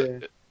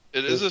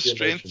is a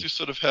strength to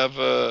sort of have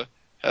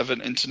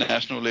an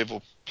international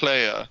level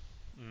player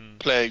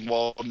playing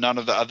while none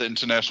of the other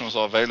internationals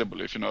are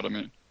available, if you know what I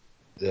mean.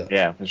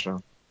 Yeah, for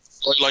sure.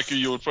 Like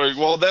you would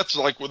probably, that's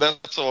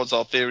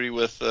our theory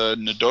with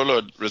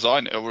Ndola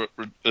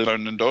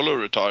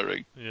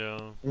retiring.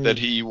 Yeah. That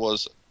he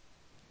was.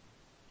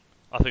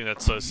 I think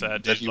that's so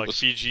sad. Dude. Like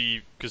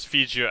Fiji, because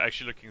Fiji are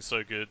actually looking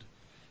so good,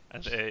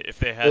 and if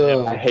they had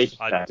him, I hate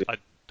that.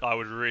 I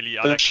would really.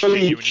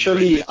 Surely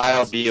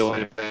IRB or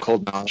whatever they're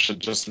called now should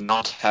just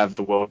not have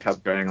the World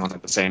Cup going on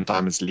at the same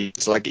time as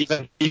leagues. Like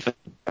even.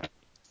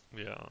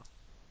 Yeah.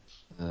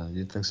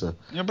 You'd think so.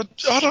 Yeah, but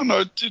I don't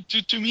know.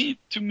 To me,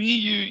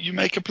 you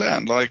make a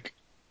plan. Like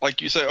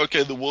you say,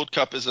 okay, the World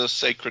Cup is a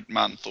sacred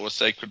month or a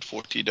sacred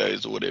 40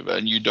 days or whatever,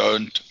 and you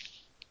don't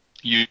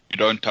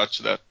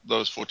touch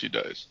those 40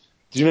 days.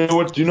 Do you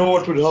know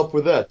what would help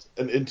with that?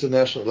 An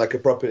international, like a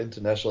proper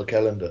international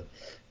calendar.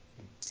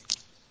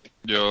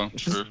 Yeah,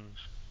 true.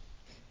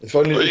 If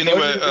only the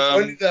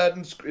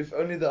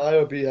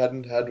IRB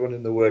hadn't had one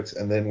in the works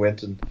and then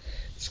went and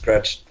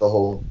scratched the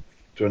whole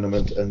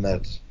tournament in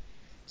that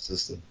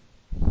system.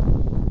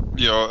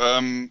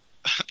 Yeah.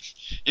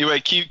 Anyway,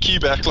 key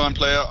backline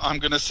player. I'm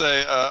gonna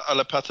say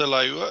Alapata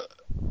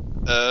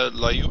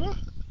Laiua.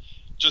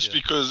 Just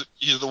because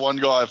he's the one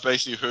guy I've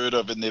basically heard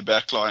of in their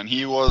backline.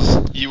 He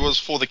was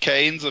for the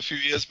Canes a few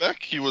years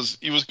back. He was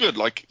good.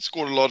 Like,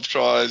 scored a lot of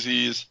tries.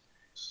 He's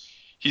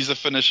a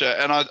finisher,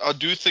 and I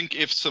do think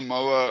if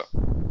Samoa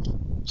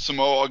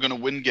are going to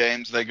win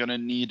games, they're going to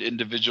need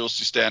individuals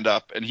to stand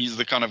up, and he's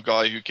the kind of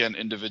guy who can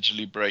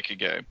individually break a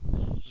game.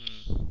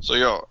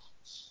 So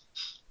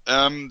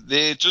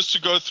they just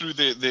to go through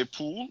their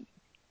pool,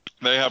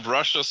 they have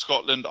Russia,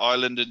 Scotland,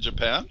 Ireland, and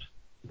Japan.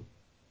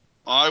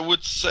 I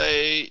would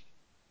say.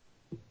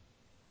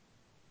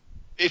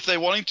 If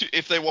they're wanting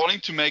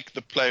to make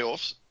the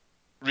playoffs,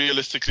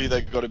 realistically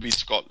they've got to beat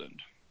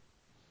Scotland.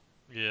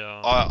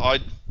 Yeah. I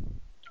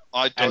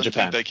don't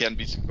think they can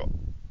beat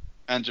Scotland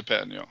and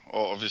Japan. Yeah,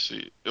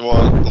 obviously.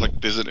 Well,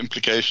 like there's an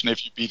implication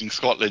if you're beating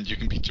Scotland, you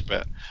can beat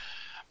Japan.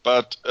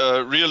 But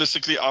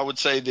realistically, I would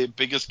say their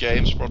biggest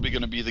game is probably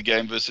going to be the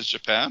game versus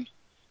Japan,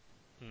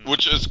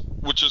 which is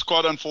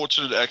quite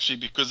unfortunate actually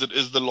because it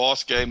is the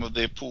last game of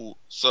their pool.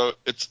 So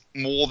it's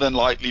more than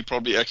likely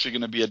probably actually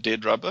going to be a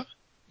dead rubber.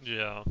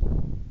 Yeah.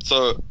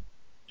 So,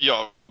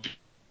 yeah,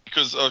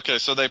 because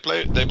so they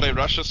play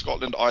Russia,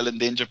 Scotland, Ireland,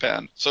 then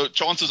Japan. So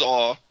chances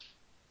are,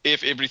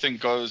 if everything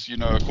goes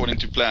according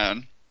to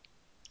plan,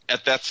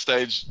 at that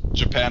stage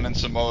Japan and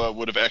Samoa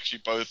would have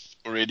actually both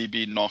already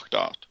been knocked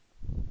out.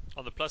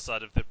 On the plus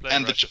side, if they play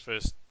Russia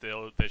first,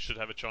 they should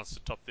have a chance to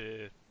top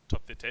their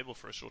table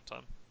for a short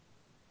time.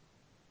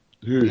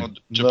 Who? Well,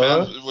 Japan.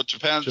 No. Well,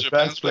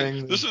 Japan's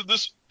playing. This.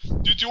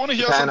 Do you want to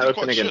hear Japan something open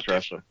quite against shit?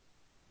 Russia.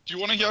 Do you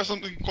want to hear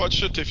something quite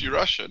shit if you're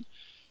Russian?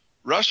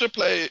 Russia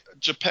play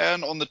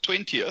Japan on the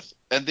 20th,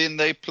 and then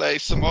they play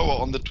Samoa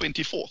on the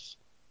 24th.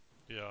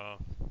 Yeah.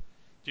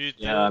 Dude,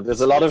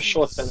 there's a lot of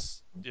short.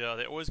 Yeah,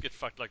 they always get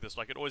fucked like this.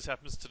 Like it always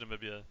happens to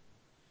Namibia.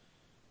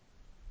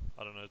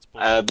 I don't know. It's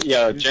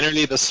bullshit.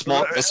 Generally the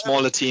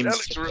smaller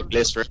teams take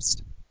less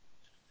rest.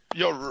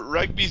 Yeah,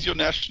 rugby's your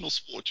national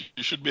sport.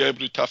 You should be able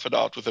to tough it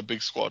out with a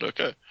big squad.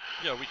 Okay.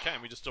 Yeah, we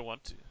can. We just don't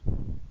want to.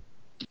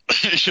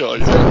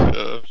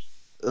 Yeah.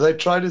 They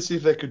tried to see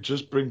if they could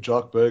just bring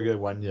Jock Berger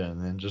 1 year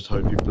and then just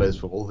hope he plays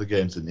for all the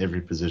games in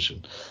every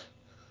position.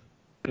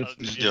 Have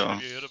you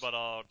heard about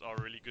our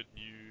really good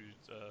new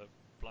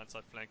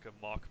blindside flanker,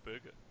 Mark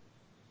Berger?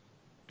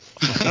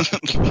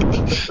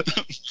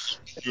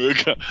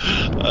 Berger.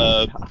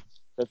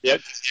 Yeah,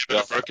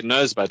 a broken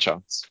nose by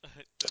chance.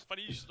 It's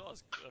funny you should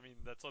ask. I mean,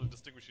 that's not a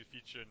distinguishing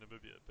feature in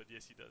Namibia, but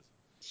yes, he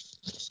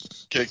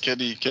does. Can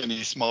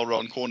he smile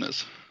round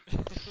corners?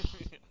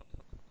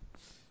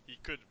 He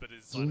could, but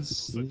his sinus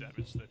is also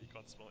damaged that he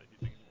can't smell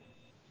anything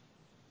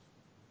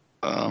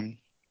anymore.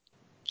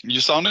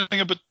 You're sounding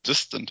a bit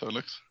distant,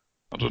 Alex.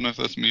 I don't know if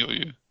that's me or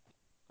you.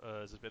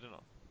 Is it better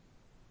now?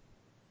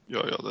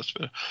 Yeah, that's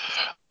better.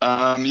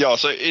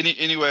 So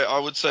anyway, I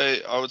would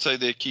say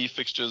their key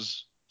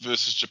fixtures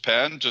versus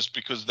Japan, just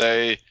because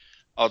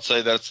I'd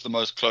say that's the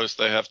most close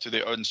they have to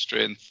their own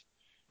strength,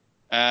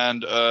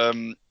 and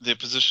their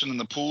position in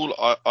the pool.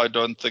 I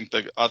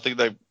think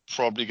they're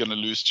probably going to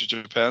lose to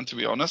Japan, to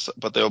be honest,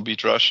 but they'll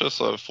beat Russia,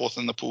 so fourth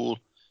in the pool.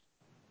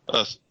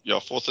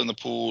 Fourth in the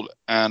pool,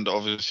 and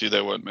obviously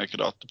they won't make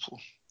it out the pool.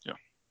 Yeah.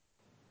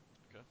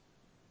 Okay.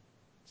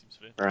 Seems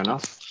fair. Fair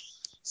enough.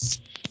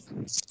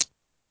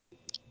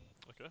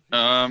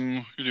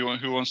 Okay.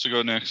 Who wants to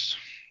go next?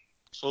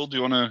 Phil, do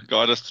you want to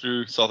guide us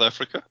through South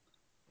Africa?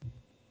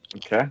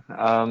 Okay.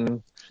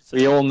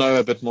 We all know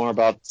a bit more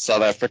about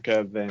South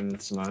Africa than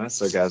Samoa,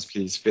 so guys,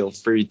 please feel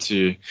free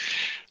to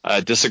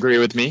disagree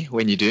with me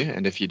when you do,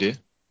 and if you do.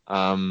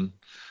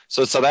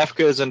 So South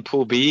Africa is in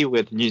Pool B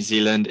with New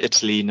Zealand,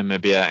 Italy,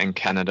 Namibia, and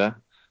Canada.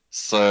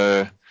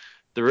 So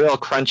the real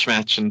crunch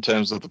match in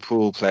terms of the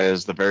pool play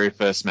is the very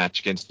first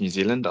match against New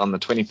Zealand on the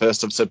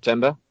 21st of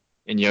September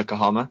in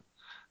Yokohama.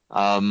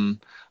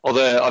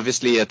 Although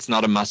obviously it's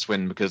not a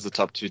must-win because the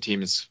top two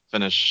teams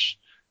finish,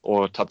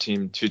 or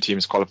two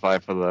teams qualify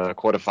for the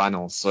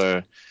quarterfinals.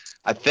 So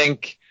I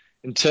think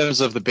in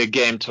terms of the big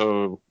game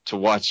to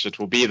watch, it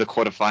will be the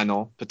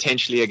quarterfinal,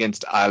 potentially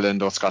against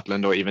Ireland or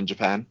Scotland or even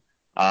Japan.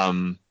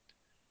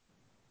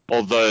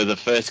 Although the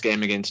first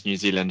game against New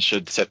Zealand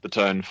should set the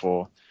tone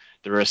for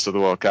the rest of the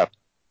World Cup.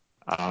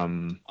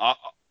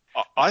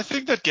 I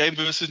think that game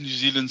versus New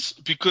Zealand's,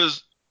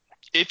 because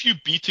if you're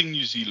beating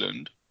New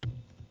Zealand,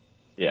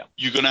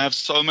 you're going to have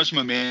so much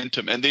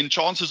momentum, and then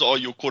chances are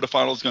your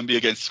quarterfinal is going to be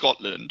against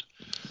Scotland,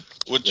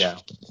 which,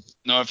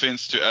 no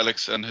offense to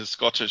Alex and his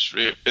Scottish,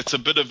 it's a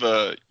bit of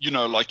a,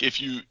 like if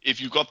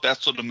you got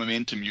that sort of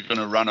momentum, you're going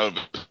to run over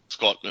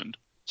Scotland.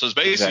 So it's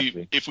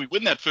basically, if we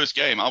win that first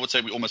game, I would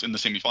say we're almost in the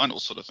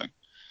semi-finals sort of thing.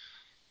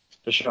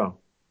 For sure.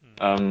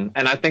 And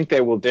I think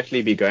they will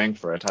definitely be going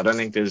for it. I don't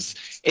think there's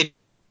any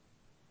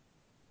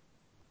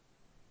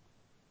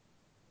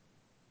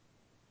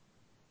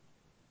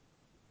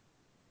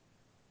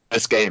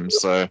first game.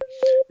 So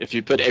if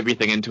you put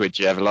everything into it,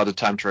 you have a lot of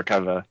time to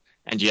recover,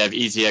 and you have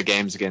easier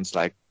games against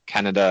like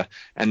Canada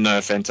and, no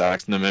offense,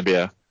 Alex,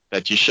 Namibia,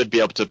 that you should be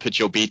able to put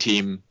your B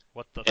team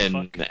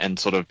in and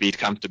sort of beat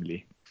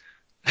comfortably.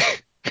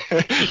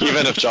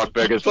 Even if Jock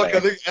Berger's playing. I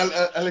think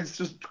Alex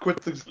just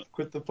quit the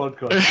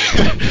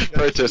podcast.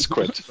 Protest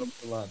quit.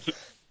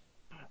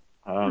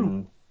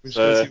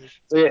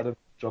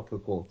 Drop the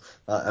call.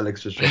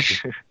 Alex just dropped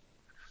the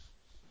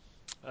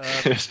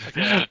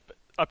Okay,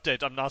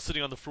 update. I'm now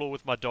sitting on the floor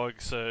with my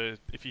dog, so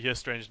if you hear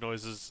strange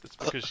noises, it's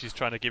because she's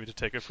trying to get me to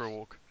take her for a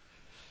walk.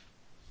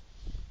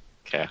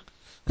 Okay.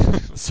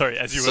 Sorry,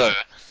 as you were.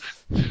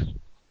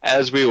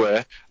 As we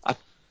were,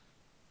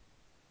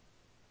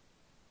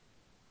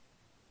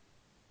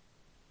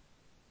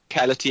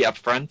 physicality up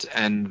front,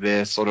 and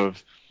they're sort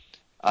of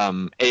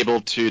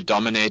able to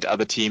dominate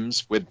other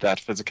teams with that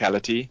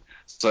physicality.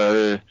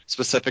 So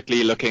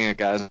specifically looking at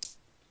guys like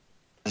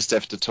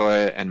Steph du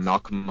Toit and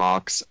Malcolm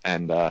Marx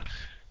and the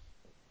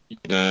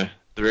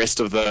rest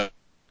of the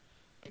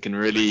can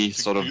really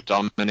sort of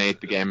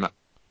dominate the game.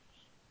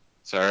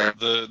 Sorry.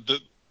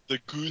 The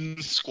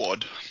Goon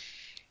Squad.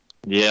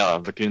 Yeah,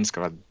 the Goon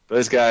Squad.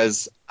 Those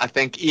guys, I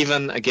think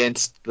even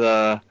against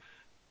the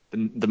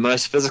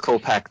most physical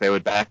pack, they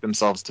would back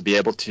themselves to be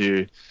able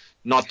to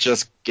not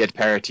just get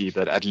parity,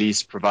 but at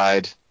least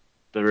provide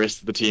the rest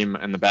of the team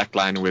and the back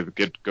line with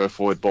good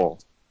go-forward ball.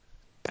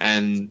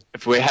 And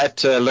if we had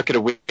to look at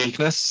a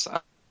weakness, I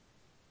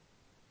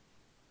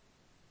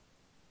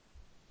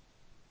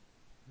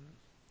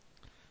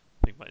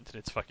think my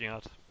internet's fucking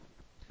out.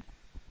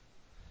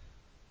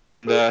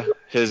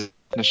 his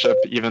partnership,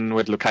 even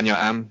with Lucanio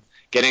Am,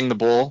 getting the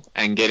ball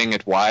and getting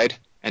it wide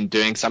and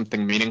doing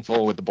something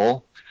meaningful with the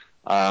ball.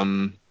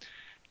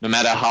 No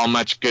matter how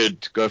much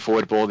good go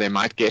forward ball they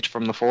might get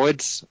from the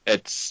forwards,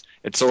 it's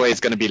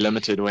always going to be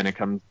limited when it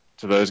comes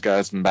to those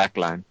guys in the back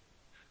line.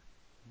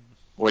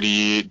 Do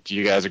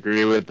you guys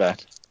agree with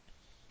that?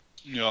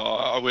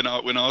 Yeah, when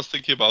I was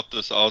thinking about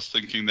this, I was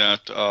thinking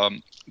that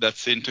that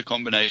center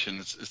combination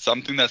is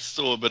something that's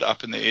still a bit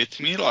up in the air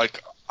to me.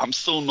 Like, I'm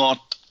still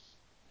not.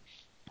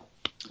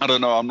 I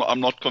don't know.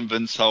 I'm not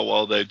convinced how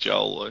well they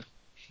gel. Though.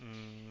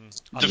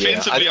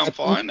 Defensively, I'm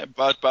fine,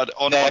 but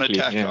on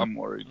attack, yeah. I'm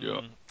worried.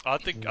 Yeah. I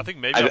think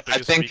maybe our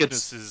biggest think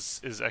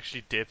weakness is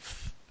actually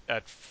depth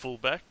at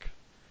fullback,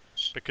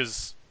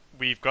 because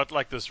we've got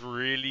like this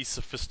really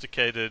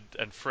sophisticated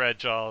and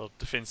fragile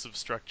defensive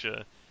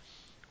structure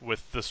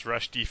with this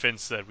rush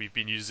defense that we've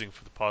been using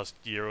for the past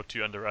year or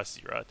two under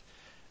Rassie, right?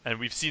 And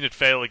we've seen it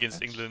fail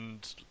against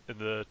England in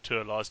the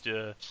tour last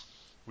year.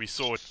 We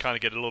saw it kind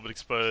of get a little bit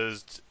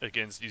exposed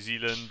against New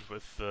Zealand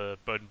with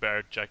Bowden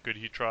Barrett, Jack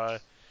Goodhue try,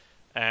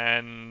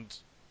 and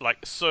like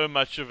so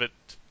much of it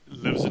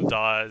lives and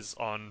dies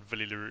on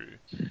Willie Leroux.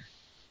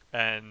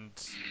 And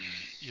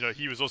you know,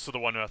 he was also the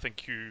one who I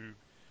think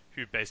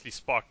who basically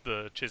sparked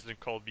the Cheslin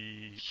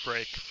Colby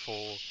break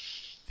for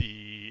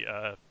the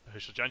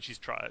Herschel Janshi's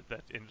try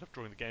that ended up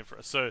drawing the game for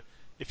us. So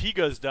if he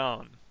goes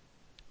down,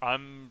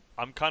 I'm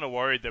kind of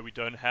worried that we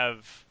don't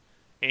have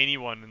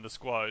anyone in the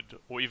squad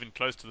or even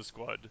close to the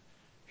squad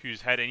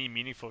who's had any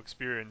meaningful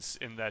experience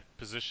in that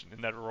position,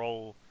 in that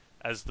role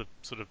as the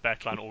sort of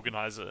backline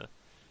organizer.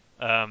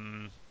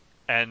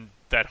 And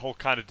that whole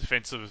kind of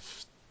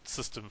defensive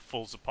system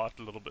falls apart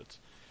a little bit.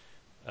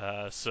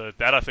 So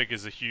that I think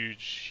is a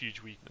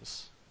huge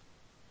weakness.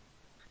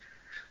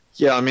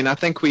 Yeah, I mean, I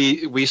think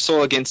we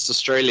saw against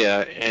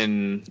Australia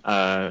in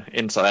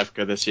South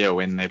Africa this year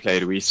when they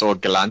played. We saw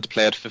Gallant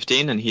play at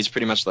 15, and he's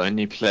pretty much the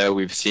only player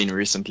we've seen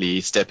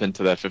recently step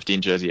into that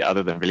 15 jersey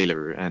other than Willie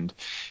Leroux. And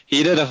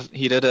he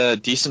did a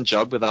decent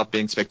job without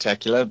being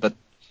spectacular. But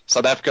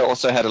South Africa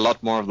also had a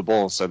lot more of the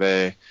ball, so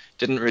they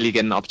didn't really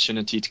get an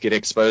opportunity to get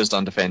exposed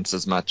on defense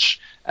as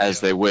much as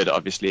they would,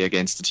 obviously,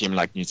 against a team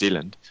like New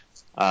Zealand.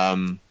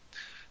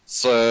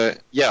 So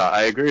yeah,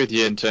 I agree with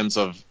you in terms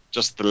of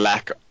just the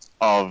lack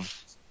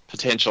of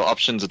potential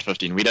options at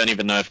 15. We don't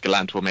even know if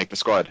Gallant will make the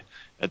squad.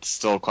 It's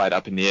still quite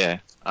up in the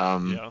air.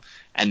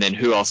 And then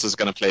who else is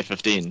going to play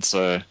 15?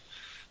 So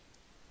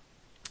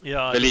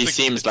Billy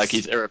seems like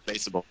he's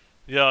irreplaceable.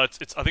 Yeah, I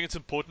think it's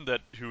important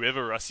that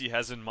whoever Rassie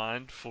has in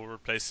mind for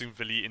replacing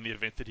Willie in the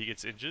event that he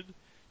gets injured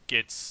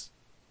gets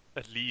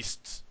at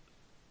least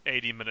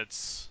 80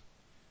 minutes,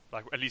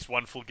 like at least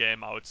one full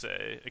game, I would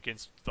say,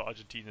 against the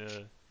Argentina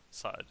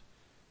side.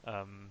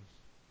 I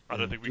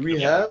don't think we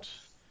can.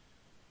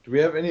 Do we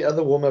have any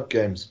other warm-up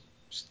games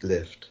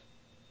left?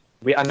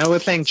 I know we're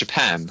playing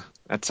Japan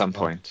at some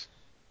point.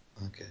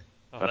 Okay.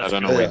 But I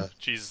don't know when.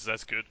 Jesus,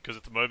 that's good, because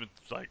at the moment,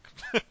 like,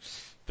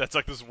 that's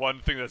like this one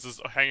thing that's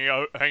just hanging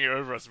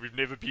over us. We've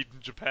never beaten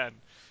Japan,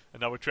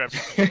 and now we're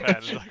traveling to Japan,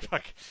 and like,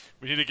 fuck,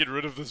 we need to get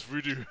rid of this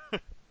voodoo.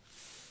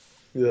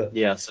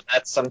 Yeah, so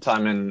that's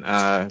sometime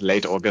in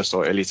late August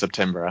or early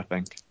September, I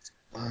think.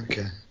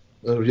 Okay.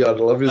 Well, yeah,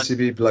 it'll obviously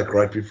be like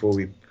right before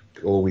we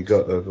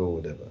go over or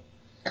whatever.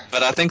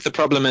 But I think the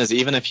problem is,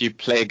 even if you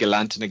play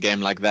Gallant in a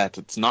game like that,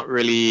 it's not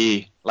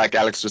really, like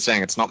Alex was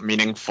saying, it's not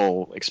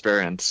meaningful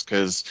experience,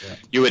 because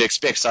you would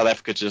expect South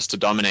Africa just to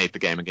dominate the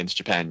game against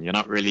Japan. You're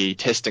not really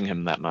testing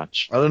him that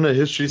much. I don't know.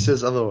 History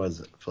says otherwise,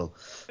 Phil.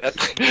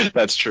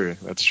 That's true.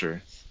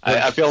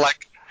 I feel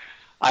like,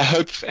 I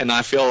hope and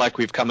I feel like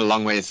we've come a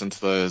long way since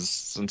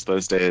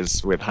those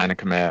days with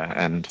Heineke Meyer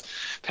and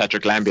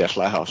Patrick Lambie at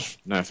Flyhouse.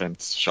 No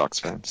offense, Sharks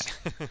fans.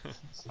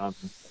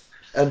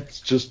 And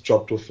just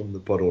dropped off from the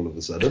pod all of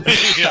a sudden.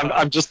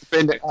 I'm just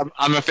offending.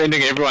 I'm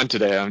offending everyone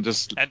today. I'm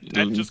just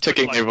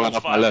ticking everyone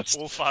off my list.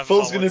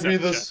 Phil's gonna be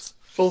this.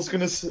 Phil's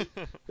gonna sit.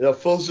 Yeah,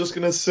 Phil's just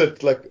gonna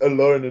sit like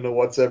alone in a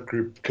WhatsApp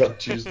group come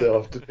Tuesday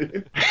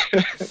afternoon.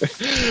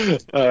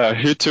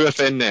 Who to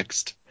offend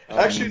next?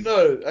 Actually,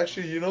 no.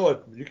 Actually, you know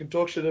what? You can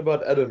talk shit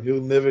about Adam. He'll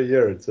never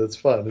hear it, so it's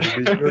fine.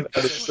 It'll be you and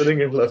Adam sitting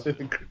in love in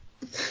a group.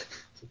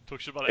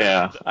 Talk shit about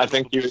Adam. I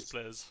think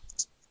players.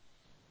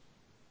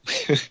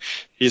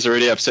 He's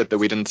already upset that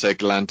we didn't say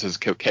Gallant is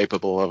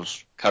capable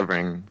of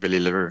covering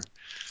Willie Leroux.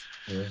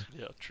 Yeah,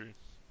 true.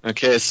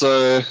 Okay,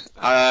 so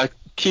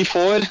key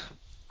forward,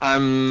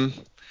 I'm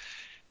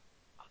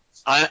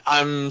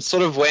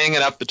sort of weighing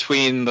it up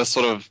between the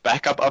sort of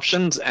backup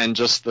options and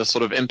just the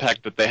sort of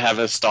impact that they have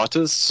as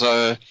starters.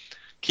 So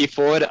key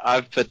forward,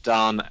 I've put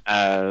down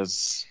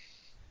as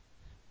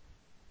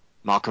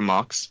Malcolm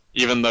Marx,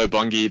 even though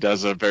Bongi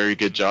does a very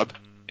good job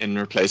in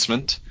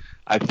replacement.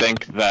 I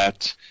think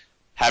that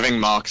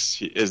having Marks,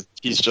 he's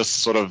just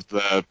sort of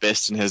the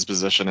best in his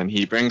position, and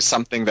he brings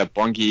something that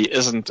Bongi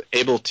isn't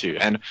able to.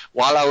 And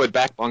while I would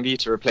back Bongi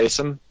to replace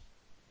him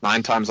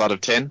 9 times out of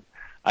 10,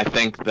 I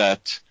think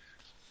that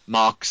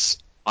Marks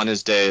on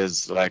his day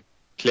is like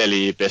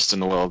clearly best in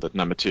the world at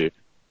number 2,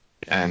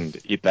 and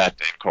eat that,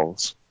 Dave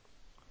Coles.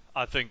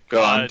 I think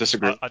Go on,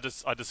 disagree.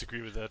 I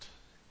disagree with that.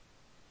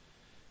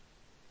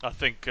 I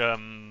think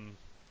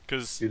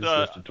because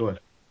Peter Steph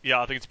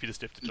yeah, I think it's Peter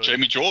Steph to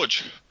Jamie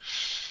George.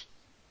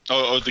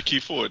 Oh, the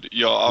key forward.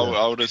 Yeah,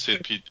 I would have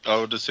said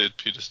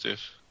Peter Steph.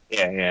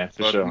 Yeah,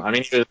 for sure. I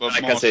mean,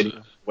 like I said,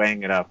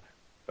 weighing it up.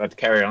 But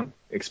carry on,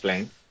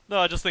 explain. No,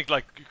 I just think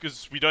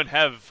because we don't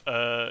have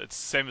it's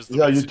the same as the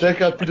you West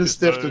take out situation, Peter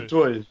Steph to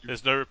toy.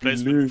 There's no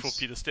replacement for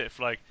Peter Steph.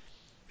 Like,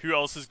 who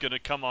else is gonna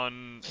come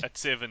on at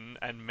 7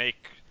 and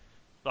make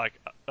like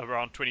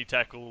around 20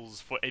 tackles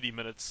for 80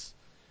 minutes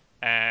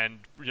and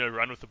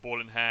run with the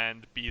ball in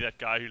hand, be that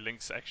guy who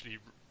links actually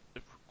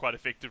quite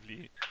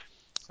effectively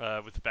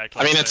with the back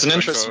line? I mean, it's an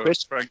interesting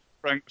question.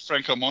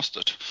 Franco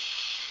Mostert.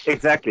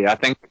 Exactly. I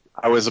think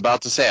I was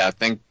about to say, I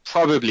think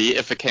probably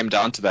if it came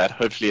down to that,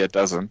 hopefully it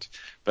doesn't,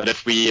 but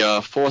if we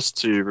are forced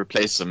to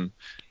replace him,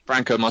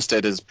 Franco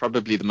Mostert is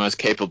probably the most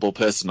capable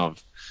person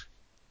of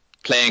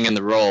playing in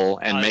the role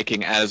and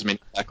making as many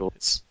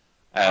tackles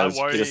as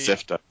Peter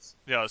Steph does.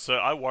 Yeah, so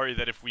I worry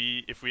that if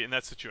we're in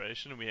that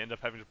situation and we end up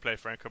having to play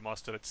Franco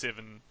Mostert at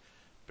 7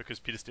 because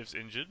Peter Steph's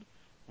injured,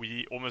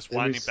 we almost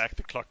winding back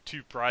the clock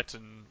to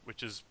Brighton,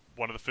 which is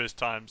one of the first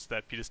times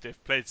that Peter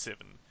Steph played 7.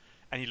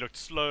 And he looked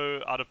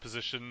slow, out of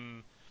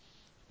position,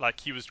 like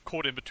he was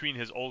caught in between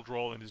his old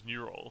role and his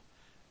new role.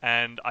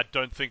 And I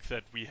don't think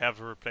that we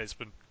have a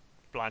replacement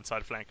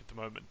blindside flank at the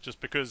moment. Just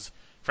because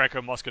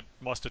Franco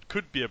Mostert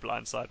could be a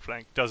blindside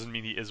flank doesn't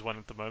mean he is one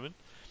at the moment.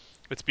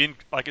 It's been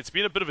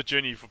a bit of a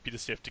journey for Peter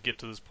Steph to get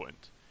to this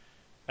point.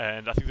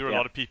 And I think there were a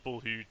lot of people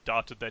who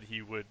doubted that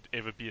he would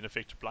ever be an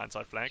effective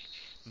blindside flank.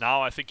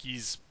 Now I think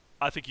he's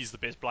the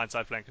best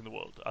blindside flank in the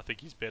world. I think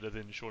he's better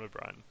than Sean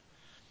O'Brien.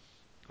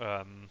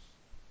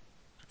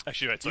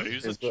 Actually, wait, sorry,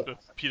 who's it?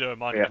 Peter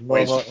O'Mahony. Yeah.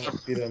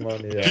 Peter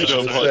O'Mahony, yeah. Peter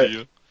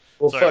O'Mahony.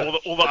 Well, sorry,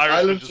 all the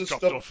Irishmen just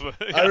dropped off.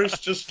 Irish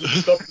just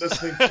stopped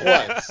listening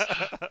twice.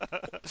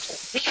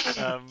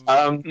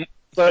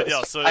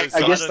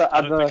 I guess the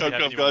other...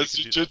 Come, guys,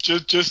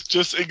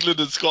 just England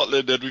and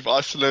Scotland, and we've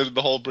isolated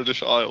the whole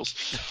British Isles.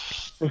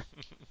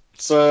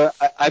 So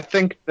I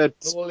think that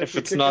if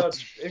it's not...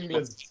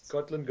 England,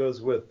 Scotland goes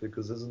with,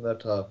 because isn't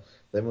that how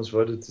they must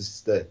voted to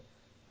stay?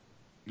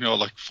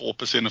 Like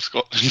 4% of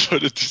Scotland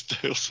voted to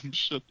stay or some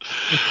shit.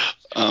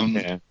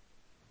 Yeah.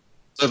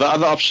 So the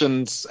other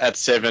options at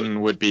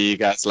 7 would be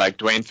guys like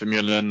Dwayne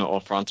Vermeulen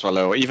or Francois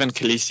Lowe, or even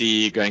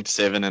Khaleesi going to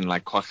 7 and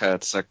like Kwagga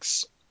at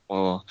 6,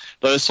 or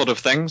those sort of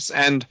things.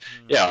 And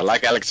yeah,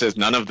 like Alex says,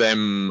 none of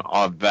them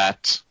are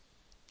that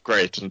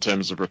great in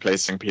terms of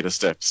replacing Peter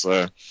Steph.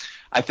 So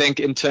I think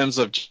in terms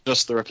of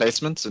just the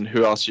replacements and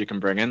who else you can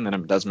bring in, then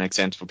it does make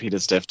sense for Peter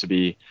Steph to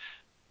be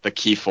the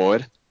key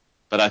forward.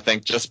 But I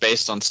think just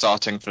based on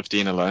starting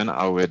 15 alone,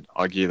 I would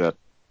argue that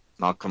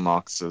Malcolm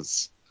Marks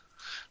is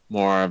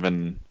more of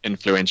an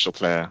influential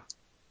player.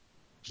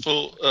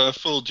 Phil,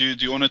 do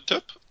you want a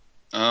tip?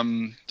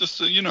 Just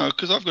so you know,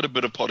 because I've got a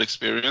bit of pod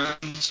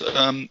experience.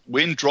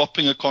 When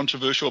dropping a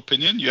controversial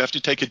opinion, you have to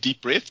take a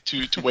deep breath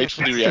to wait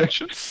for the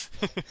reaction.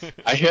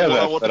 I hear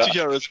that. What I wanted to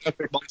hear is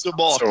Malcolm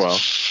Marks. So well.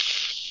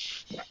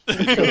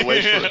 You gotta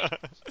wait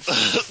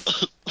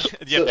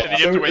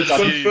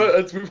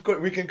for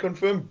it. We can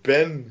confirm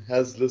Ben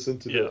has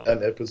listened to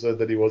an episode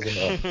that he wasn't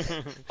on.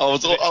 I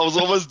was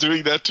almost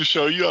doing that to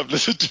show you I've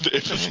listened to the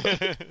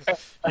episode.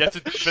 You have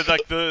to, but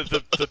like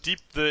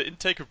the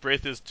intake of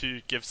breath is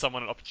to give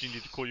someone an opportunity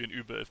to call you an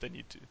Uber if they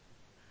need to.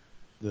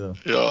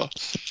 Yeah.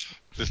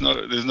 There's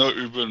no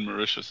Uber in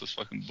Mauritius. It's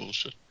fucking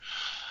bullshit.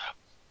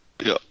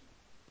 Yeah.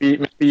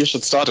 Maybe you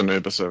should start an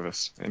Uber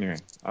service. Anyway.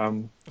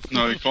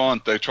 No, you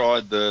can't. They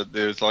tried.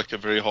 There's like a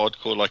very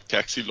hardcore like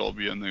taxi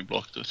lobby, and they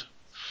blocked it.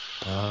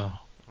 I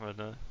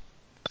know.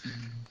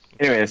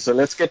 Anyway, so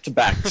let's get to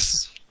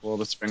backs for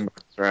the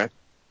Springboks, right?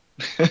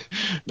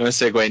 No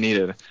segue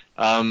needed.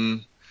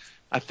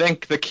 I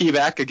think the key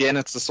back, again,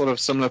 it's a sort of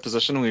similar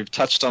position. We've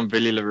touched on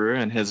Billy LaRue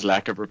and his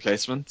lack of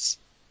replacements.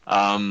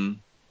 But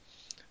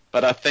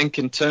I think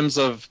in terms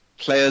of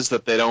players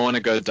that they don't want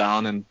to go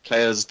down and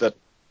players that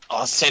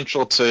are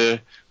central to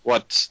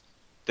what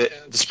the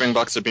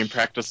Springboks have been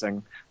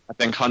practicing, I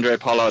think Handré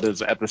Pollard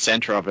is at the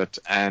center of it.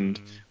 And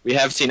we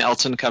have seen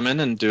Elton come in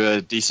and do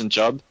a decent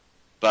job.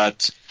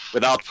 But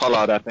without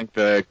Pollard, I think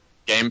the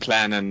game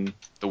plan and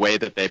the way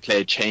that they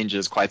play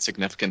changes quite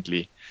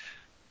significantly.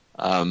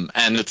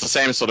 And it's the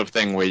same sort of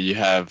thing where you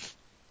have,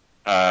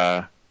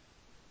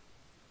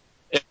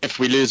 if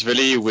we lose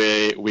Willie,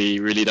 we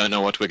really don't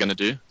know what we're going to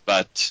do.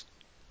 But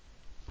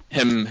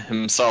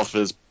himself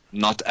is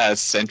not as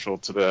central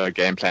to the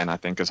game plan, I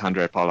think, as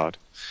Handré Pollard.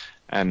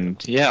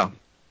 And yeah,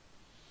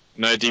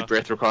 no deep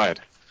breath required.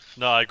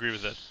 No, I agree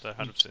with that,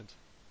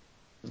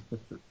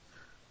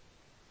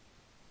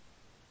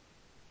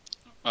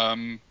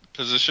 100%.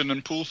 Position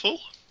and pool, Phil?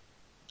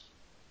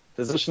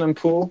 position in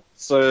pool.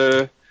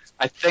 So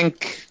I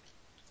think,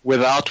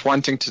 without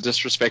wanting to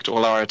disrespect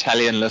all our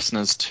Italian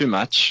listeners too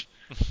much,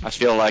 I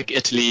feel like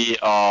Italy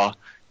are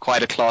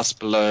quite a class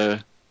below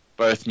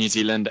both New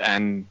Zealand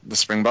and the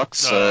Springboks.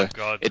 So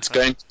God. it's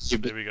going to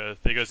There we go.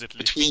 There goes Italy.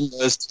 between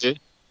those two.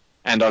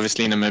 And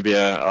obviously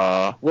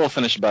Namibia will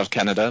finish above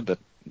Canada, but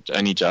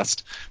only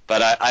just.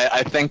 But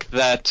I think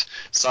that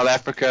South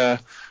Africa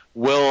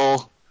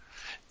will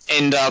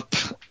end up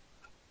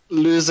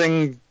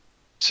losing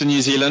to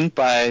New Zealand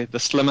by the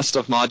slimmest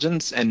of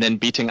margins and then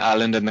beating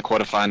Ireland in the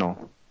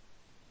quarterfinal.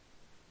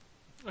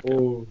 Okay.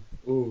 Ooh.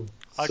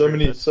 I So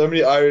agree with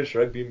many Irish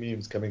rugby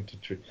memes coming.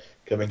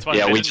 It's fine.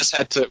 Yeah, They we didn't- just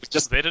had to.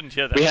 They didn't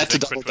hear that. we had They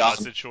to quit double when I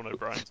down. said Sean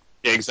O'Brien.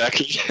 Yeah,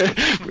 exactly.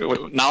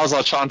 Now's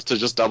our chance to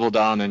just double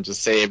down and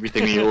just say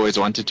everything we always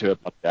wanted to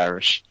about the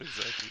Irish.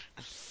 Exactly.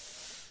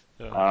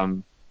 Yeah.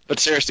 But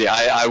seriously,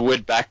 I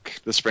would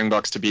back the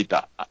Springboks to beat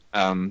the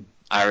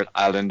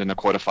Ireland in the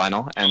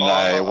quarterfinal, and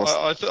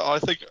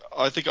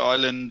I think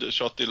Ireland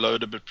shot their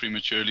load a bit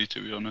prematurely,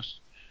 to be honest.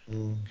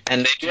 And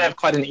they do have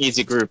quite an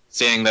easy group,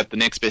 seeing that the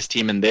next best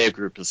team in their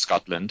group is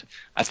Scotland.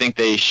 I think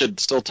they should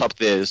still top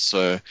theirs.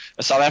 So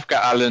a South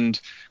Africa-Ireland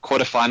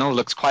quarterfinal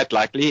looks quite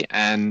likely,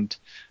 and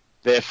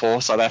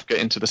therefore South Africa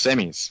into the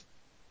semis.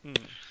 Do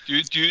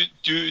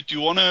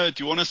you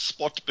wanna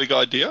spot big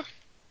idea?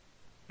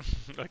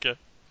 Okay.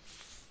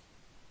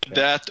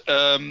 That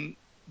the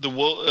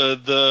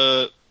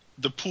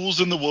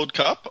pools in the World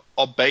Cup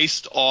are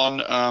based on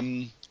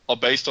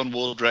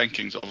world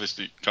rankings,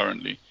 obviously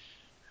currently.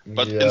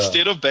 But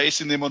instead of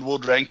basing them on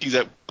world rankings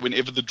at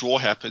whenever the draw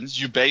happens,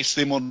 you base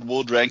them on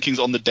world rankings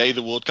on the day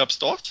the World Cup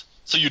starts.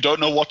 So you don't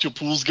know what your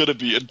pool's gonna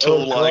be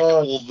until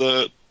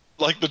the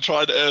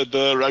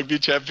rugby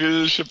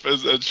championship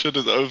and shit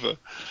is over.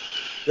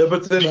 Yeah,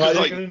 but then Because,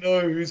 how are you going to know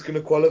who's going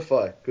to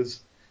qualify?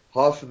 Because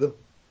half of the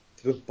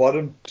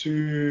bottom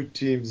two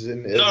teams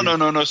in every...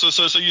 No.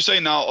 So you say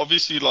now,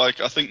 obviously,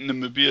 like, I think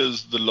Namibia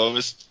is the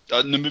lowest.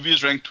 Namibia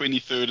is ranked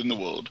 23rd in the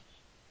world.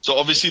 So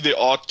obviously there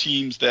are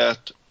teams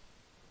that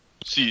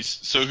cease.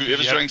 So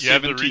whoever's ranked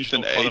 17th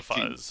and 18th.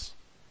 Qualifiers.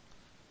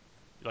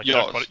 Like, you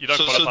don't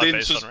qualify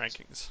based on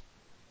rankings.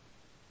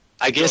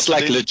 I guess,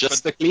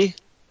 logistically,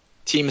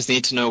 teams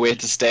need to know where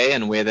to stay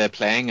and where they're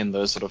playing in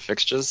those sort of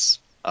fixtures.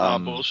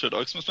 Bullshit,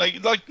 Oxmas.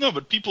 No,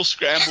 but people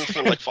scramble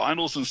for like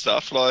finals and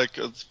stuff. Like,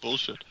 it's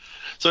bullshit.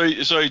 Sorry.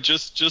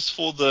 Just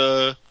for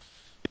the.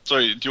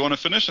 Sorry, do you want to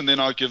finish and then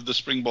I'll give the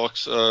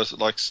Springboks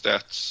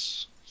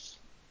stats?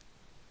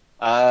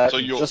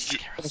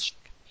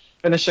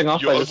 Finishing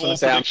off. Your overall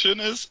prediction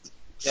is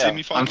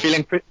semi-final. I'm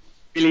feeling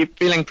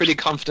pretty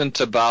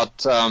confident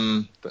about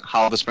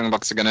how the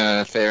Springboks are going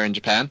to fare in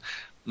Japan.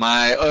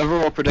 My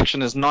overall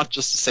prediction is not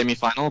just a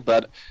semi-final,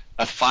 but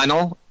a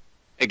final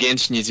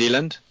against New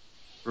Zealand.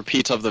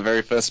 Repeat of the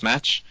very first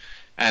match.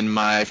 And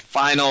my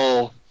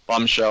final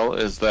bombshell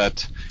is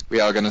that we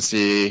are going to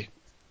see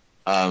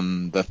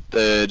the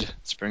third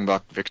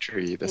Springbok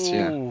victory this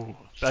year.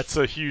 That's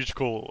a huge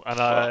call, and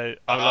I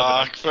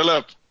love it.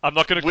 Philip, I'm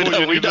not going to call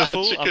you a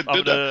fool. I'm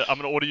going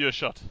to order you a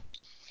shot.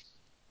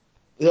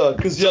 Yeah,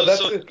 because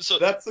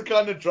that's the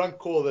kind of drunk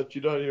call that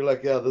you're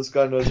like, yeah, this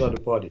guy knows how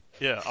to party.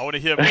 Yeah, I want to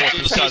hear more what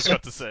this guy's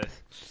got to say.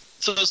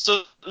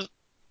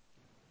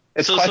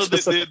 The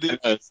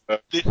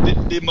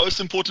most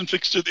important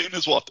fixture then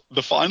is what?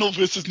 The final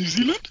versus New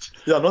Zealand?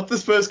 Yeah, not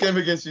this first game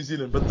against New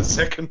Zealand, but the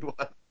second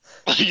one.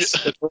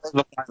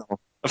 The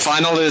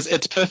final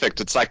it's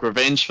perfect. It's like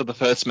revenge for the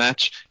first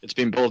match. It's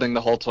been building the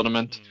whole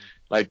tournament,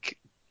 like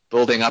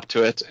building up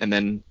to it, and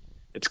then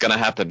it's gonna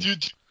happen. Do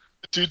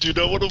you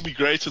know what will be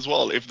great as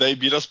well? If they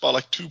beat us by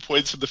like 2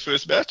 points in the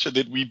first match, and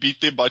then we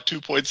beat them by 2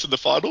 points in the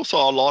final, so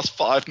our last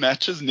 5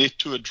 matches net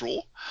to a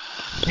draw.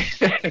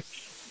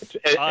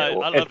 I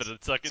love it.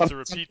 It's like it's a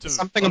repeat of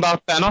something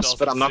about Thanos,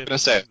 but I'm not going to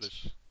say it.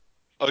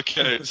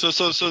 Okay, so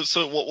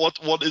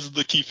what is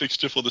the key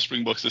fixture for the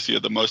Springboks this year?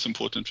 The most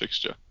important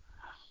fixture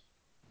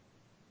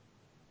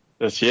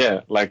this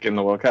year, like in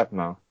the World Cup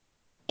now.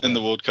 In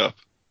the World Cup,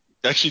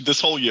 actually,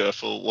 this whole year.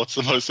 For what's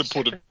the most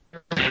important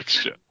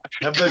fixture?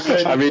 Have they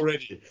played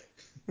already?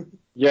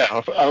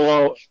 Yeah.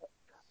 Well,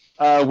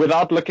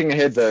 without looking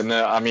ahead, though,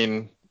 no. I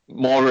mean,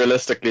 more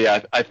realistically,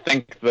 I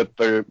think that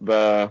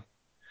the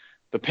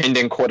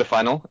pending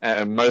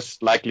quarterfinal,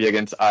 most likely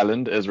against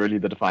Ireland, is really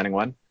the defining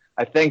one.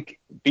 I think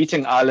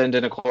beating Ireland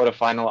in a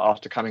quarterfinal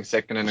after coming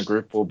second in a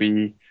group will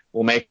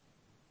make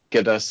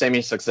it a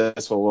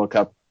semi-successful World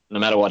Cup, no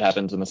matter what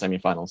happens in the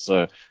semi-finals.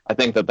 So I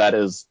think that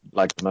is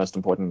like the most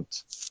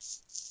important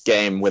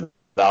game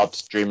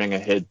without dreaming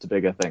ahead to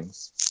bigger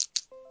things.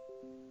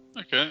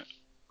 Okay,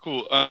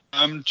 cool.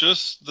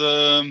 Just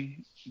the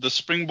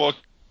Springbok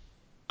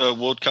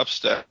World Cup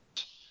stat.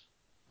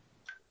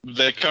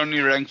 They're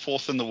currently ranked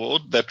 4th in the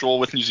world. That draw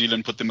with New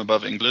Zealand put them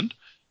above England.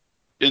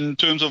 In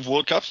terms of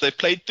World Cups, they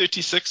played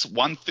 36,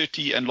 won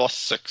 30, and lost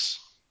 6.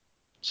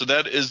 So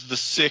that is the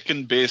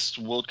second best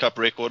World Cup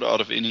record out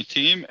of any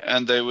team,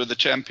 and they were the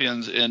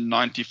champions in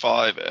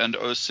 95 and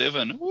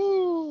 07.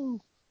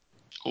 Woo!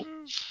 Cool.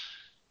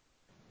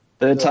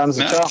 Third time's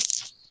a charm.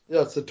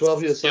 Yeah, it's a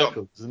 12-year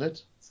cycle, isn't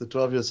it? It's a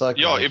 12-year cycle.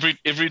 Yeah,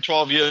 every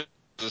 12 years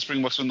the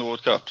Springboks win the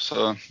World Cup,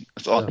 so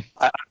it's on.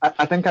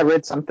 I think I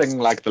read something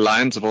like the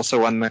Lions have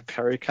also won the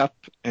Currie Cup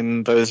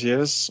in those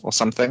years or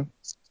something.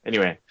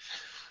 Anyway,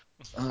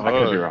 I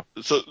could be wrong.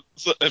 So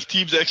have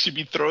teams actually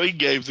been throwing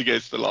games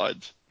against the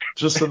Lions?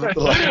 Just so that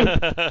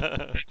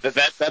the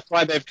That's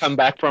why they've come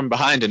back from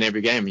behind in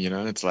every game.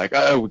 It's like,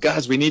 oh,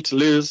 guys, we need to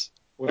lose.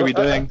 What are we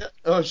doing?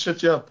 Oh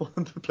shit! Yeah,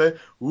 point to play.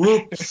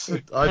 Whoops!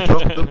 I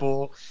dropped the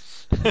ball.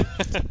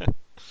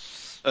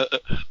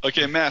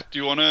 Okay, Matt, do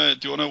you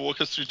wanna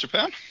walk us through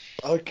Japan?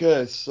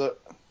 Okay, so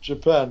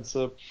Japan.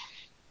 So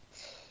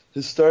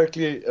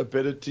historically, a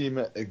better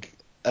team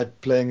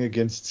at playing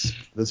against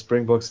the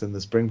Springboks than the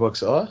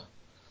Springboks are.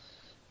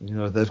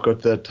 They've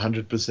got that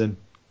 100%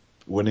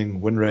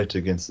 win rate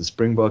against the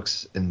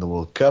Springboks in the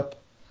World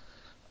Cup.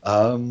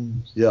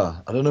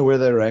 Yeah, I don't know where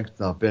they're ranked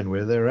now. Ben,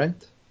 where they're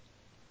ranked?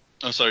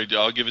 Oh, sorry,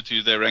 I'll give it to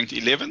you. They're ranked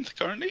 11th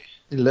currently.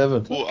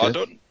 11th. Oh,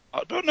 Okay.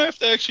 I don't know if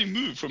they actually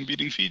moved from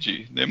beating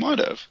Fiji. They might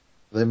have.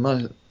 They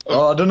might.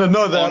 I don't know.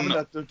 No, they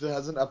haven't. It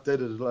hasn't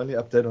updated. It'll only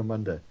update on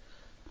Monday.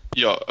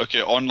 Yeah,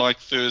 okay, on like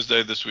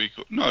Thursday this week.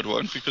 No, it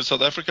won't, because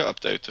South Africa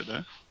updated,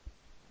 eh?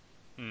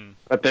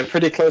 But they're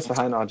pretty close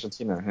behind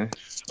Argentina, huh?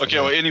 Okay,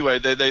 well, anyway,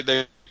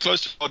 they're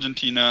close to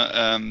Argentina,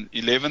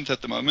 11th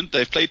at the moment.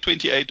 They've played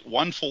 28,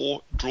 won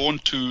 4, drawn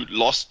 2,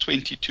 lost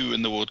 22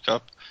 in the World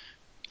Cup,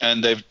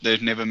 and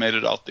they've never made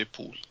it out their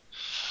pool.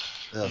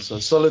 Yeah, so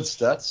solid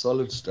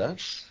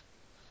stats.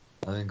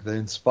 I think they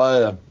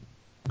inspire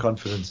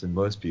confidence in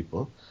most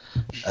people.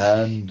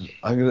 And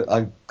I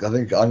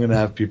think I'm gonna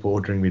have people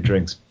ordering me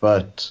drinks,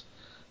 but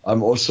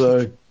I'm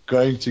also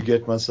going to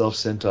get myself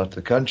sent out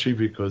the country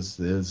because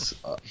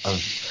I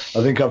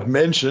think I've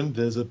mentioned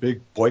there's a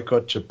big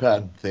boycott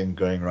Japan thing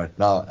going right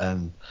now,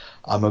 and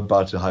I'm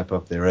about to hype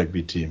up their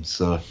rugby team.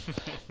 So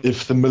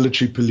if the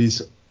military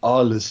police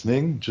are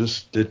listening,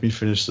 just let me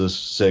finish this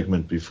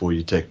segment before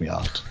you take me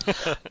out.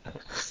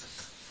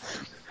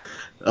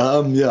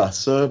 Yeah,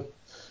 so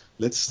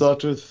let's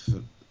start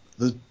with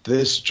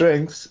their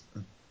strengths.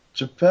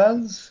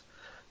 Japan's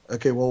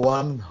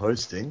one,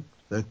 hosting.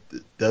 That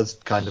does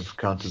kind of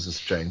count as a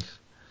strength.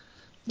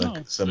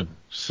 Like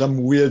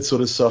some weird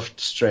sort of soft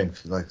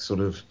strength, like sort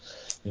of,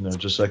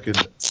 just like an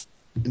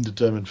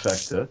indeterminate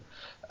factor.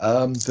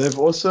 They've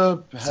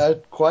also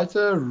had quite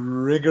a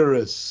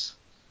rigorous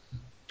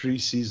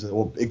preseason,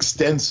 or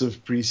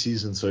extensive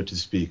preseason, so to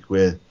speak,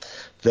 where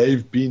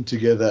they've been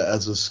together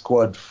as a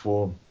squad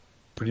for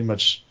pretty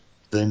much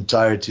the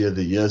entirety of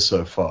the year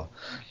so far.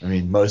 I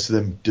mean, most of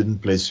them didn't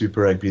play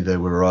Super Rugby. They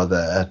were rather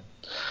at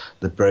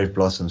the Brave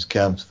Blossoms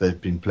camps.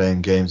 They've been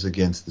playing games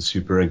against the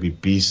Super Rugby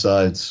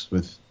B-sides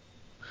with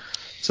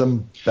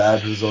some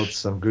bad results,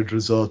 some good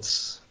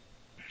results.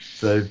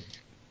 They've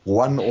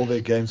won all their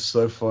games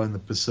so far in the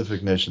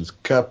Pacific Nations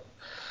Cup.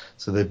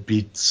 So they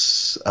beat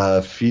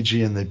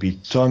Fiji and they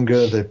beat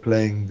Tonga. They're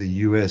playing the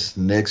US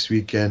next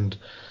weekend.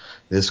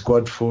 Their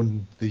squad for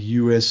the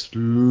US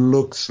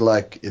looks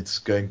like it's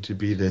going to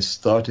be their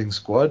starting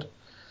squad,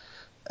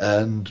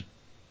 and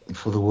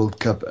for the World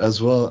Cup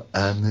as well.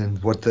 And then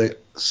what they're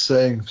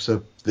saying,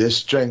 so their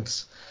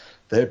strengths,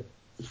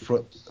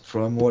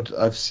 from what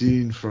I've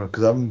seen,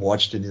 because I haven't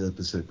watched any of the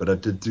Pacific, but I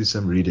did do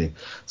some reading.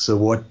 So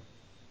what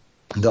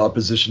the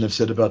opposition have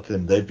said about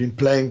them, they've been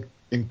playing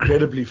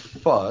incredibly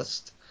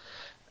fast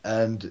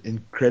and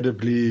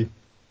incredibly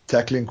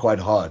tackling quite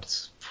hard.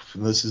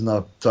 This is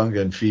now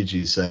Tonga and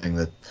Fiji saying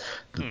that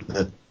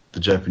the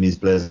Japanese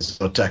players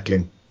are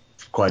tackling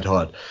quite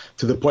hard,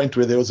 to the point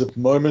where there was a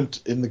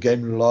moment in the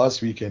game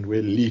last weekend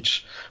where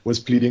Leach was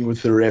pleading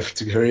with the ref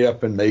to hurry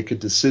up and make a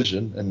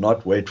decision and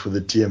not wait for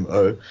the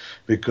TMO,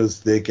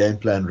 because their game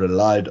plan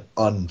relied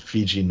on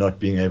Fiji not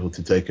being able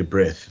to take a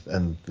breath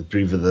and the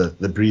breather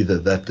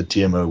that the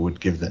TMO would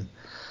give them.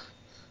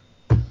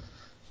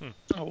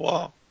 Oh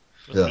wow!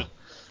 Yeah.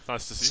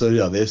 Nice to see. So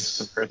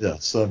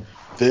so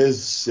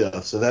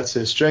that's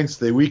their strengths.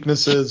 Their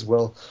weaknesses,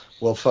 well,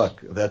 fuck.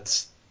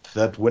 That's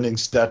that winning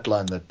stat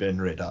line that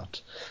Ben read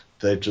out.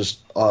 They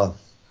just are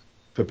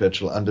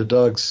perpetual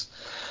underdogs,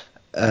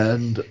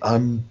 and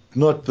I'm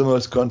not the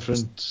most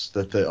confident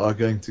that they are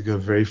going to go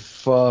very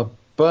far,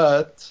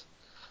 but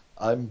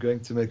I'm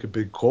going to make a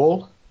big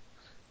call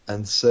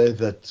and say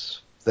that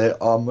they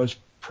are most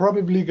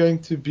probably going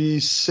to be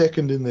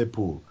second in their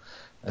pool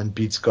and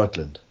beat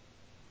Scotland.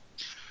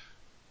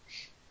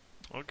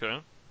 Okay,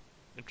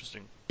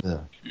 interesting.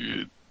 Yeah.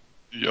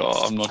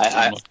 I'm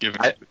not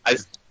giving.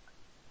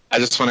 I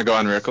just want to go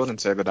on record and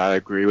say that I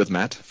agree with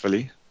Matt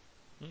fully.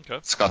 Okay.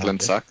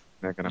 Scotland suck.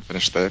 They're going to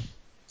finish third.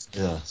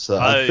 Yeah. So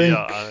I think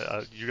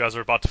you guys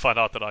are about to find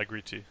out that I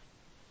agree too.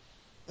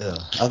 Yeah,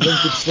 I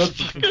think it's not.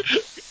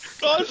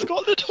 Guys,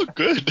 Scotland are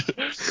good.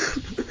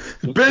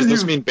 Does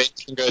this mean Ben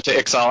can go to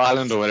Exile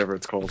Island or whatever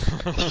it's called?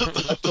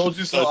 I told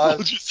you so. I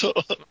told you so.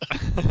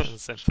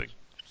 Same thing.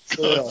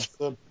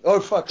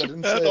 Oh fuck! I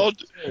didn't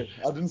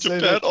say.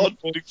 Japan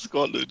aren't beating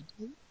Scotland.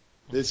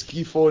 There's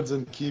key forwards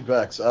and key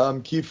backs.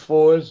 Key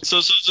forwards. So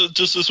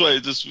just this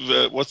way.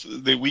 What's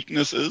their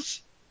weakness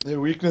is? Their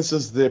weakness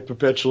is their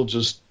perpetual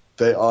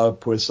they are a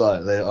poor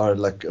side. They are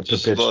like a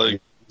Just perpetual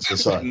like-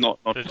 side. not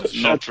Not very good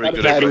bad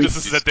at Their rugby.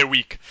 weakness is that they're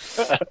weak.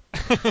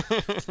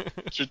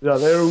 Yeah,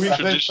 they're a weak.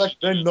 Tradition-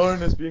 They're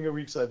known as being a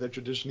weak side. They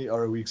traditionally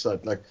are a weak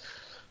side.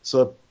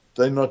 So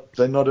they're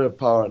not a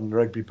power and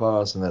rugby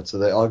powerhouse and that. So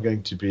they are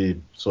going to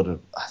be sort of.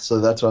 So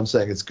that's what I'm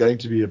saying. It's going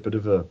to be a bit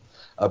of a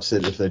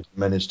upset if they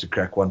manage to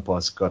crack one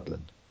past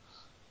Scotland.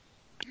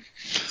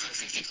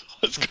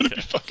 It's going to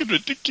be fucking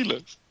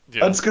ridiculous.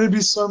 Yeah. That's going to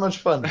be so much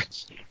fun.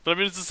 But I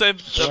mean, it's the same.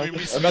 I mean, we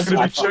And that's saw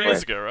gonna it be 4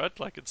 years fun. ago, right?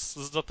 Like, this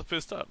is not the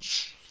first time.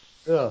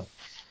 Yeah.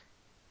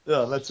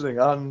 Yeah, that's the thing.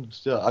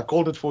 I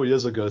called it 4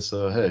 years ago,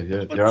 so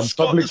hey, But I'm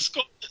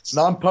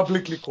Now I'm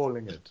publicly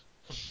calling it.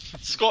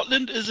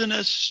 Scotland isn't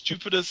as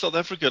stupid as South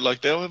Africa.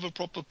 Like, they'll have a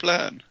proper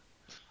plan.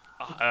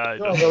 I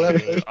No, don't they'll know.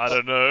 have- I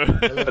don't know.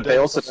 But they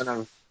also don't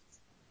have.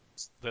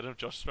 They don't have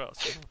Josh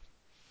Strauss.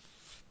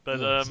 But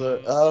Yeah,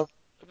 so,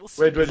 we'll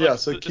see. wait, 'cause, yeah, like,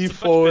 so it's key a much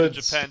forwards-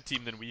 better Japan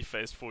team than we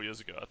faced 4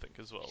 years ago, I think,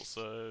 as well.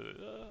 So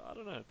I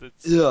don't know.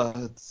 That's, yeah,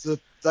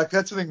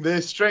 that's the thing.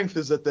 Their strength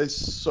is that they're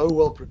so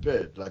well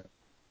prepared. Like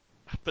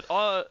But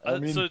I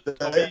mean, so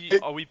they-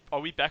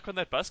 are we back on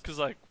that bus? Because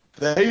like,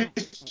 they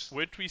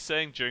weren't we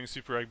saying during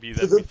Super Rugby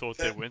that we thought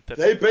they weren't that?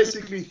 they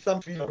basically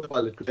thumped me on the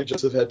pilot because they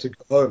just have had to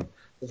go home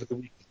over the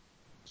week.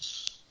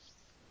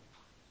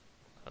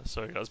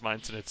 Sorry guys, my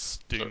internet's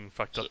doing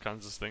fucked up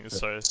kinds of things.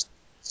 So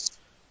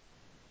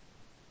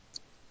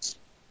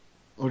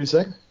What are you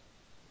saying?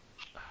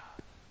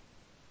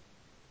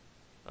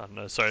 I don't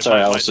know. Sorry,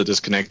 Sorry, I my- also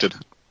disconnected.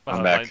 I'm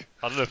my- back.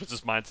 I don't know if it's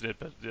just my internet,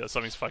 but yeah,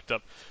 something's fucked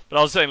up. But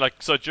I was saying, like,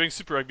 so during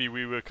Super Rugby,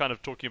 we were kind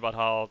of talking about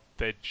how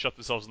they'd shot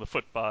themselves in the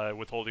foot by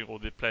withholding all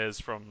their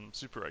players from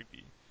Super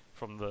Rugby,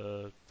 from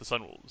the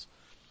Sunwolves.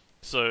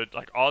 So,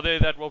 like, are they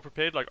that well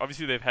prepared? Like,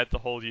 obviously they've had the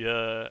whole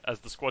year as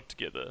the squad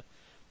together,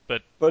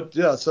 But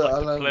yeah, so like, I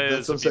the don't know,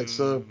 players that's what I'm have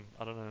saying. been,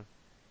 So I don't know.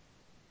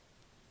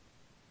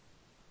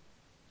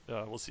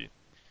 Yeah, we'll see.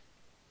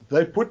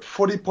 they put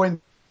 40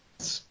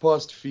 points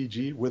past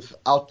Fiji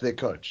without their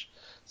coach.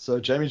 So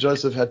Jamie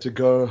Joseph had to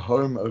go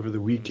home over the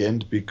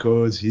weekend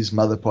because his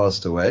mother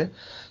passed away.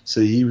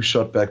 So he was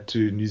shot back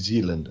to New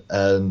Zealand.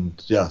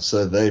 And yeah,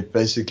 so they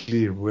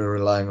basically were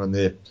relying on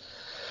their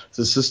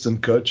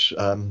assistant coach,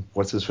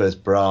 what's his face,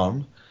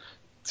 Brown,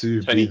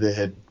 to Tony. be their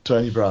head.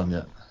 Tony Brown,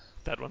 yeah.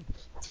 That one.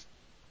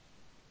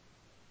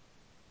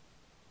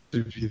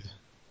 To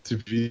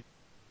be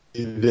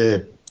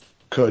their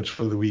coach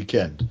for the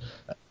weekend.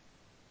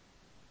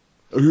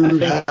 Who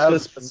have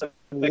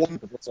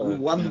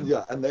won,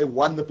 yeah, and they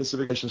won the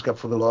Pacific Nations Cup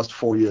for the last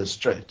 4 years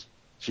straight.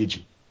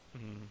 Fiji.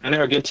 And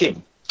they're a good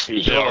team.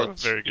 They are a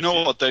very good You know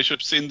team. what? They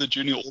should send the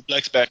junior All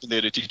Blacks back in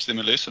there to teach them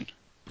a lesson.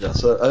 Yeah,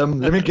 so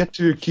let me get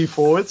to key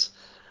forwards.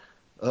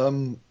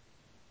 I'm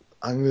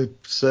going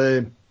to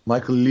say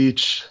Michael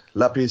Leach,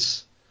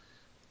 Lapis,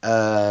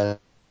 and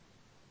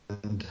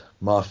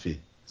Murphy.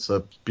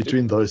 So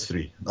between those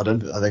three, I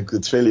think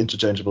it's fairly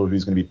interchangeable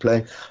who's going to be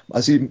playing.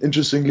 I see,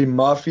 interestingly,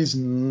 Murphy's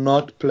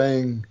not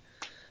playing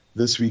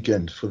this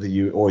weekend for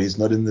the or he's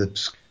not in the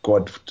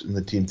squad in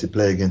the team to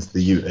play against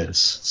the US.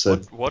 So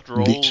What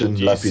role Leach do and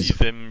you Lapis. see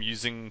them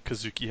using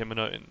Kazuki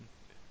Himino in?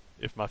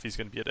 If Murphy's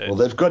going to be at 8? Well,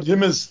 they've got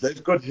him as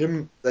the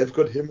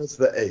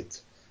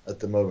 8 at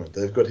the moment.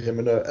 They've got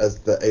him as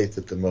the 8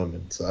 at the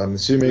moment. So I'm Do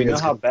assuming we know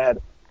it's how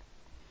bad?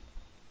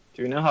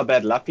 Do we know how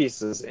bad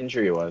Lapis's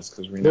injury was?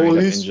 Because we know no, he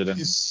got he's, injured.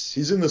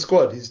 he's in the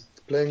squad. He's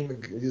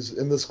playing. He's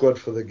in the squad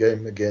for the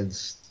game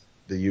against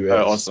the US.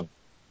 Oh, awesome.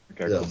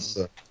 Okay, Yeah.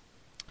 cool.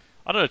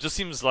 I don't know. It just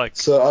seems like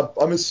So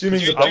I'm assuming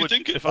Do you, that I do you would-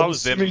 think, if do I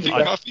was them, you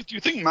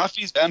think I-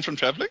 Murphy's banned from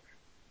traveling?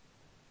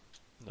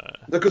 no.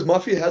 because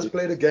Murphy has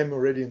played a game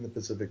already in the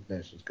Pacific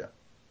Nations Cup.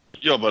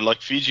 Yeah, but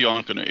like Fiji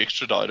aren't going to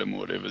extradite him or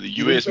whatever. The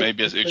US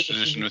maybe has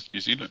extradition with New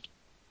Zealand.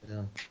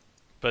 Yeah.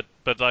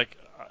 But like,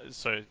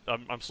 so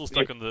I'm still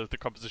stuck on the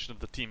composition of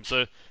the team.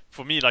 So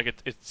for me, like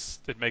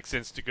it makes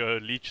sense to go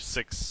Leach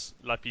 6,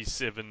 Lapi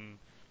 7,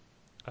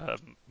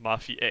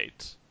 Murphy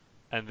 8,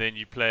 and then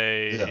you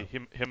play Yeah.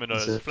 Himino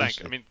as a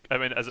flank. I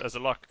mean as a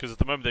lock, because at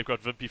the moment they've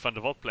got Wimpy van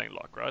der Walt playing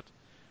lock, right?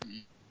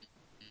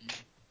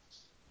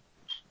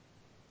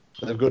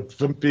 They've got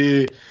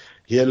Vimpy,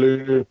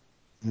 Yellow.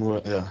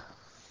 Yeah.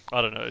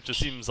 I don't know. It just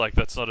seems like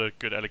that's not a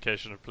good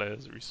allocation of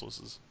players'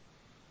 resources.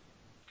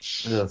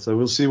 Yeah, so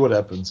we'll see what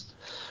happens.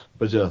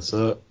 But yeah,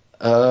 so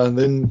and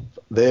then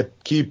their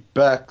key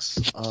backs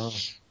are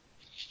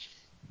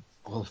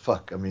well,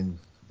 fuck. I mean,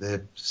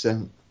 they've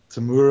sent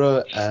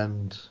Tamura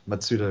and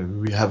Matsuda, who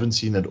we haven't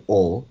seen at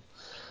all.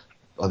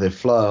 Are they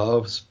fly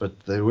halves? But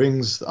their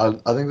wings, I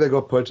think they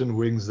got potent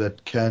wings that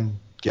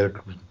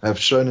have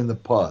shown in the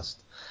past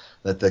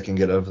that they can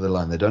get over the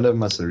line. They don't have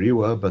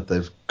Masariwa, but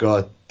they've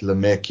got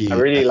Lemeki. I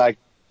really like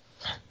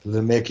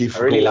Lemeki, I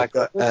really like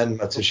Fukuoka, and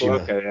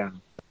Matsushima. Fukuoka, yeah.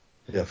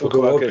 Yeah,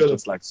 Fukuoka is Fukuoka.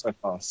 just like so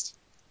fast.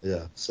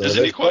 Yeah, so Isn't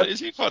he they've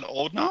got- quite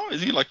old now?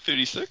 Isn't he like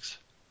 36?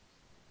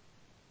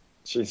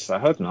 Jeez, I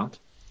hope not.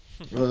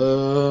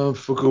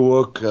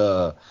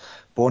 Fukuoka,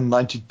 born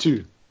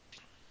 92.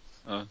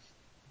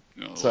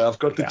 No, So I've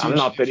got the I'm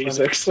not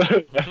 36.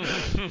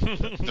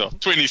 no,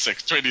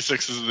 26.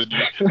 26 is the new.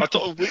 I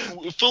thought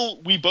Phil,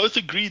 we both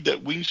agreed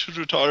that Wing should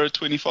retire at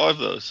 25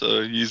 though,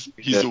 so he's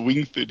Yeah. a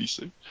Wing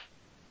 36.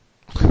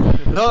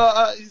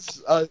 No,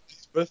 his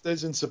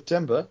birthday's in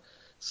September,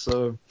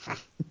 so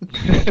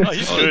Oh,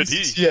 he's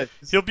good. yeah,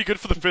 He'll be good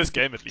for the first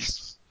game at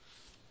least.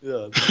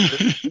 yeah,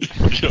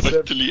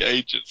 Until he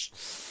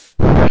ages.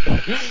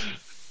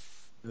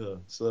 yeah.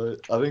 So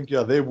I think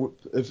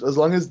as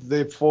long as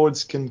their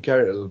forwards can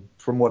carry,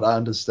 from what I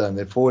understand,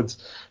 their forwards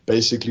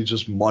basically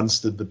just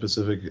monstered the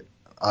Pacific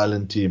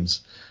Island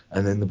teams,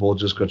 and then the ball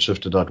just got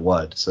shifted out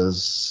wide. So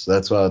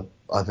that's why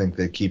I think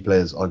their key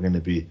players are going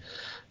to be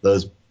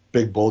those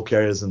big ball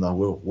carriers and the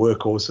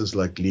workhorses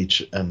like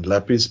Leach and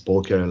Lapis,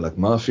 ball carrier like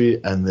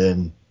Murphy, and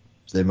then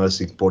their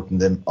most important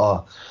then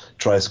are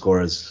try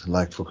scorers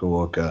like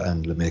Fukuoka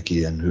and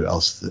Lemeki and who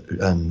else,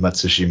 and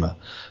Matsushima,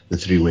 the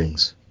three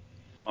wings.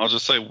 I'll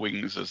just say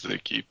Wings as their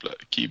key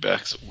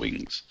backs.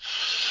 Wings.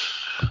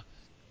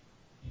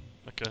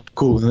 Okay.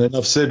 Cool. And then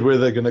I've said where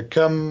they're going to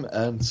come,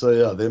 and so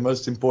yeah, their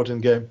most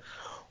important game.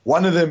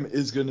 One of them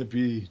is going to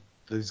be.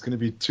 There's going to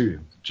be two.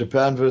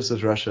 Japan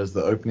versus Russia is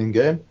the opening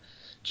game,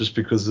 just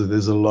because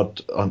there's a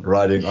lot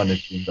riding on it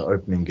in the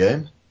opening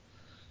game.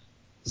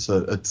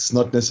 So it's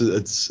not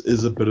necessarily.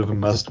 Is a bit of a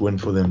must-win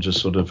for them,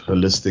 just sort of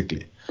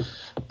holistically.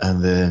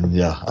 And then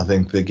yeah, I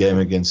think the game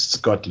against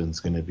Scotland is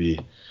going to be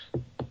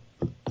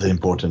the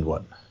important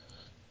one.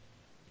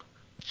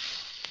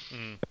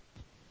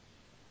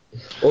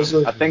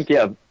 Also, I think,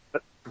 yeah,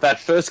 that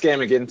first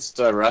game against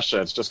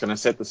Russia, it's just going to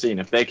set the scene.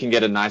 If they can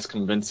get a nice,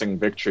 convincing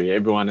victory,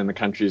 everyone in the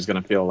country is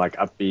going to feel like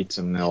upbeat,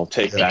 and they'll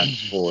take that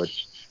forward.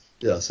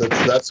 yeah, so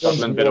that's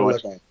Scotland better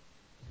watch out.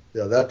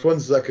 Yeah, that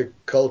one's like a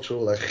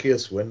cultural, like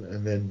Gees win,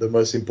 and then the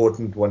most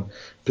important one,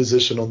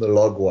 position on the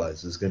log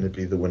wise, is going to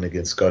be the win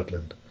against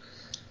Scotland.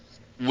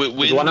 When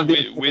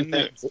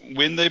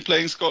they're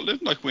playing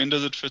Scotland, like when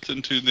does it fit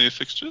into their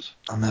fixtures?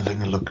 I'm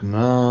having a look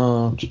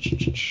now.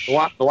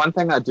 The one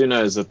thing I do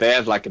know is that they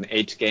have like an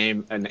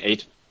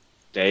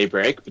 8-day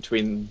break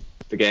between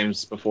the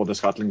games before the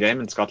Scotland game,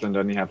 and Scotland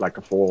only have like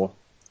a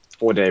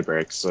 4-day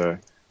break, so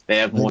they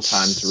have more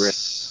time to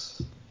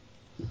rest.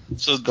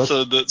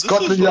 Scotland,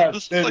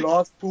 it's their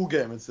last pool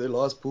game. It's their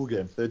last pool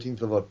game,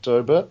 13th of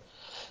October.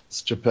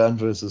 It's Japan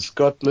versus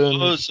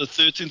Scotland. Oh, so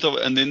 13th of,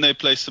 and then they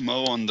play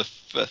Samoa on the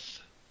 5th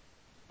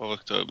of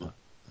October.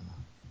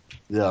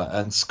 Yeah,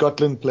 and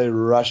Scotland play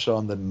Russia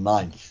on the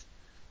 9th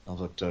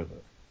of October.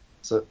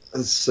 So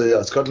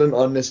yeah, Scotland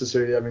aren't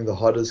necessarily having the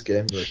hardest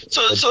game.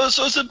 So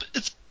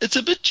it's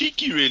a bit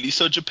cheeky, really.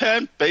 So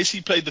Japan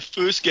basically played the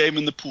first game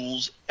in the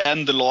pools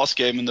and the last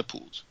game in the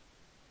pools.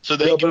 So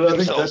they give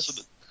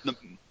themselves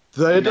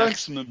the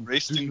maximum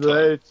resting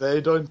time.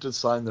 They don't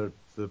assign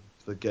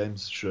the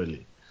games,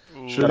 surely.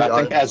 But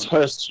I think as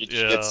hosts, you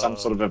get some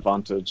sort of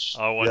advantage.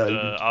 I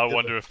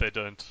wonder if they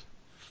don't.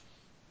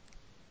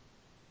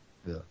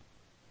 Yeah.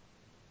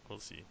 We'll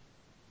see.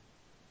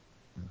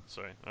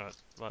 Sorry, I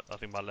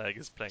think my lag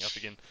is playing up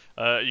again.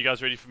 You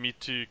guys ready for me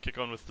to kick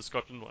on with the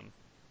Scotland one?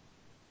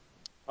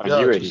 Are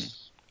you ready?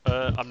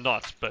 I'm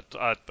not, but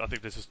I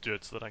think let's just do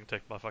it so that I can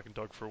take my fucking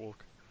dog for a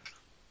walk.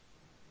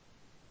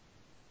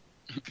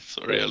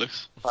 Sorry,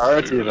 Alex.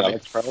 Priority,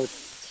 Alex. Priority.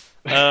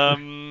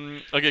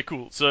 Okay,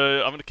 cool. So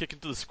I'm going to kick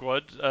into the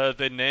squad.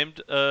 They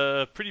named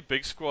a pretty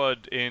big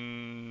squad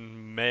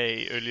in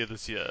May earlier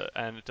this year,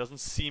 and it doesn't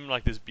seem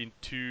like there's been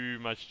too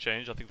much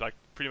change. I think like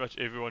pretty much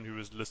everyone who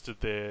was listed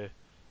there,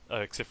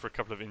 except for a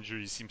couple of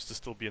injuries, seems to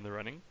still be in the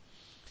running.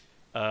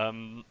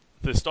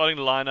 The starting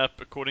lineup,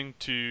 according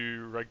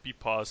to Rugby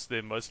Pass,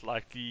 their most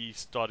likely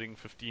starting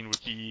 15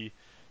 would be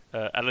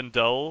Alan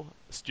Dull,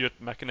 Stuart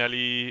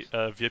McAnally,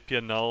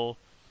 Vipia Null,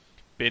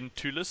 Ben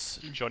Toulis,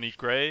 Johnny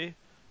Gray,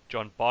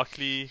 John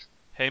Barkley,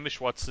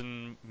 Hamish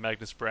Watson,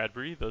 Magnus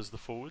Bradbury, those are the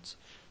forwards.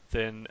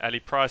 Then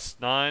Ali Price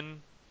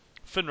 9,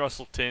 Finn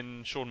Russell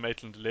 10, Sean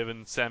Maitland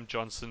 11, Sam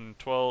Johnson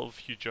 12,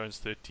 Hugh Jones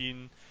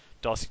 13,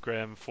 Darcy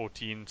Graham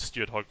 14,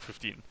 Stuart Hogg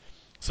 15.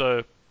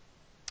 So,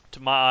 to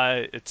my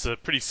eye, it's a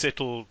pretty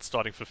settled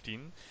starting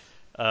 15.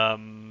 I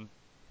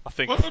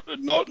think.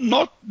 Well,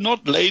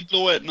 not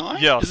Laidlaw at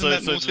 9. Yeah,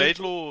 Isn't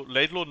so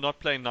Laidlaw not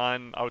playing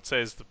 9, I would say,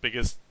 is the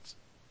biggest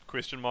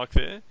question mark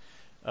there.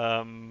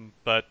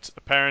 But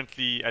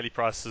apparently Ali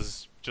Price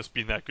has just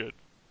been that good,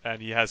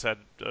 and he has had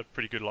a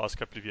pretty good last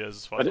couple of years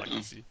as far as I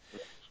can see.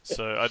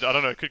 So I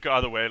don't know, it could go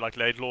either way. Like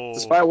Laidlaw,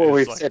 despite what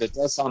we've said, it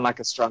does sound like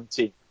a strong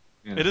team.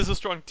 Yeah. It is a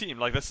strong team.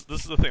 Like this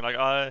is the thing. Like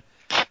I'm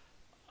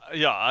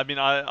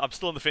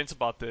still on the fence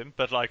about them,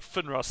 but like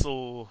Finn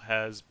Russell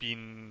has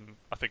been,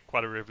 I think,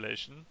 quite a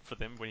revelation for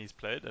them when he's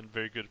played, and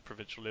very good at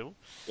provincial level.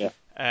 Yeah.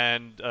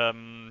 And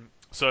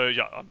so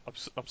yeah, I'm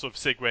sort of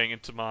segueing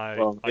into my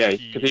because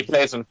he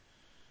plays in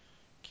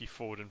key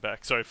forward and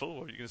back. Sorry, Phil,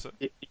 what were you going to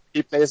say?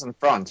 He plays in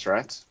France,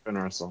 right? Finn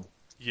Russell.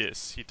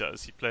 Yes, he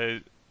does. He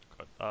played.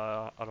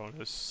 I don't want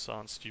to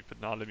sound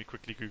stupid now. Let me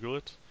quickly Google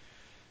it.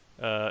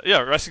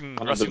 Racing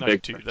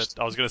 92. That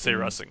I was going to say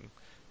Racing.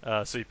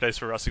 So he plays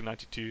for Racing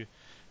 92.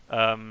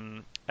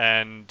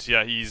 And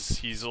yeah,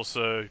 he's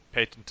also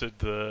patented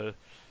the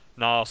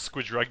now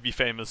Squidge Rugby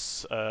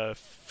famous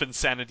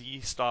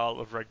Finsanity style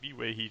of rugby,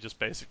 where he just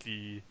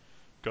basically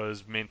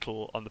goes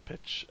mental on the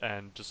pitch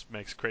and just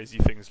makes crazy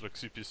things look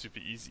super super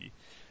easy.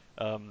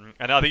 And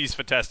I think he's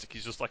fantastic.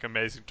 He's just like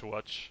amazing to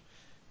watch.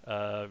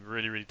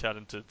 Really really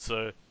talented.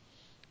 So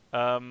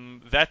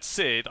that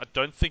said, I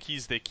don't think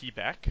he's their key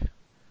back.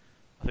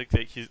 I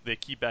think their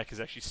key back is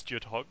actually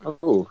Stuart Hogg,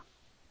 Oh,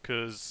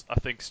 because I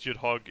think Stuart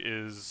Hogg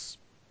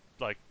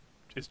like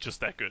is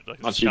just that good.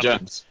 Like, not it's Hugh kind of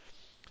Jones.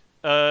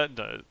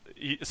 no.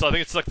 So I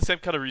think it's like the same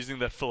kind of reasoning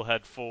that Phil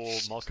had for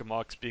Malcolm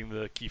Marx being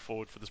the key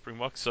forward for the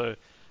Springboks. So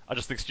I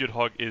just think Stuart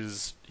Hogg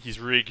he's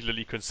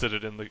regularly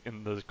considered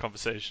in the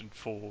conversation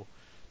for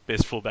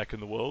best fullback in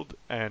the world,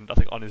 and I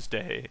think on his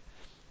day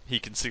he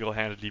can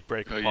single-handedly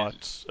break Oh,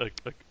 apart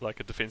like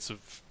a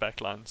defensive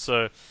backline.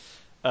 So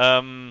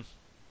um,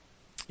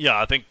 yeah,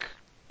 I think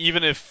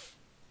even if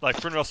like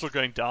Finn Russell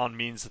going down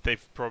means that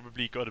they've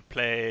probably got to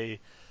play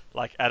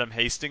like Adam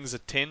Hastings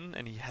at 10,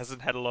 and he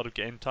hasn't had a lot of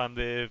game time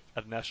there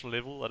at national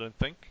level, I don't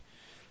think.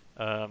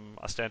 I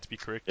stand to be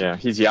corrected. Yeah,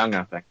 he's young,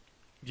 I think.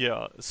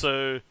 Yeah,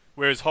 so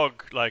whereas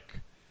Hogg, like,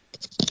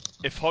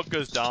 if Hogg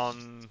goes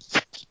down,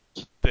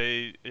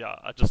 I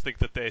just think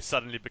that they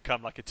suddenly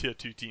become like a tier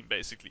 2 team,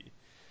 basically.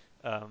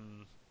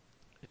 Um,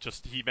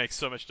 he makes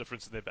so much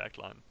difference in their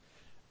backline.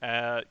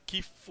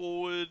 Key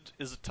forward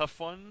is a tough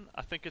one.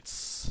 I think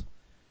it's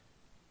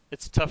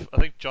tough. I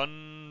think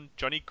Johnny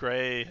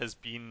Gray has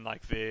been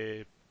like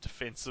their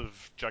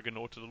defensive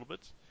juggernaut a little bit,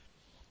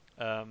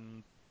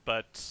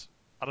 but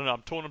I don't know.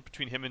 I'm torn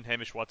between him and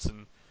Hamish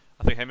Watson.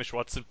 I think Hamish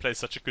Watson plays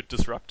such a good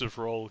disruptive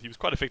role. He was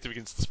quite effective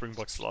against the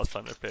Springboks the last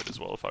time they played as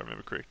well, if I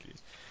remember correctly.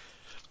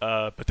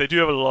 But they do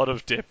have a lot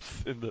of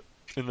depth in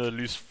the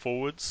loose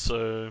forwards,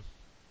 so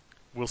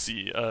we'll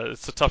see.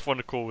 It's a tough one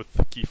to call with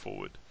the key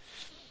forward.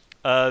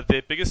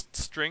 Their biggest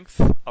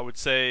strength, I would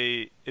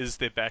say, is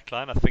their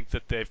backline. I think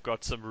that they've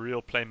got some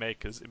real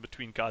playmakers in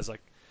between guys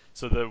like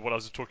what I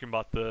was talking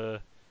about,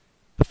 the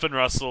Finn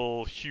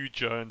Russell, Hugh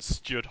Jones,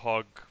 Stuart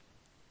Hogg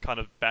kind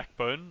of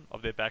backbone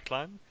of their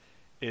backline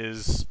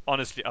is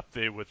honestly up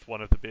there with one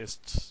of the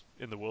best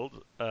in the world.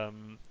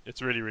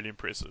 It's really really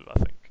impressive, I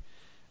think.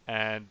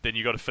 And then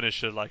you got a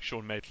finisher like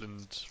Sean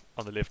Maitland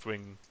on the left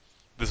wing.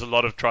 There's a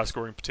lot of try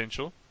scoring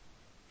potential.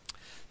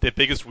 Their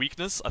biggest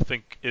weakness, I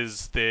think,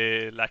 is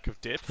their lack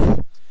of depth.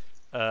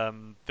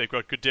 They've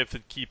got good depth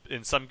and keep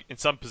in some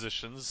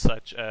positions,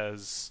 such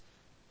as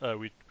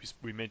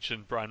we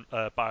mentioned Greg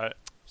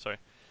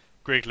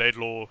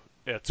Laidlaw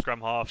at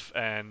scrum half,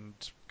 and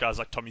guys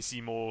like Tommy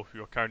Seymour,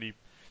 who are currently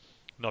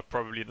not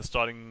probably in the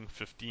starting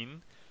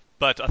 15.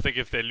 But I think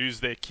if they lose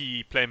their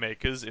key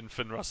playmakers in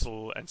Finn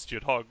Russell and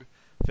Stuart Hogg,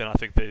 then I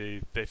think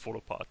they fall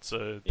apart.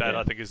 So that, Yeah.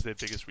 I think, is their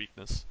biggest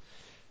weakness.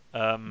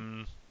 I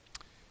mean,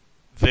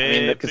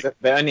 because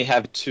they only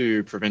have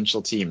two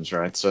provincial teams,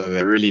 right? So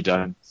they really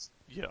don't.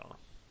 Yeah.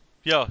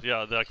 Yeah.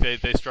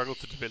 They struggle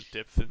to develop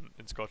depth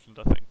in Scotland,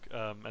 I think,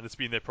 and it's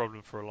been their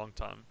problem for a long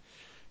time.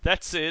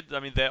 That said,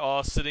 I mean they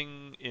are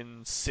sitting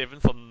in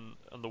seventh on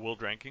the world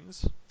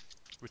rankings,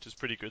 which is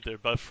pretty good. They're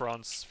above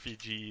France,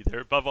 Fiji.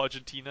 They're above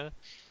Argentina.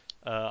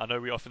 I know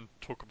we often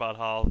talk about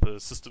how the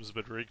system's a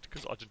bit rigged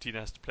because Argentina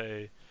has to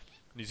play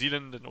New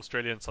Zealand and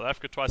Australia and South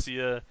Africa twice a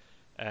year,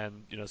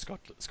 and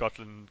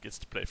Scotland gets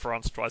to play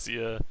France twice a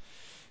year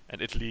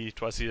and Italy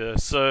twice a year.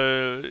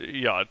 So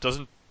yeah,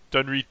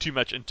 don't read too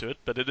much into it,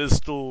 but it is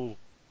still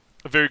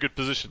a very good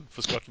position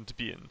for Scotland to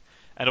be in.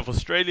 And if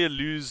Australia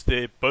lose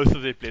both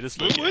of their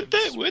Bledisloe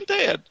games,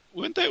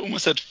 weren't they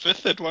almost at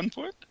fifth at one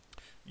point?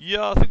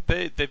 yeah, I think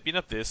they've been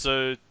up there.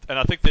 So, and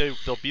I think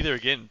they'll be there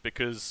again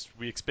because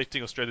we're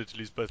expecting Australia to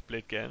lose both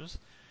Bled games,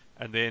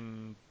 and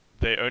then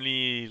they're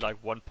only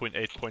like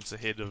 1.8 points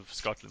ahead of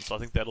Scotland. So I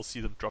think that'll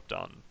see them drop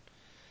down.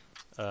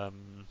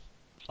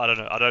 I don't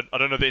know. I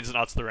don't know the ins and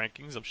outs of the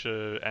rankings. I'm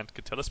sure Ant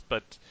could tell us,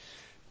 but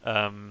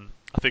I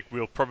think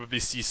we'll probably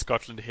see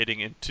Scotland heading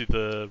into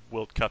the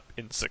World Cup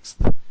in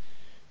sixth,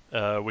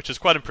 which is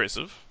quite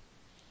impressive.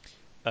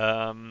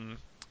 Um,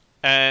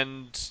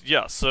 and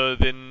yeah, so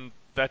then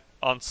that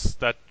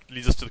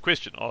leads us to the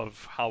question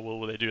of how well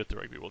will they do at the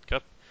Rugby World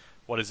Cup?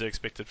 What is their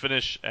expected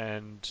finish,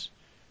 and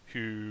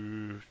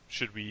who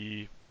should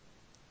we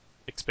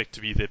expect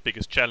to be their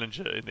biggest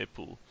challenger in their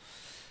pool?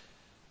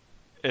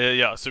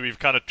 Yeah, so we've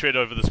kind of tread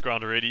over this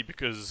ground already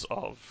because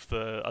of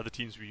the other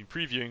teams we've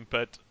been previewing,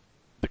 but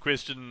the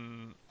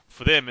question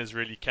for them is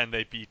really, can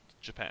they beat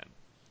Japan?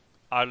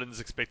 Ireland's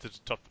expected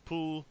to top the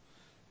pool,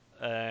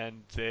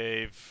 and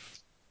they've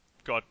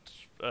got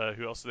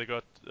who else have they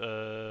got?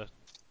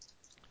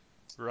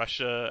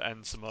 Russia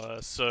and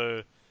Samoa.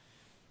 So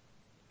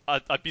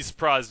I'd be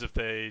surprised if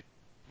they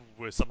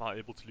were somehow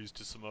able to lose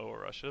to Samoa or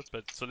Russia.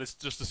 But so let's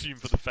just assume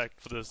for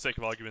the sake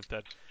of argument,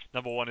 that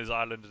number one is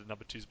Ireland and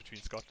number two is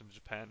between Scotland and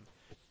Japan,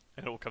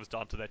 and it all comes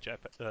down to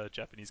that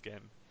Japanese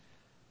game.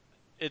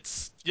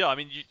 I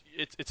mean,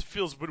 it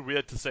feels a bit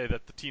weird to say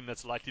that the team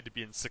that's likely to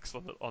be in sixth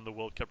on the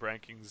World Cup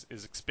rankings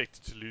is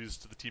expected to lose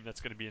to the team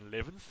that's going to be in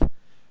 11th.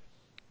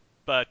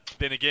 But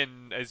then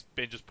again, as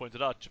Ben just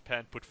pointed out,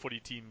 Japan put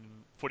 40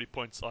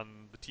 points on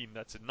the team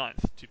that's in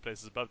ninth, 2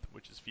 places above them,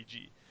 which is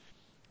Fiji.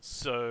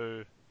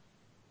 So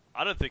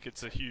I don't think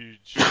it's a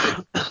huge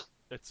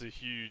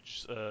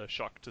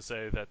shock to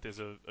say that there's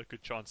a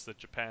good chance that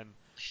Japan,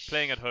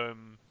 playing at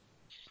home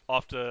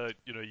after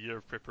a year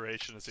of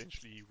preparation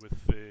essentially with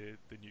the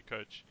new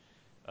coach,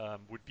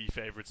 would be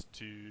favourites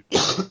to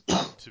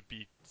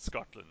beat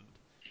Scotland,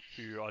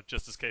 who are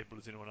just as capable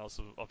as anyone else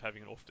of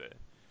having an off day.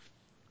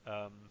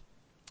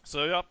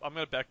 So yeah, I'm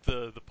going to back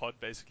the pod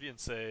basically and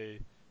say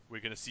we're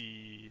going to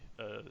see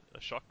a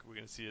shock. We're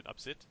going to see an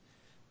upset,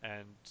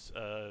 and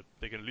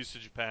they're going to lose to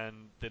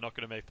Japan. They're not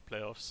going to make the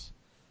playoffs,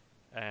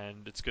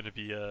 and it's going to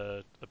be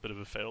a bit of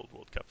a failed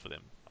World Cup for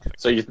them, I think.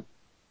 So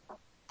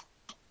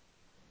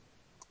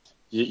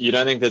you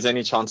don't think there's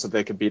any chance that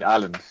they could beat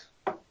Ireland?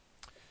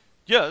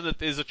 Yeah,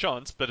 there's a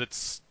chance, but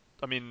if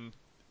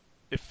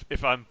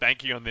I'm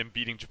banking on them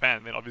beating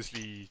Japan, then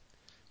obviously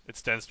it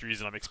stands to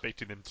reason I'm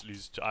expecting them to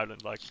lose to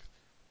Ireland. Like,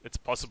 it's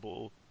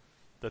possible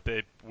that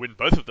they win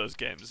both of those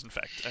games, in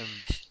fact. And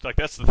like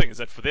that's the thing, is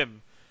that for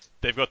them,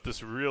 they've got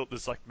this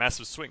like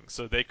massive swing.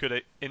 So they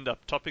could end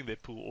up topping their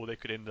pool, or they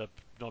could end up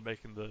not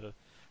making the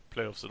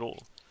playoffs at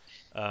all.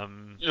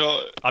 I'm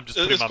just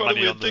putting my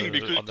money on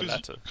the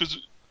latter.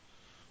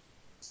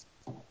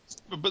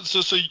 But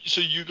so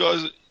you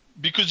guys,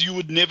 because you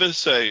would never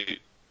say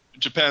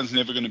Japan's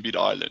never going to beat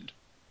Ireland.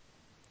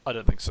 I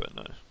don't think so.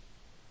 No.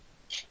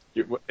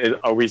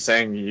 Are we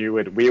saying we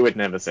would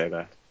never say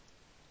that?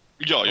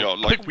 Yeah.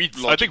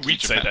 I think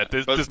we'd say that.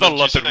 There's not a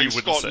lot that we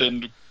wouldn't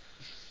Scotland,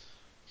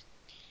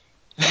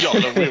 say.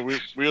 Yeah,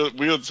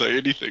 we would say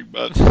anything,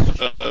 but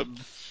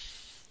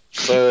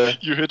so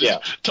you heard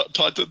it.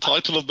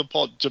 Title of the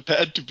pod: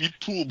 Japan to beat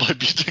pool by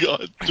beating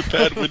Ireland.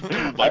 Japan win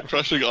pool by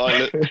crushing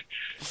Ireland.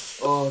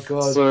 Oh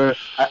god. So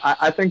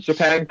I think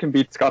Japan can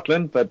beat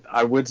Scotland, but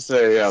I would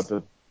say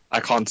that I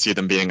can't see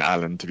them beating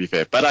Ireland, to be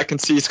fair. But I can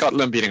see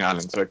Scotland beating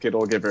Ireland, so it could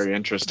all get very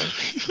interesting.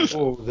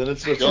 Oh, then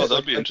it's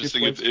that'd be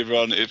interesting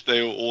if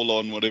they were all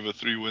on whatever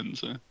 3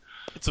 wins.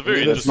 It's a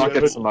very Let's interesting. not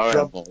get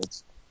Samoa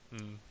involved.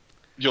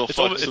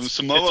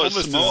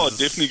 Samoa are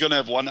definitely going to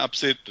have one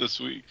upset this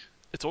week.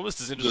 It's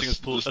almost as interesting as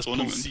Pool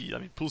tournament. C. I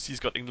mean, Pool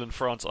C's got England,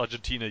 France,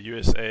 Argentina,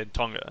 USA, and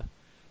Tonga.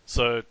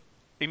 So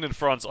England,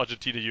 France,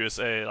 Argentina,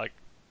 USA. Like,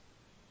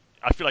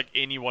 I feel like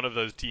any one of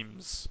those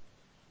teams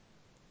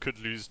could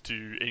lose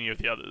to any of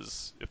the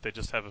others if they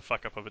just have a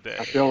fuck up of a day.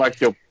 I feel like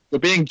you're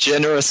being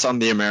generous on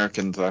the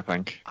Americans, I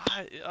think.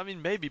 I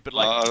mean, maybe, but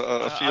like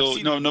I feel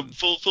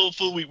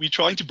Phil, we're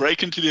trying to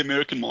break into the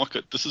American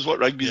market. This is what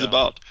rugby's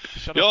about.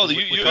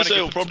 The USA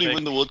will probably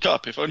win the World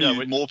Cup if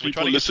only more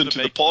people listen to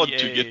the pod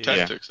to get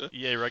tactics.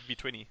 EA Rugby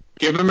 20.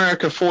 Give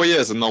America 4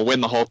 years and they'll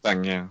win the whole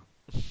thing. Yeah.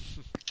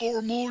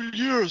 4 more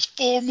years.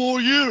 4 more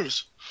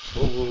years.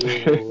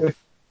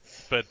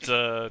 But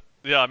I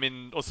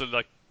mean, also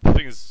like the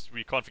thing is,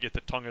 we can't forget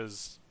that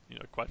Tonga's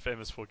quite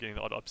famous for getting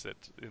the odd upset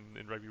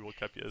in Rugby World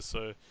Cup years.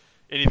 So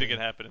anything can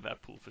happen in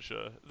that pool for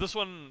sure. This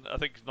one, I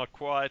think, is not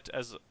quite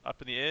as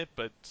up in the air,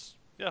 but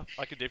yeah,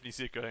 I could definitely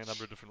see it going a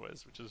number of different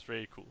ways, which is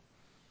very cool.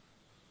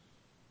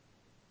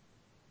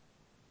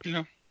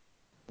 Yeah.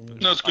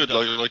 No, it's good.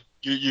 Like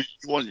you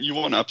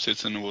want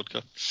upsets in the World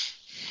Cup.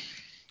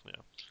 Yeah,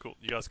 cool.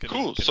 You guys can.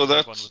 Cool. So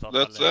that's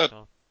that.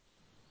 Now.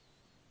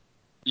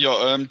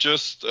 Yeah,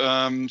 just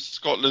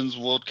Scotland's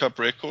World Cup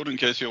record, in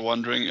case you're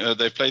wondering.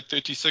 They've played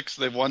 36,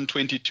 they've won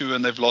 22,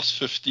 and they've lost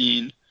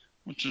 15,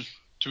 which is,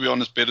 to be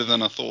honest, better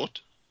than I thought.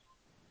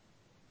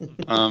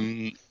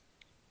 And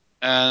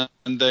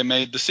they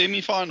made the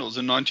semi-finals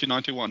in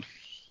 1991.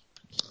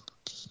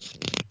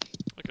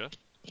 Okay.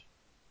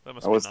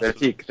 That was their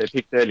peak. They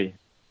peaked early.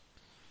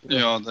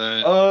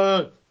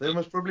 Yeah, they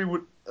most probably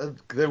would.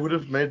 They would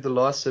have made the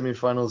last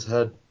semi-finals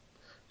had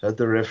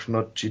the ref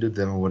not cheated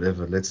them or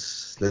whatever.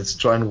 Let's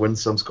try and win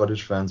some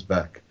Scottish fans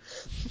back.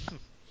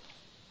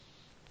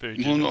 We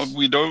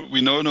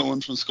know no one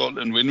from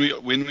Scotland. When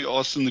we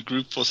asked in the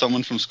group for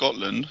someone from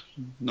Scotland,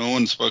 no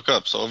one spoke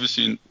up. So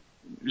obviously,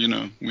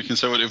 we can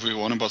say whatever we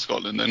want about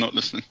Scotland. They're not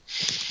listening.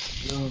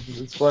 No,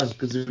 it's fine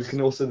because we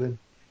can also then.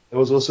 There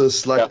was also a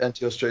slight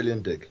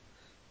anti-Australian dig.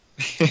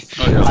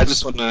 I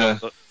just want to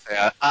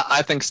say,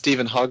 I think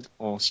Stephen Hogg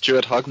or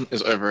Stuart Hogg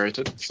is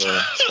overrated. So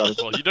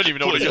well, you don't even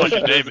know what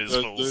your name is,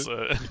 Phil.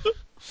 So.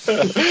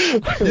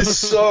 He's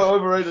so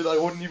overrated. I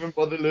wouldn't even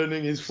bother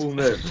learning his full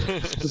name.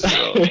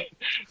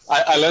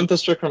 I learned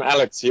this trick from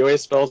Alex. He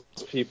always spells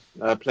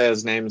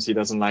players' names he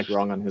doesn't like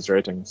wrong on his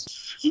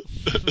ratings.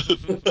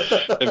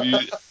 Have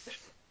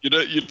you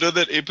know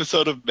that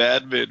episode of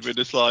Mad Men when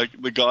it's like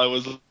the guy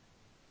was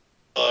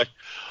like,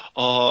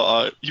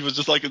 he was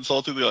just like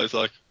insulting the guy. He's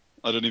like,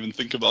 I don't even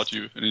think about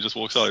you, and he just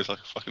walks out. He's like,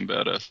 fucking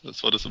badass.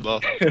 That's what it's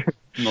about.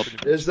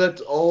 Is that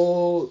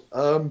all?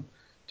 Do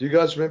you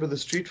guys remember the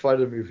Street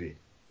Fighter movie?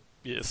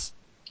 Yes.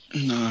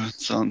 No, it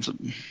sounds.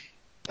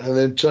 And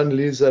then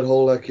Chun-Li's that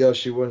whole like, yeah,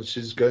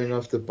 she's going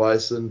after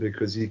Bison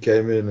because he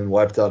came in and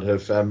wiped out her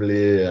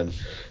family and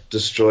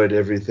destroyed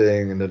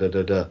everything and da da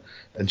da da.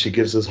 And she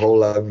gives this whole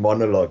like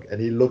monologue,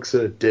 and he looks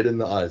at it dead in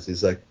the eyes.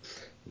 He's like,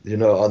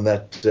 on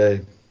that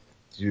day,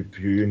 you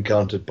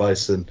encountered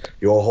Bison,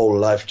 your whole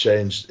life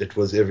changed. It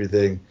was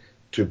everything.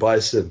 To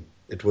Bison,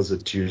 it was a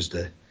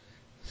Tuesday.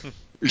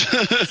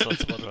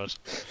 Sounds about right.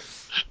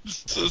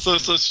 So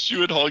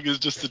Stuart Hogg is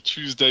just a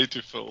Tuesday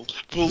to Phil.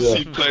 Phil's Yeah.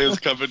 seen players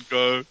come and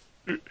go.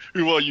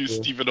 Who are you,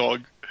 Stephen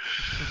Hogg?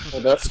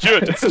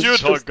 Stuart, it's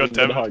Stuart Hogg,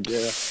 goddammit. Hogg,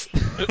 yeah.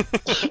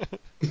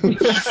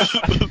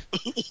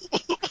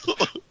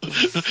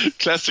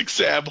 Classic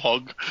Sam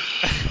Hogg.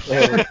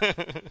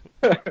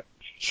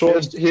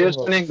 He is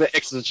training the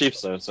Exeter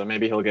Chiefs though, so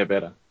maybe he'll get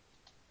better.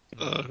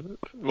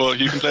 Well,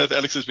 he can play with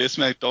Alex's best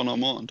mate, Don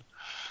Armand.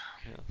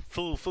 Yeah.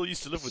 Phil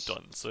used to live with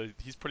Don, so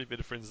he's probably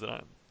better friends than I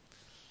am.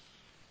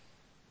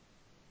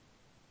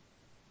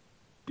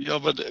 Yeah,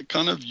 but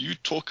kind of you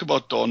talk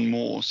about Don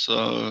more,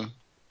 so.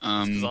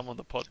 Because I'm on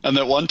the pod. And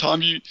that one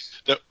time you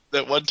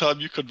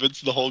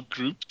convinced the whole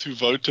group to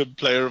vote him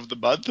Player of the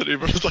Month, and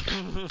everyone was like,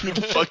 "Who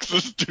the fuck's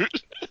this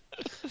dude?"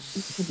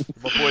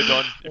 My boy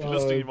Don, if you're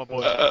listening, you're my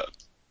boy.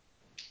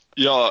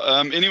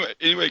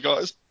 Anyway,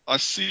 guys, I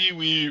see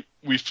we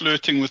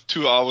flirting with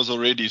 2 hours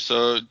already.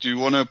 So, do you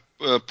want to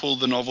pull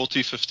the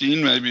novelty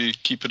 15? Maybe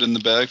keep it in the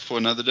bag for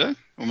another day,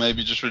 or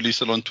maybe just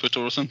release it on Twitter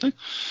or something.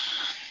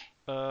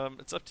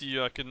 It's up to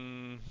you. I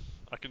can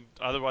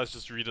otherwise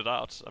just read it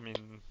out. I mean,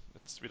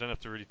 we don't have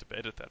to really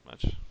debate it that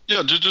much.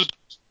 Yeah,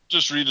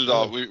 just read it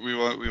out. We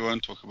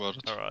won't talk about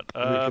it. All right.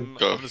 I'm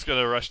just going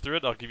to rush through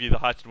it. I'll give you the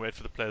height and weight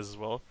for the players as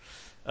well.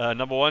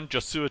 Number 1,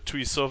 Joshua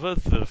Tuisova,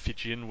 the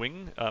Fijian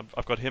wing.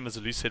 I've got him as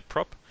a loose head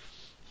prop.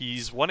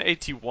 He's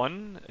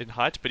 181 in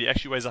height, but he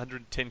actually weighs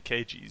 110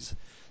 kgs.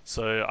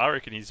 So I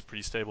reckon he's a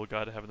pretty stable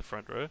guy to have in the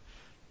front row.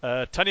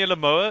 Tanya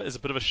Lamoa is a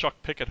bit of a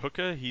shock pick at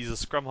hooker. He's a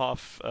scrum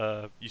half.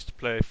 Used to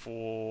play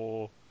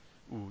for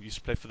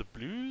the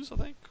Blues, I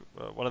think.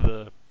 One of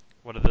the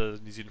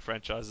New Zealand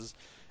franchises.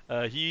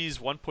 He's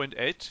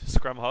 1.8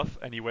 scrum half,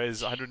 and he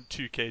weighs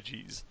 102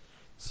 kgs.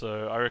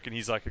 So I reckon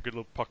he's like a good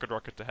little pocket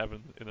rocket to have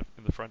in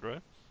the front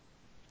row.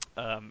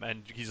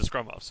 And he's a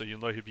scrum half, so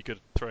you'll know he'll be good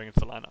at throwing into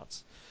the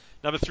lineouts.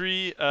 Number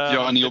 3.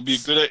 And he'll be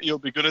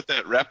good at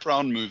that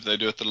wraparound move they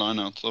do at the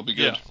lineouts. That'll be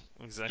good.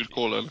 Yeah, exactly. Good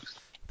call, Alex.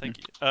 Thank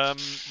you.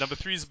 Number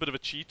 3 is a bit of a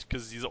cheat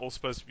because these are all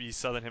supposed to be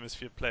Southern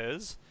Hemisphere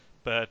players,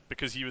 but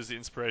because he was the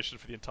inspiration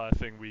for the entire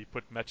thing, we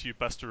put Matthew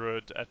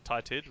Busterode at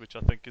tight head, which I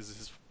think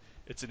it's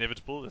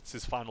inevitable. It's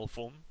his final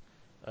form.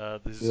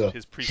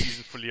 His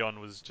preseason for Lyon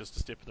was just a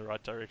step in the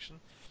right direction.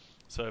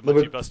 So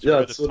Matthew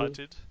Busterode at tight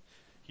head.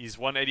 He's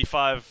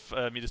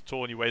 185 meters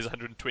tall and he weighs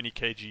 120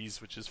 kgs,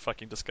 which is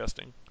fucking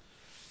disgusting.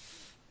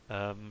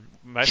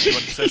 Matt, you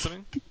want to say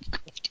something?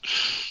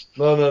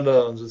 No. I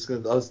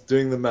was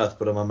doing the math,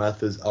 but my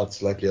math is out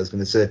slightly. I was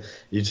going to say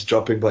he's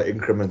dropping by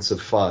increments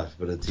of 5,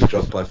 but he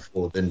dropped by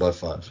 4, then by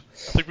 5. I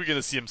think we're going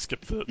to see him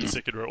skip the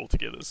second row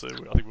altogether, so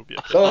I think we'll be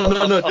okay. No,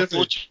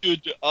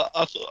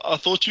 I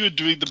thought you were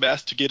doing the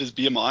math to get his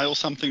BMI or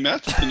something,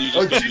 Matt. And you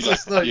just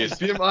Jesus, no, his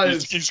BMI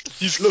is... He's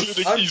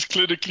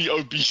clinically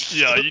obese.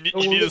 Yeah, you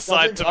need a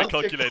scientific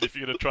calculator if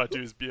you're going to try to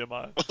do his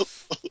BMI.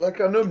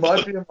 Like, I know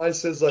my BMI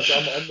says, like,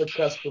 I'm on the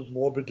cusp of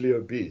morbidly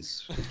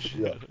obese. Which,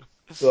 yeah.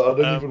 So I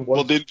don't even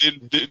want. Well,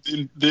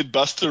 then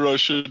Buster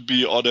should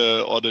be on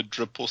a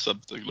drip or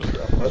something like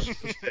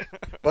that.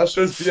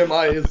 Buster's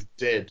BMI is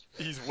dead.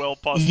 He's well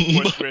past the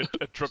point where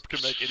a drip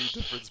can make any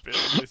difference, Ben.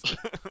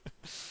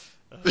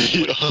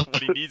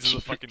 What he needs is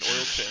a fucking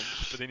oil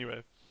change. But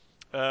anyway,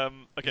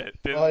 okay.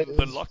 Then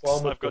the locks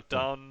I've got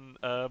down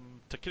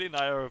Takile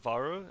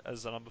Nayaravaro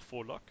as a number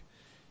 4 lock.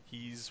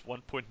 He's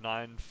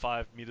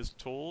 1.95 meters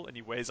tall and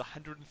he weighs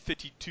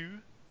 132.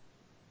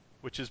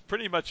 Which is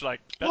pretty much like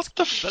what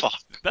the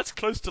fuck? That's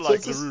close to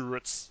like LaRue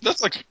Ritz.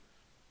 That's like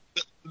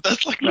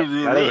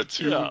LaRue Ritz,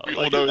 who we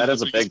all know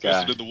is the biggest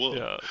person in the world.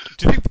 Yeah.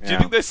 Do you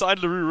think they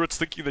signed LaRue Ritz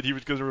thinking that he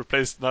was going to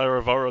replace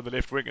Nayaravaro on the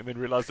left wing and then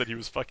realized that he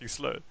was fucking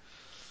slow?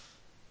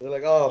 They're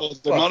like, oh,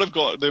 well,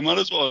 they might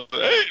as well.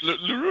 Hey,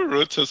 LaRue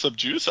Ritz has some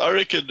juice. I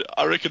reckon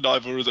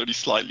Nayaravaro is only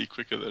slightly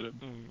quicker than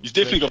him. He's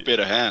definitely got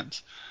better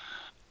hands.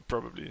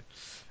 Probably.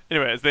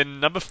 Anyway, then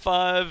number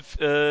 5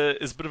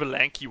 is a bit of a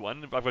lanky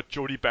one. I've got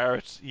Jordie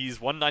Barrett. He's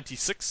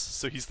 196,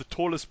 so he's the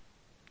tallest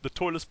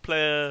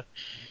player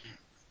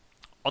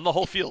on the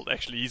whole field.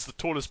 Actually, he's the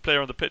tallest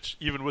player on the pitch,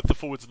 even with the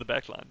forwards in the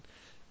back line.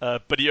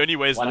 But he only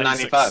weighs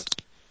 195.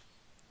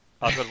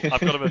 I've got him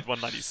at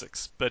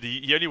 196, but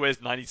he only weighs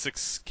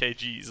 96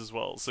 kgs as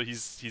well, so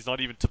he's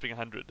not even tipping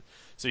 100.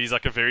 So he's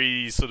like a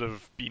very sort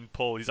of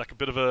beanpole. He's like a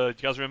bit of a.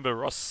 Do you guys remember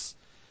Ross?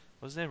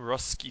 What's his name?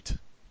 Ross Skeet.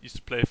 Used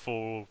to play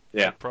for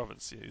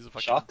Province. Yeah, he's a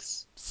fucking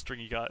Sharks.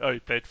 Stringy guy. Oh, he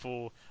played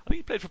for. I think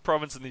he played for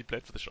Province and then he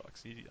played for the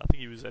Sharks. I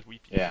think he was at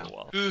Weepy for a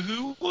while.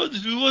 Who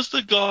was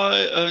the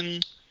guy?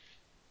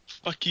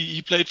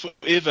 He played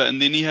forever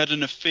and then he had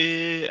an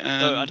affair.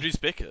 And... Oh,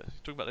 Andries Becker. You're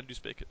talking about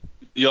Andries Becker.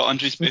 Yeah,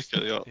 Andries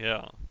Becker.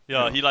 Yeah.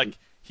 Yeah. He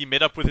he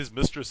met up with his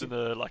mistress in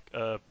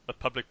a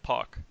public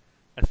park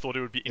and thought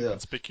it would be Yeah.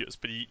 inconspicuous,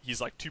 but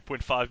he's like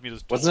 2.5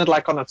 meters tall. Wasn't it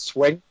like on a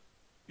swing?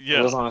 It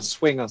Yeah, was on a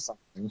swing or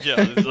something. yeah.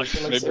 It's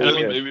like,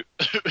 Maybe.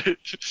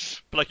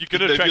 but like you're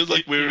gonna Maybe attract, it was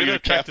like you're wearing gonna a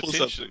attract cap or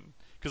attention. something.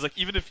 Because like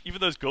even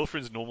though his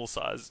girlfriend's normal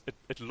size,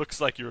 it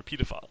looks like you're a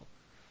pedophile.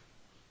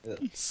 Yeah.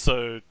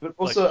 So But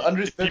also, like,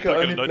 Andres people Becker are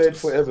only gonna played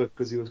notice. forever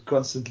because he was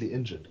constantly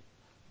injured.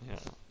 Yeah.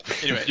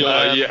 Anyway,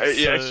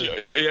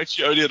 He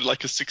actually only had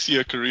like a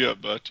 6-year career,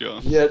 but yeah.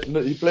 Yeah,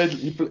 no, he was a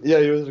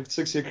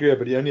 6-year career,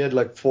 but he only had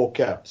like 4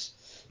 caps.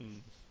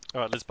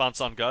 All right, let's bounce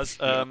on, guys.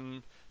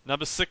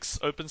 Number 6,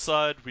 open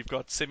side, we've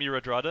got Semi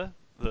Radrada,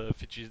 the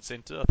Fijian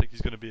center. I think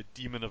he's going to be a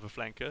demon of a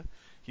flanker.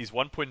 He's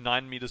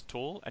 1.9 meters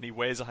tall and he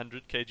weighs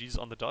 100 kgs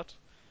on the dot.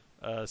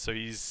 So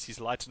he's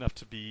light enough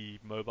to be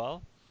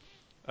mobile.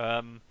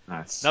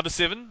 Nice. Number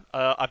 7,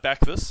 I back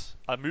this.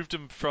 I moved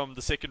him from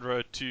the second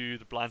row to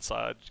the blind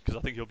side because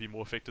I think he'll be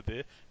more effective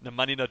there.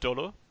 Namani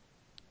Nadolo,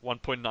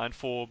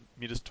 1.94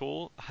 meters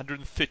tall,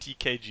 130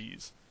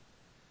 kgs.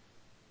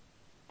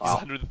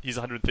 Wow. He's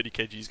 130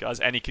 kgs, guys,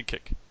 and he can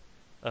kick.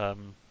 Yeah,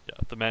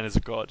 the man is a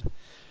god.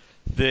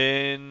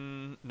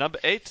 Then number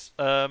 8,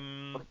 A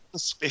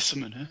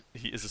specimen, huh?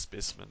 he is a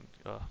specimen.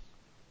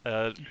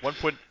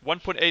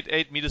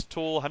 1.88 meters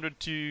tall,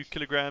 102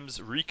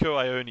 kilograms. Rico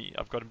Ione.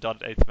 I've got him down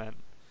at 8th man.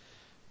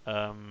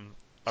 I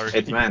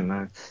reckon 8th man,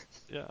 no.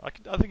 Yeah,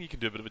 I think he can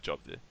do a bit of a job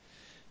there.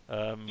 What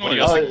Oh, do you yeah,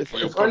 guys I think?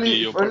 think if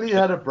only he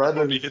had a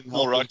brother probably who hit can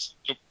more help him.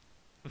 rucks.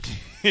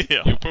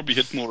 Yeah, He'll probably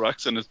hit more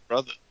rucks than his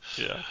brother.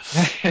 yeah.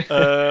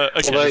 Although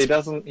Okay. he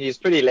doesn't, he's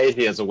pretty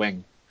lazy as a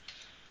wing.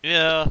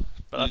 Yeah,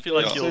 but I feel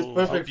like Yeah. So it's he'll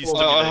perfect be for-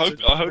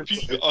 stimulated.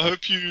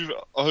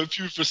 I hope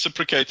you've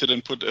reciprocated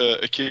and put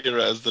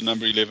Akira as the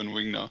number 11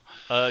 wing now.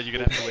 You're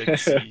gonna have to wait and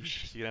see.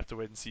 You're gonna have to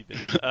wait and see,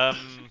 Ben.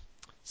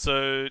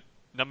 So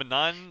number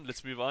 9,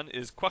 let's move on,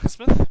 is Quagga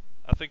Smith.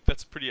 I think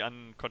that's a pretty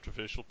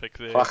uncontroversial pick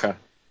there. Quagga.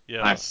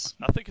 Yeah, Nice.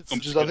 I think it's.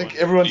 Which a is good I think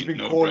one. everyone's been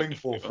No, calling right,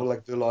 for yeah.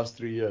 like the last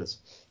 3 years.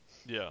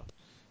 Yeah.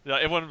 Yeah,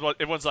 everyone's like,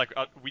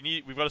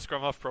 we've got a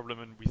scrum half problem,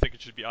 and we think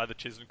it should be either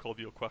Chesney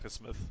Colby or Quagga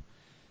Smith.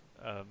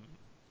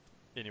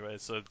 Anyway,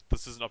 so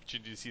this is an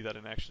opportunity to see that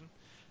in action.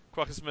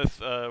 Quagga Smith,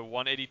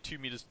 182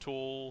 meters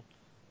tall,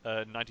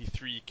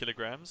 93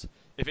 kilograms.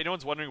 If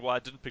anyone's wondering why I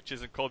didn't pick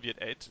Chesney Colby at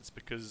 8, it's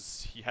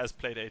because he has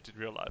played 8 in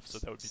real life, so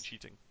that would be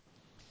cheating.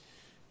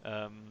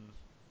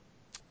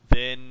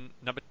 Then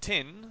number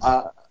 10.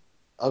 I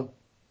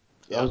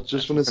was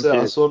just going to say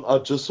I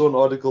just saw an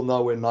article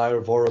now where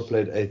Nair Vora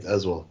played 8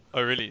 as well.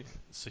 Oh, really?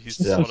 So he's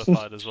Yeah.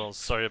 disqualified as well.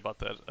 Sorry about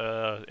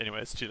that.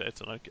 Anyway, it's too late.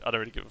 I don't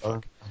really give a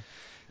fuck.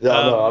 Yeah,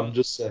 no, Um, I'm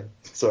just saying.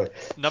 Sorry.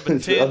 Number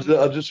 10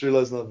 I just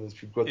realized now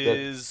that you've got that.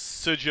 is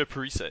Sergio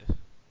Parise.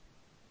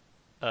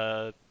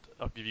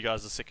 I'll give you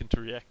guys a second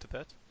to react to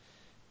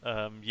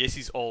that. Yes,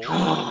 he's old.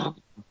 I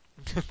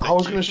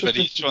was going to shift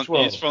But it to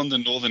 12. he's from the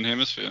Northern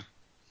Hemisphere.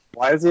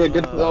 Why is he a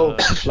good Oh,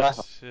 shit.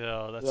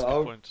 Yeah, that's a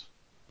good point.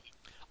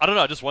 I don't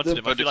know. I just wanted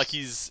him. I feel like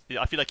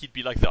he'd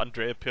be like the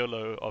Andrea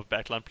Pirlo of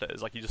backline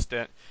players. Like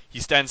he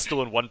stands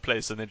still in one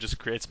place and then just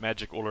creates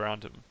magic all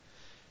around him.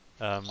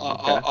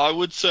 I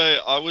would say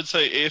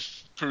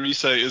if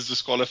Parise is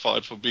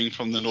disqualified for being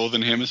from the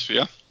Northern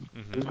Hemisphere,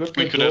 We've got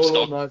we could have Mandela,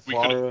 Schalk.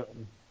 Naivara,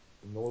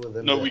 and all of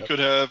them. No, there. we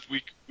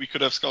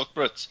could have Schalk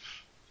Brits.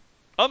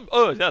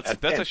 Oh, that's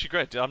 10. actually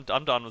great. I'm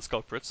down with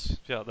Skulk Brits.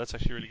 Yeah, that's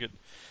actually really good.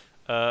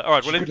 All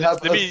right, well, You could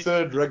have a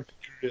third rugby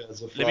career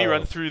as a let me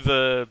run through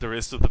the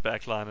rest of the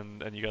back line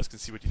and you guys can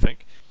see what you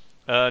think.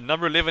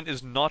 Number 11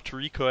 is not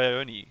Rico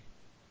Ione.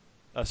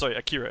 Sorry,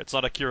 Akira. It's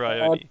not Akira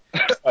Ione.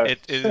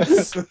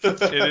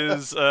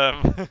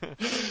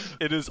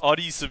 It is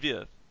Adi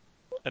Sevilla,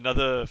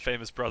 another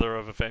famous brother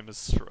of a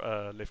famous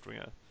left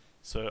winger.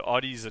 So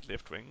Adi's at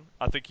left wing.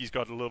 I think he's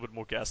got a little bit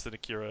more gas than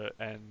Akira,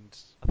 and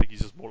I think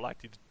he's just more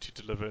likely to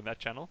deliver in that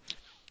channel.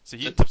 So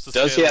he tips the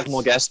Does he have scales.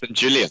 more gas than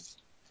Julian?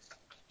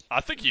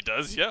 I think he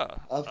does. Yeah.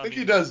 I think he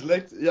mean- does.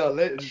 Late.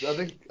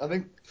 I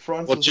think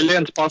France. Well, was-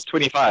 Julian's past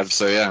 25,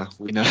 so yeah,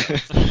 we know.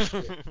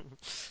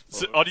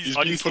 So Adi's He's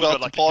being still put got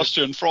out like to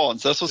pasture in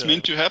France. That's what's Yeah.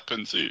 meant to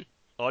happen. See,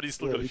 Adi's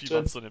still Yeah, got a he few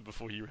turned- months on him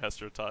before he has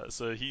to retire.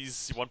 So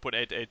he's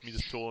 1.88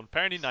 meters tall and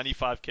apparently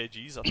 95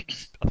 kgs. I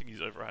think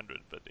he's over 100,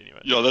 but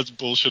anyway. yeah, that's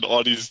bullshit.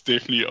 Artie's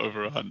definitely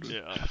over 100.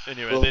 Yeah.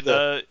 Anyway, Well,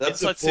 then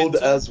that's inside a pulled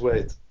center. as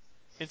weight.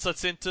 Inside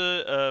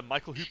center,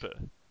 Michael Hooper,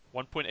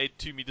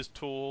 1.82 meters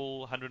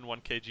tall,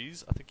 101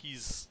 kgs. I think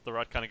he's the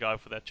right kind of guy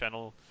for that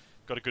channel.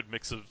 Got a good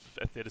mix of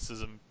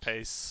athleticism,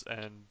 pace,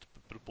 and a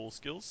bit of ball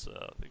skills. I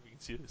think we can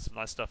see some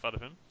nice stuff out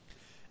of him.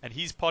 And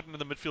he's partnered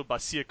in the midfield by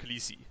Sia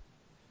Khaleesi.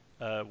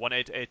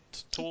 188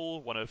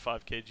 tall,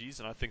 105 kgs,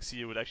 and I think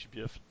Sia would actually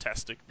be a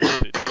fantastic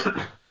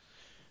midfielder.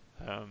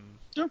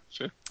 Yeah,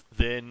 fair.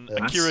 Then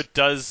Yeah. Akira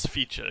does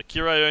feature.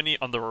 Akira Ione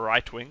on the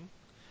right wing,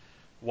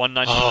 Ah,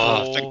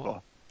 194, thank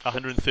God.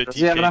 130 Does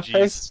he have enough kgs.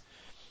 pace?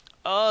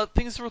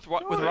 Things with Oh,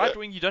 right yeah.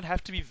 wing, you don't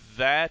have to be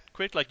that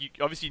quick. Like you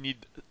obviously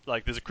need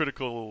there's a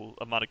critical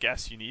amount of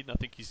gas you need, and I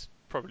think he's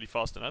probably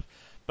fast enough.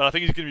 But I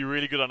think he's going to be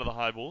really good under the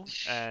high ball,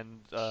 and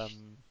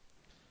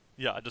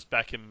I just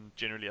back him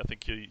generally. I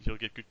think he'll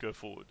get good go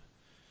forward.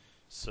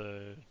 So,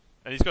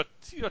 and he's got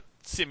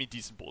semi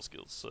decent ball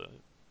skills. So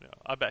yeah,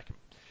 I back him.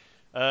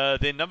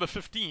 Then number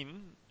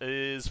 15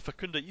 is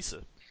Fakunda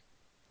Issa,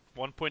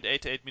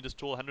 1.88 meters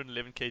tall,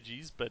 111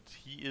 kgs, but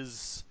he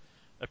is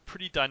a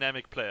pretty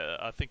dynamic player.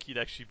 I think he'd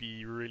actually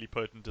be really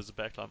potent as a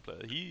backline player.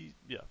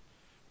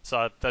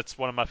 So that's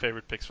one of my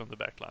favorite picks from the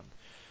backline.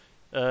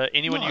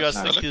 Anyone you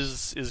guys think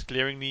is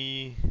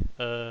glaringly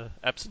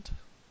absent?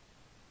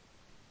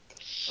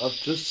 I've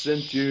just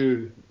sent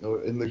you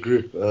in the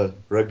group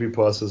Rugby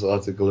Passes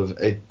article of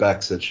 8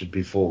 backs that should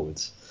be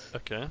forwards.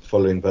 Okay.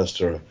 Following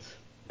Bastora.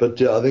 But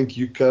yeah, I think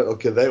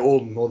they're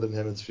all Northern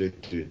Hemisphere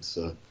dudes.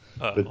 So,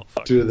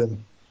 two of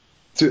them,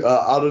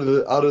 out of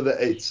the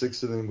 8,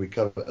 6 of them we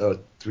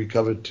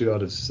covered 2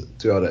 out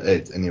of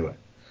 8 anyway.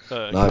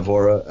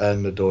 Naivora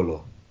and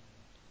Ndolo.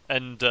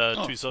 And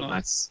Tuisova.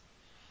 Nice.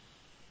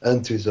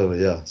 And Tuisova,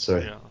 yeah.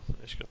 Sorry. Yeah,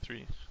 she got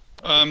 3.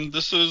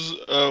 This is.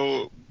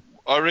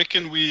 I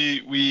reckon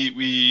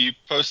we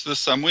post this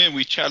somewhere and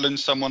we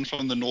challenge someone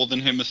from the Northern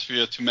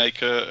Hemisphere to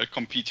make a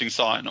competing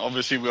sign.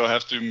 Obviously, we'll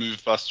have to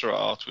move Buster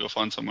out. We'll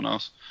find someone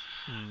else.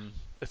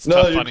 It's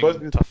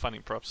tough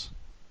finding props.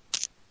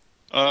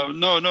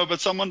 No,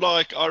 but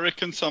I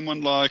reckon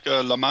someone like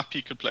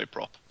Lamapi could play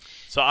prop.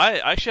 So I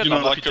actually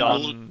had Lamapi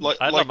down.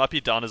 I had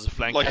Lamapi down as a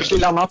flanker.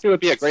 Actually, Lamapi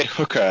would be a great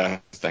hooker,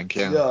 I think.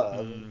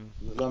 Yeah.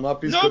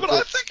 Lamapi's no, but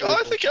I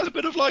think as a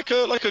bit of like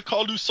a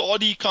Carlu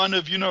Sadi kind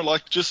of,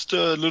 like just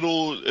a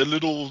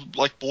little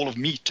like ball of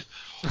meat.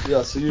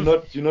 Yeah, so you're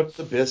not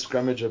the best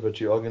scrummager,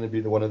 but you are going to be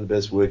one of the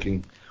best work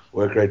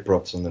rate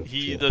props on the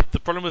field. The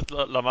problem with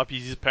Lamapi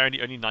is he's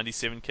apparently only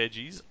 97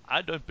 kgs.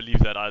 I don't believe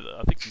that either.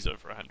 I think he's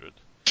over 100.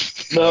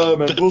 No,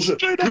 man, bullshit.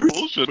 Straight up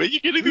bullshit. Where are you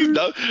getting these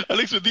now?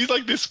 Alex, with these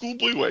like their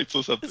schoolboy weights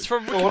or something? It's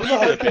from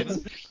Wikipedia, Ben.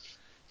 Do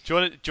you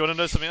want to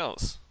know something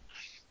else?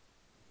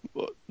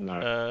 What?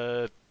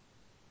 No.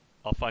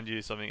 I'll find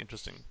you something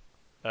interesting.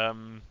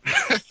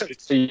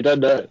 So you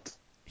don't know it.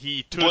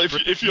 He toured.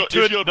 If you're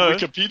on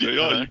Wikipedia,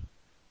 yeah.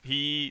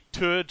 He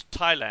toured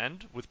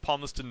Thailand with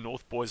Palmerston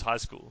North Boys High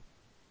School.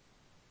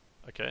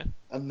 Okay.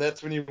 And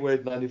that's when he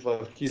weighed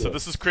 95 kilos. So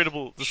this is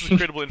credible. This is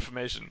credible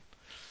information.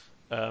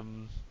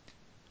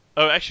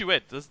 Oh, actually,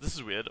 wait. This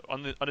is weird.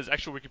 On his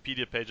actual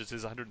Wikipedia page, it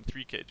says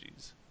 103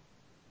 kgs.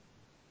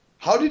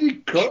 How did he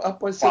go up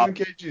by 7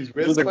 kgs? He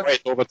losing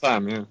weight all the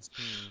time, yeah.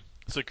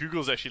 So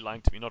Google's actually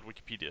lying to me, not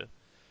Wikipedia.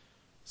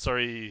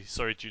 Sorry,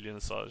 Julian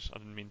Assange. I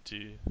didn't mean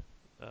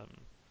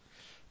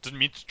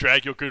to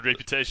drag your good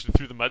reputation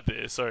through the mud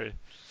there. Sorry.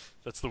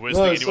 That's the worst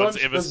thing anyone's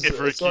ever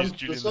accused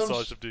Julian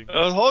Assange of doing.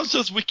 It's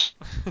just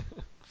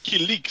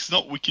WikiLeaks,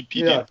 not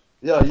Wikipedia.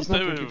 Yeah, he's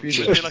not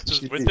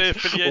Wikipedia. Were they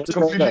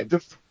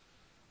affiliated?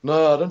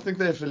 No, I don't think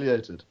they're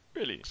affiliated.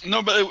 Really?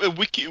 No, but a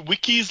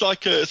wiki is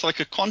like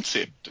a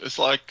concept. It's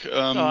like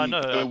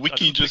a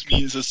wiki just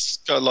means it's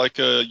like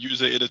a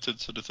user edited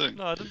sort of thing.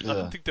 No, I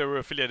didn't think they were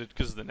affiliated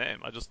because of the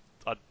name. I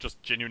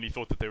just genuinely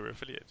thought that they were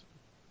affiliated.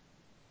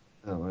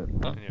 Oh,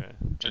 right. Anyway,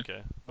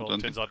 okay. Well,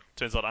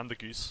 turns out I'm the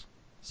goose.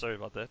 Sorry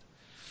about that.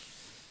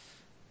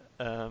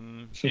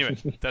 Anyway,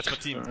 that's my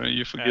team.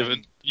 You're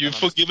forgiven. You're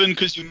forgiven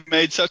because you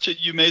made such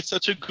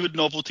a good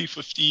novelty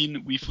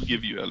 15. We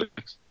forgive you,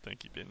 Alex.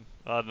 Thank you, Ben.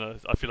 I don't know.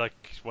 I feel like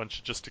one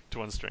should just stick to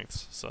one's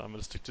strengths, so I'm going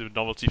to stick to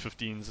novelty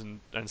 15s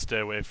and stay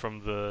away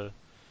from the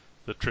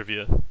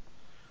trivia.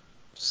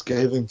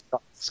 Scathing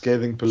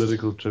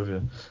political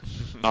trivia.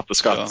 Not the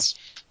Scots.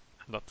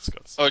 Not the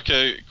Scots.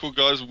 Okay, cool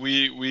guys.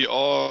 We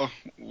are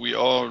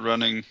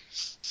running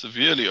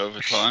severely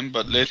over time,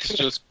 but let's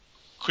just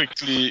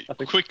quickly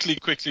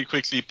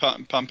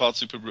pump out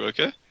Super Brew,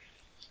 okay?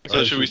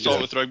 So should we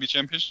start with Rugby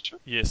Championship?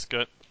 Yes,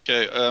 go.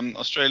 Okay,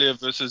 Australia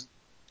versus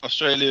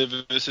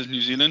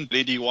New Zealand,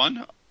 Lady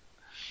 1.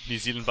 New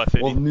Zealand by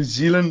 30. Well, New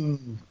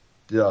Zealand,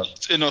 yeah.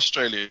 It's in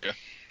Australia.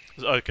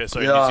 Okay, so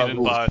New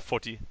Zealand by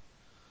 40.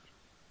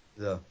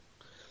 Yeah.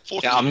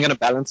 40. Yeah, I'm going to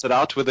balance it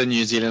out with a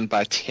New Zealand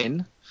by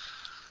 10.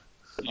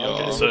 Yeah,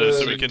 okay,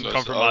 so we can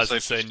compromise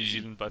and say New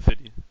Zealand by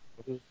 30.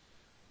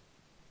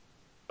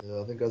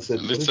 Yeah, I think I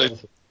said...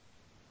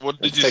 What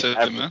did you say,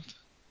 Matt?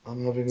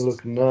 I'm having a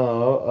look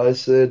now. I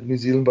said New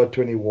Zealand by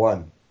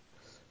 21.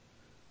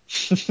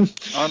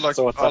 I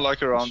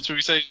like around. Should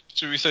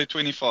we say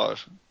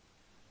 25?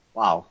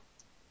 Wow.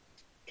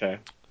 Okay.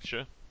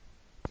 Sure.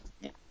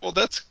 Well,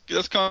 that's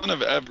kind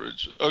of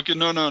average. Okay,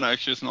 no,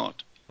 actually it's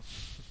not.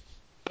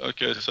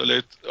 Okay, so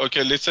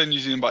let's say New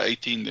Zealand by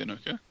 18 then.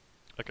 Okay.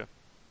 Okay.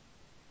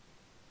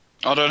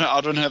 I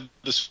don't have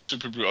the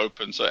Super Brew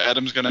open, so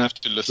Adam's gonna have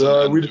to listen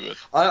and do it.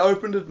 I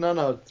opened it.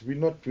 No, we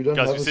don't.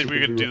 Guys, have we said we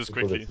were gonna do this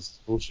quickly. This is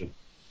bullshit.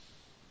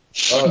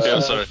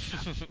 Okay, sorry.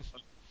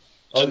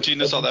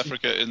 Argentina, South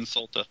Africa in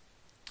Salta.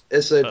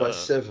 SA by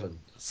 7.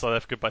 South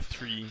Africa by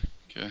 3.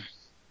 Okay.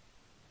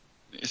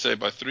 SA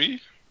by 3.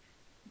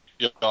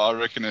 Yeah, I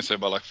reckon SA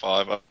by like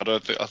 5. I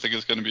think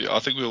it's gonna be. I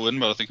think we'll win,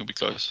 but I think it'll be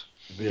close.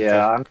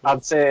 Yeah,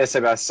 I'd say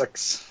SA by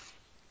 6.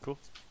 Cool.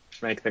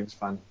 Make things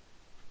fun.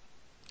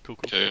 Cool.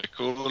 Okay,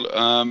 cool.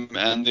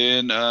 And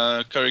then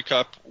Currie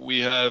Cup, we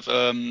have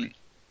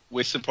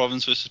Western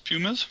Province versus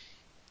Pumas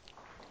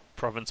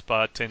Province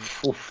by 10.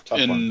 Oof, tough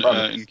one. in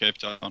Province. Cape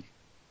Town.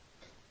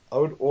 I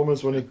would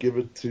almost want to give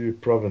it to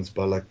Province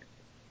by like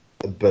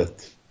a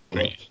bit.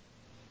 Three.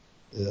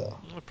 Yeah.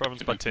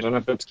 Province by I 10. don't know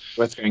if it's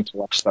worth going to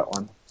watch that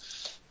one.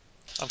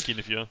 I'm keen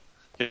if you are.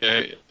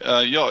 Okay.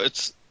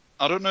 It's.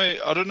 I don't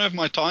know if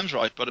my time's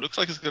right, but it looks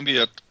like it's going to be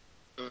at.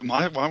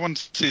 My one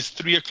says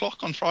 3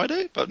 o'clock on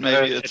Friday, but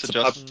maybe it's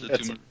adjusted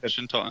to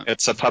Mauritian time.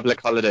 It's a public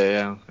holiday,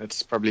 yeah.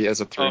 It's probably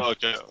as a 3. Oh,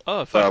 okay.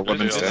 Oh, fuck.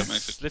 Women's Day.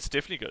 Let's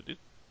definitely go, dude.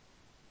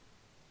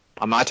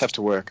 I might have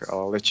to work.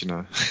 I'll let you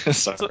know.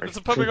 Sorry. It's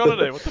a public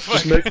holiday. What the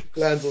fuck? Just make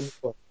plans on the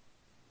spot.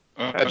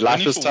 Life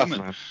Only is for tough,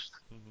 women. man.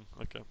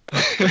 Okay.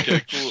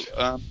 Okay,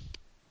 cool.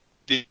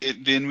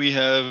 Then we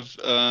have.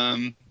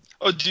 Do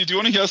you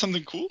want to hear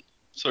something cool?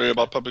 Sorry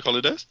about public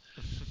holidays.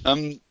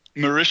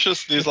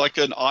 Mauritius, there's like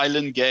an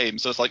island game,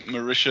 so it's like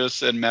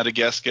Mauritius and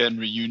Madagascar and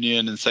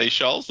Reunion and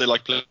Seychelles. They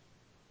like play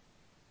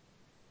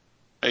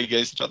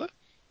against each other.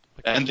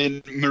 Okay. And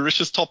then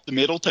Mauritius topped the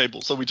medal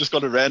table, so we just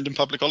got a random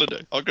public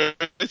holiday. How great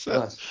is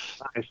that?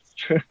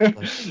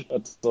 Nice.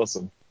 That's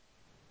awesome.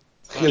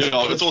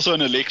 It's also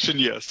an election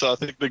year, so I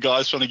think the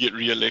guy's trying to get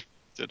re-elected.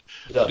 Yeah,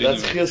 that's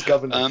Anyway. Gears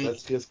governance.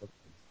 That's Gears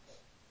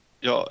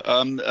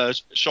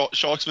governance.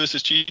 Sharks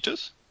versus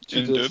Cheetahs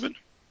in Cheetahs. Durban.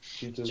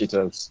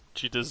 Cheetahs.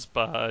 Cheetahs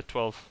by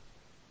 12.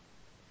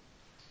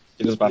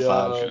 Cheetahs by Yeah.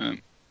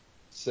 5.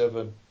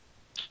 7.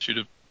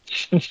 Cheetah.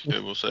 Okay,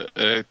 we'll say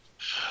 8.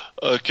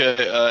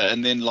 Okay,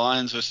 and then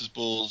Lions versus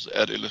Bulls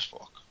at Ellis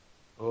Park.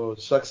 Oh,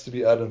 it sucks to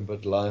be Adam,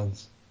 but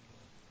Lions.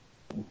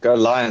 Go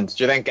Lions.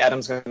 Do you think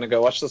Adam's going to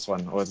go watch this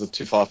one, or is it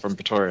too far from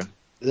Pretoria?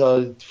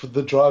 Yeah, for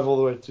the drive all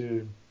the way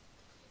to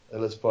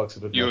Ellis Park's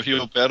a bit much.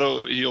 He'll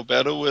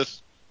battle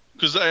with,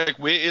 because like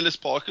where Ellis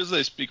Park is,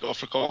 they speak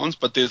Afrikaans,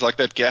 but there's like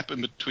that gap in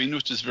between,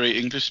 which is very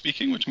English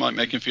speaking, which might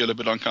make him feel a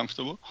bit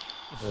uncomfortable.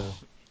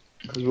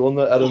 Because we all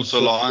know Adam.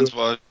 Also, Lions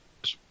by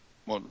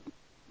what?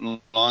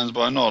 Lions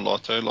by no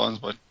latte. Lions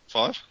by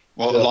 5.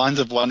 Well, Yeah. Lions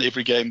have won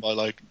every game by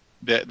like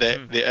their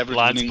average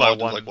Lions winning by margin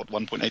is 1. like what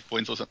 1.8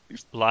 points or something.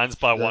 Lions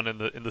by Yeah. 1 in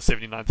the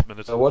 79th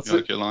minute. What's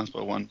it? Okay, Lions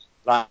by 1.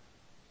 Lions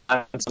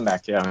come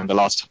back, yeah, in the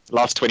last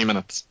 20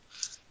 minutes.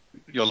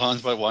 Your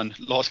Lions by 1.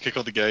 Last kick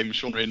of the game.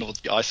 Sean Reynolds,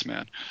 the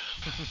Iceman.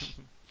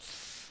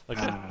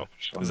 Okay.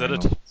 Sean Is that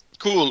it? Reynolds.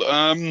 Cool.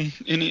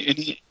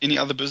 Any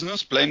other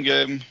business?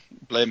 Blame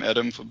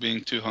Adam for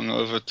being too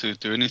hungover to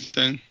do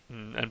anything.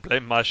 And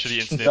blame my shitty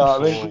internet Yeah, I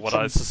for think what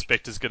I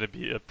suspect is going to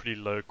be a pretty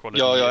low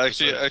quality. Yeah.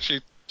 episode.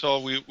 Actually,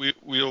 Tal,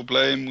 we'll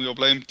blame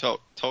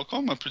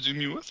Telcom. I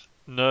presume you with.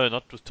 No,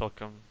 not with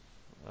Telcom.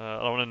 I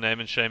don't want to name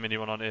and shame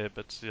anyone on air,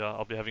 but yeah,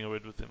 I'll be having a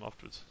word with them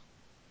afterwards.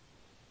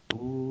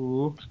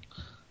 Ooh.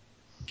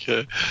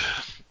 Okay.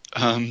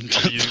 I'll be,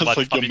 using my,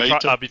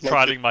 I'll be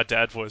trialing my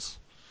dad voice.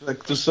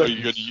 Like just So so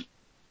you got to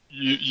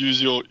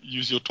use your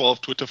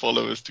 12 Twitter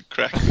followers to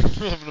crack. I'm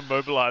going to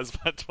mobilize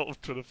my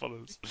 12 Twitter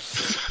followers.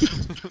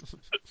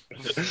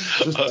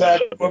 just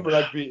tag Bob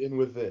Rugby in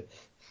with it.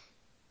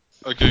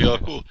 Okay, yeah,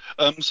 cool.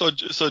 So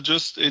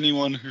just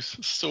anyone who's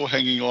still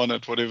hanging on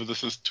at whatever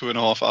this is,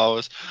 2.5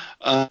 hours.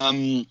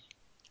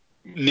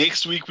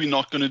 Next week we're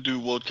not going to do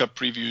World Cup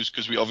previews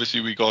because we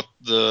got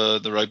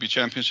the Rugby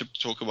Championship to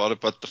talk about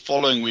it. But the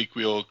following week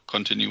we'll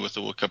continue with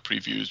the World Cup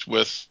previews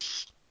with,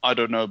 I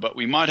don't know, but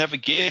we might have a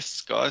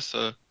guest, guys.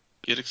 So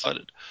get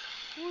excited.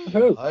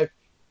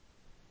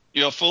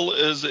 Yeah, Phil,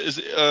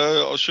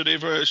 should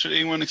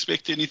anyone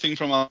expect anything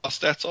from our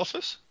stats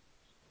office?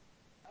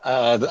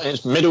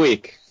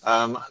 Midweek.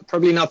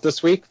 Probably not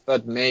this week,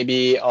 but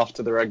maybe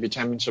after the Rugby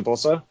Championship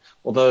also.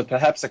 Although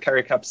perhaps a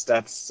Curry Cup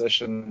stats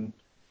session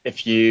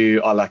if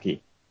you are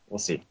lucky. We'll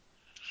see.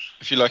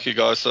 If you're lucky,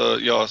 guys. So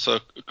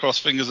cross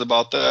fingers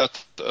about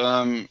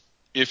that.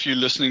 If you're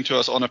listening to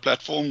us on a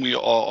platform, we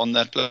are on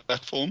that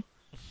platform.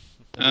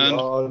 And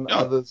we are on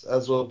others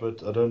as well,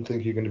 but I don't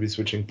think you're going to be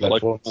switching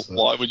platforms. Like,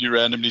 why would you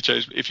randomly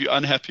change? If you're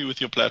unhappy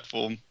with your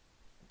platform,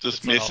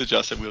 just message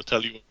us and we'll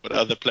tell you what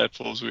other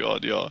platforms we are.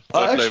 Yeah,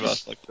 don't blame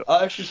us like that.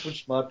 I actually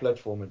switched my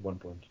platform at one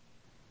point.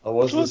 I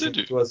was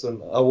listening to us on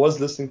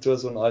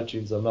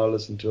iTunes. I'm now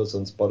listening to us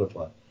on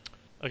Spotify.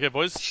 Okay,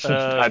 boys.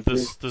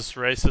 This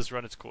race has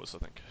run its course, I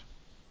think.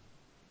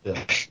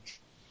 Yeah.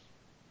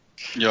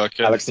 Yeah.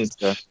 Okay. Alex needs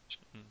to go.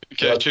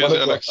 Okay. Cheers,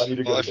 Alex.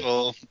 Bye,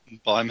 Phil.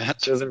 Bye, Matt.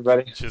 Cheers,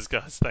 everybody. Cheers,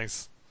 guys.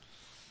 Thanks.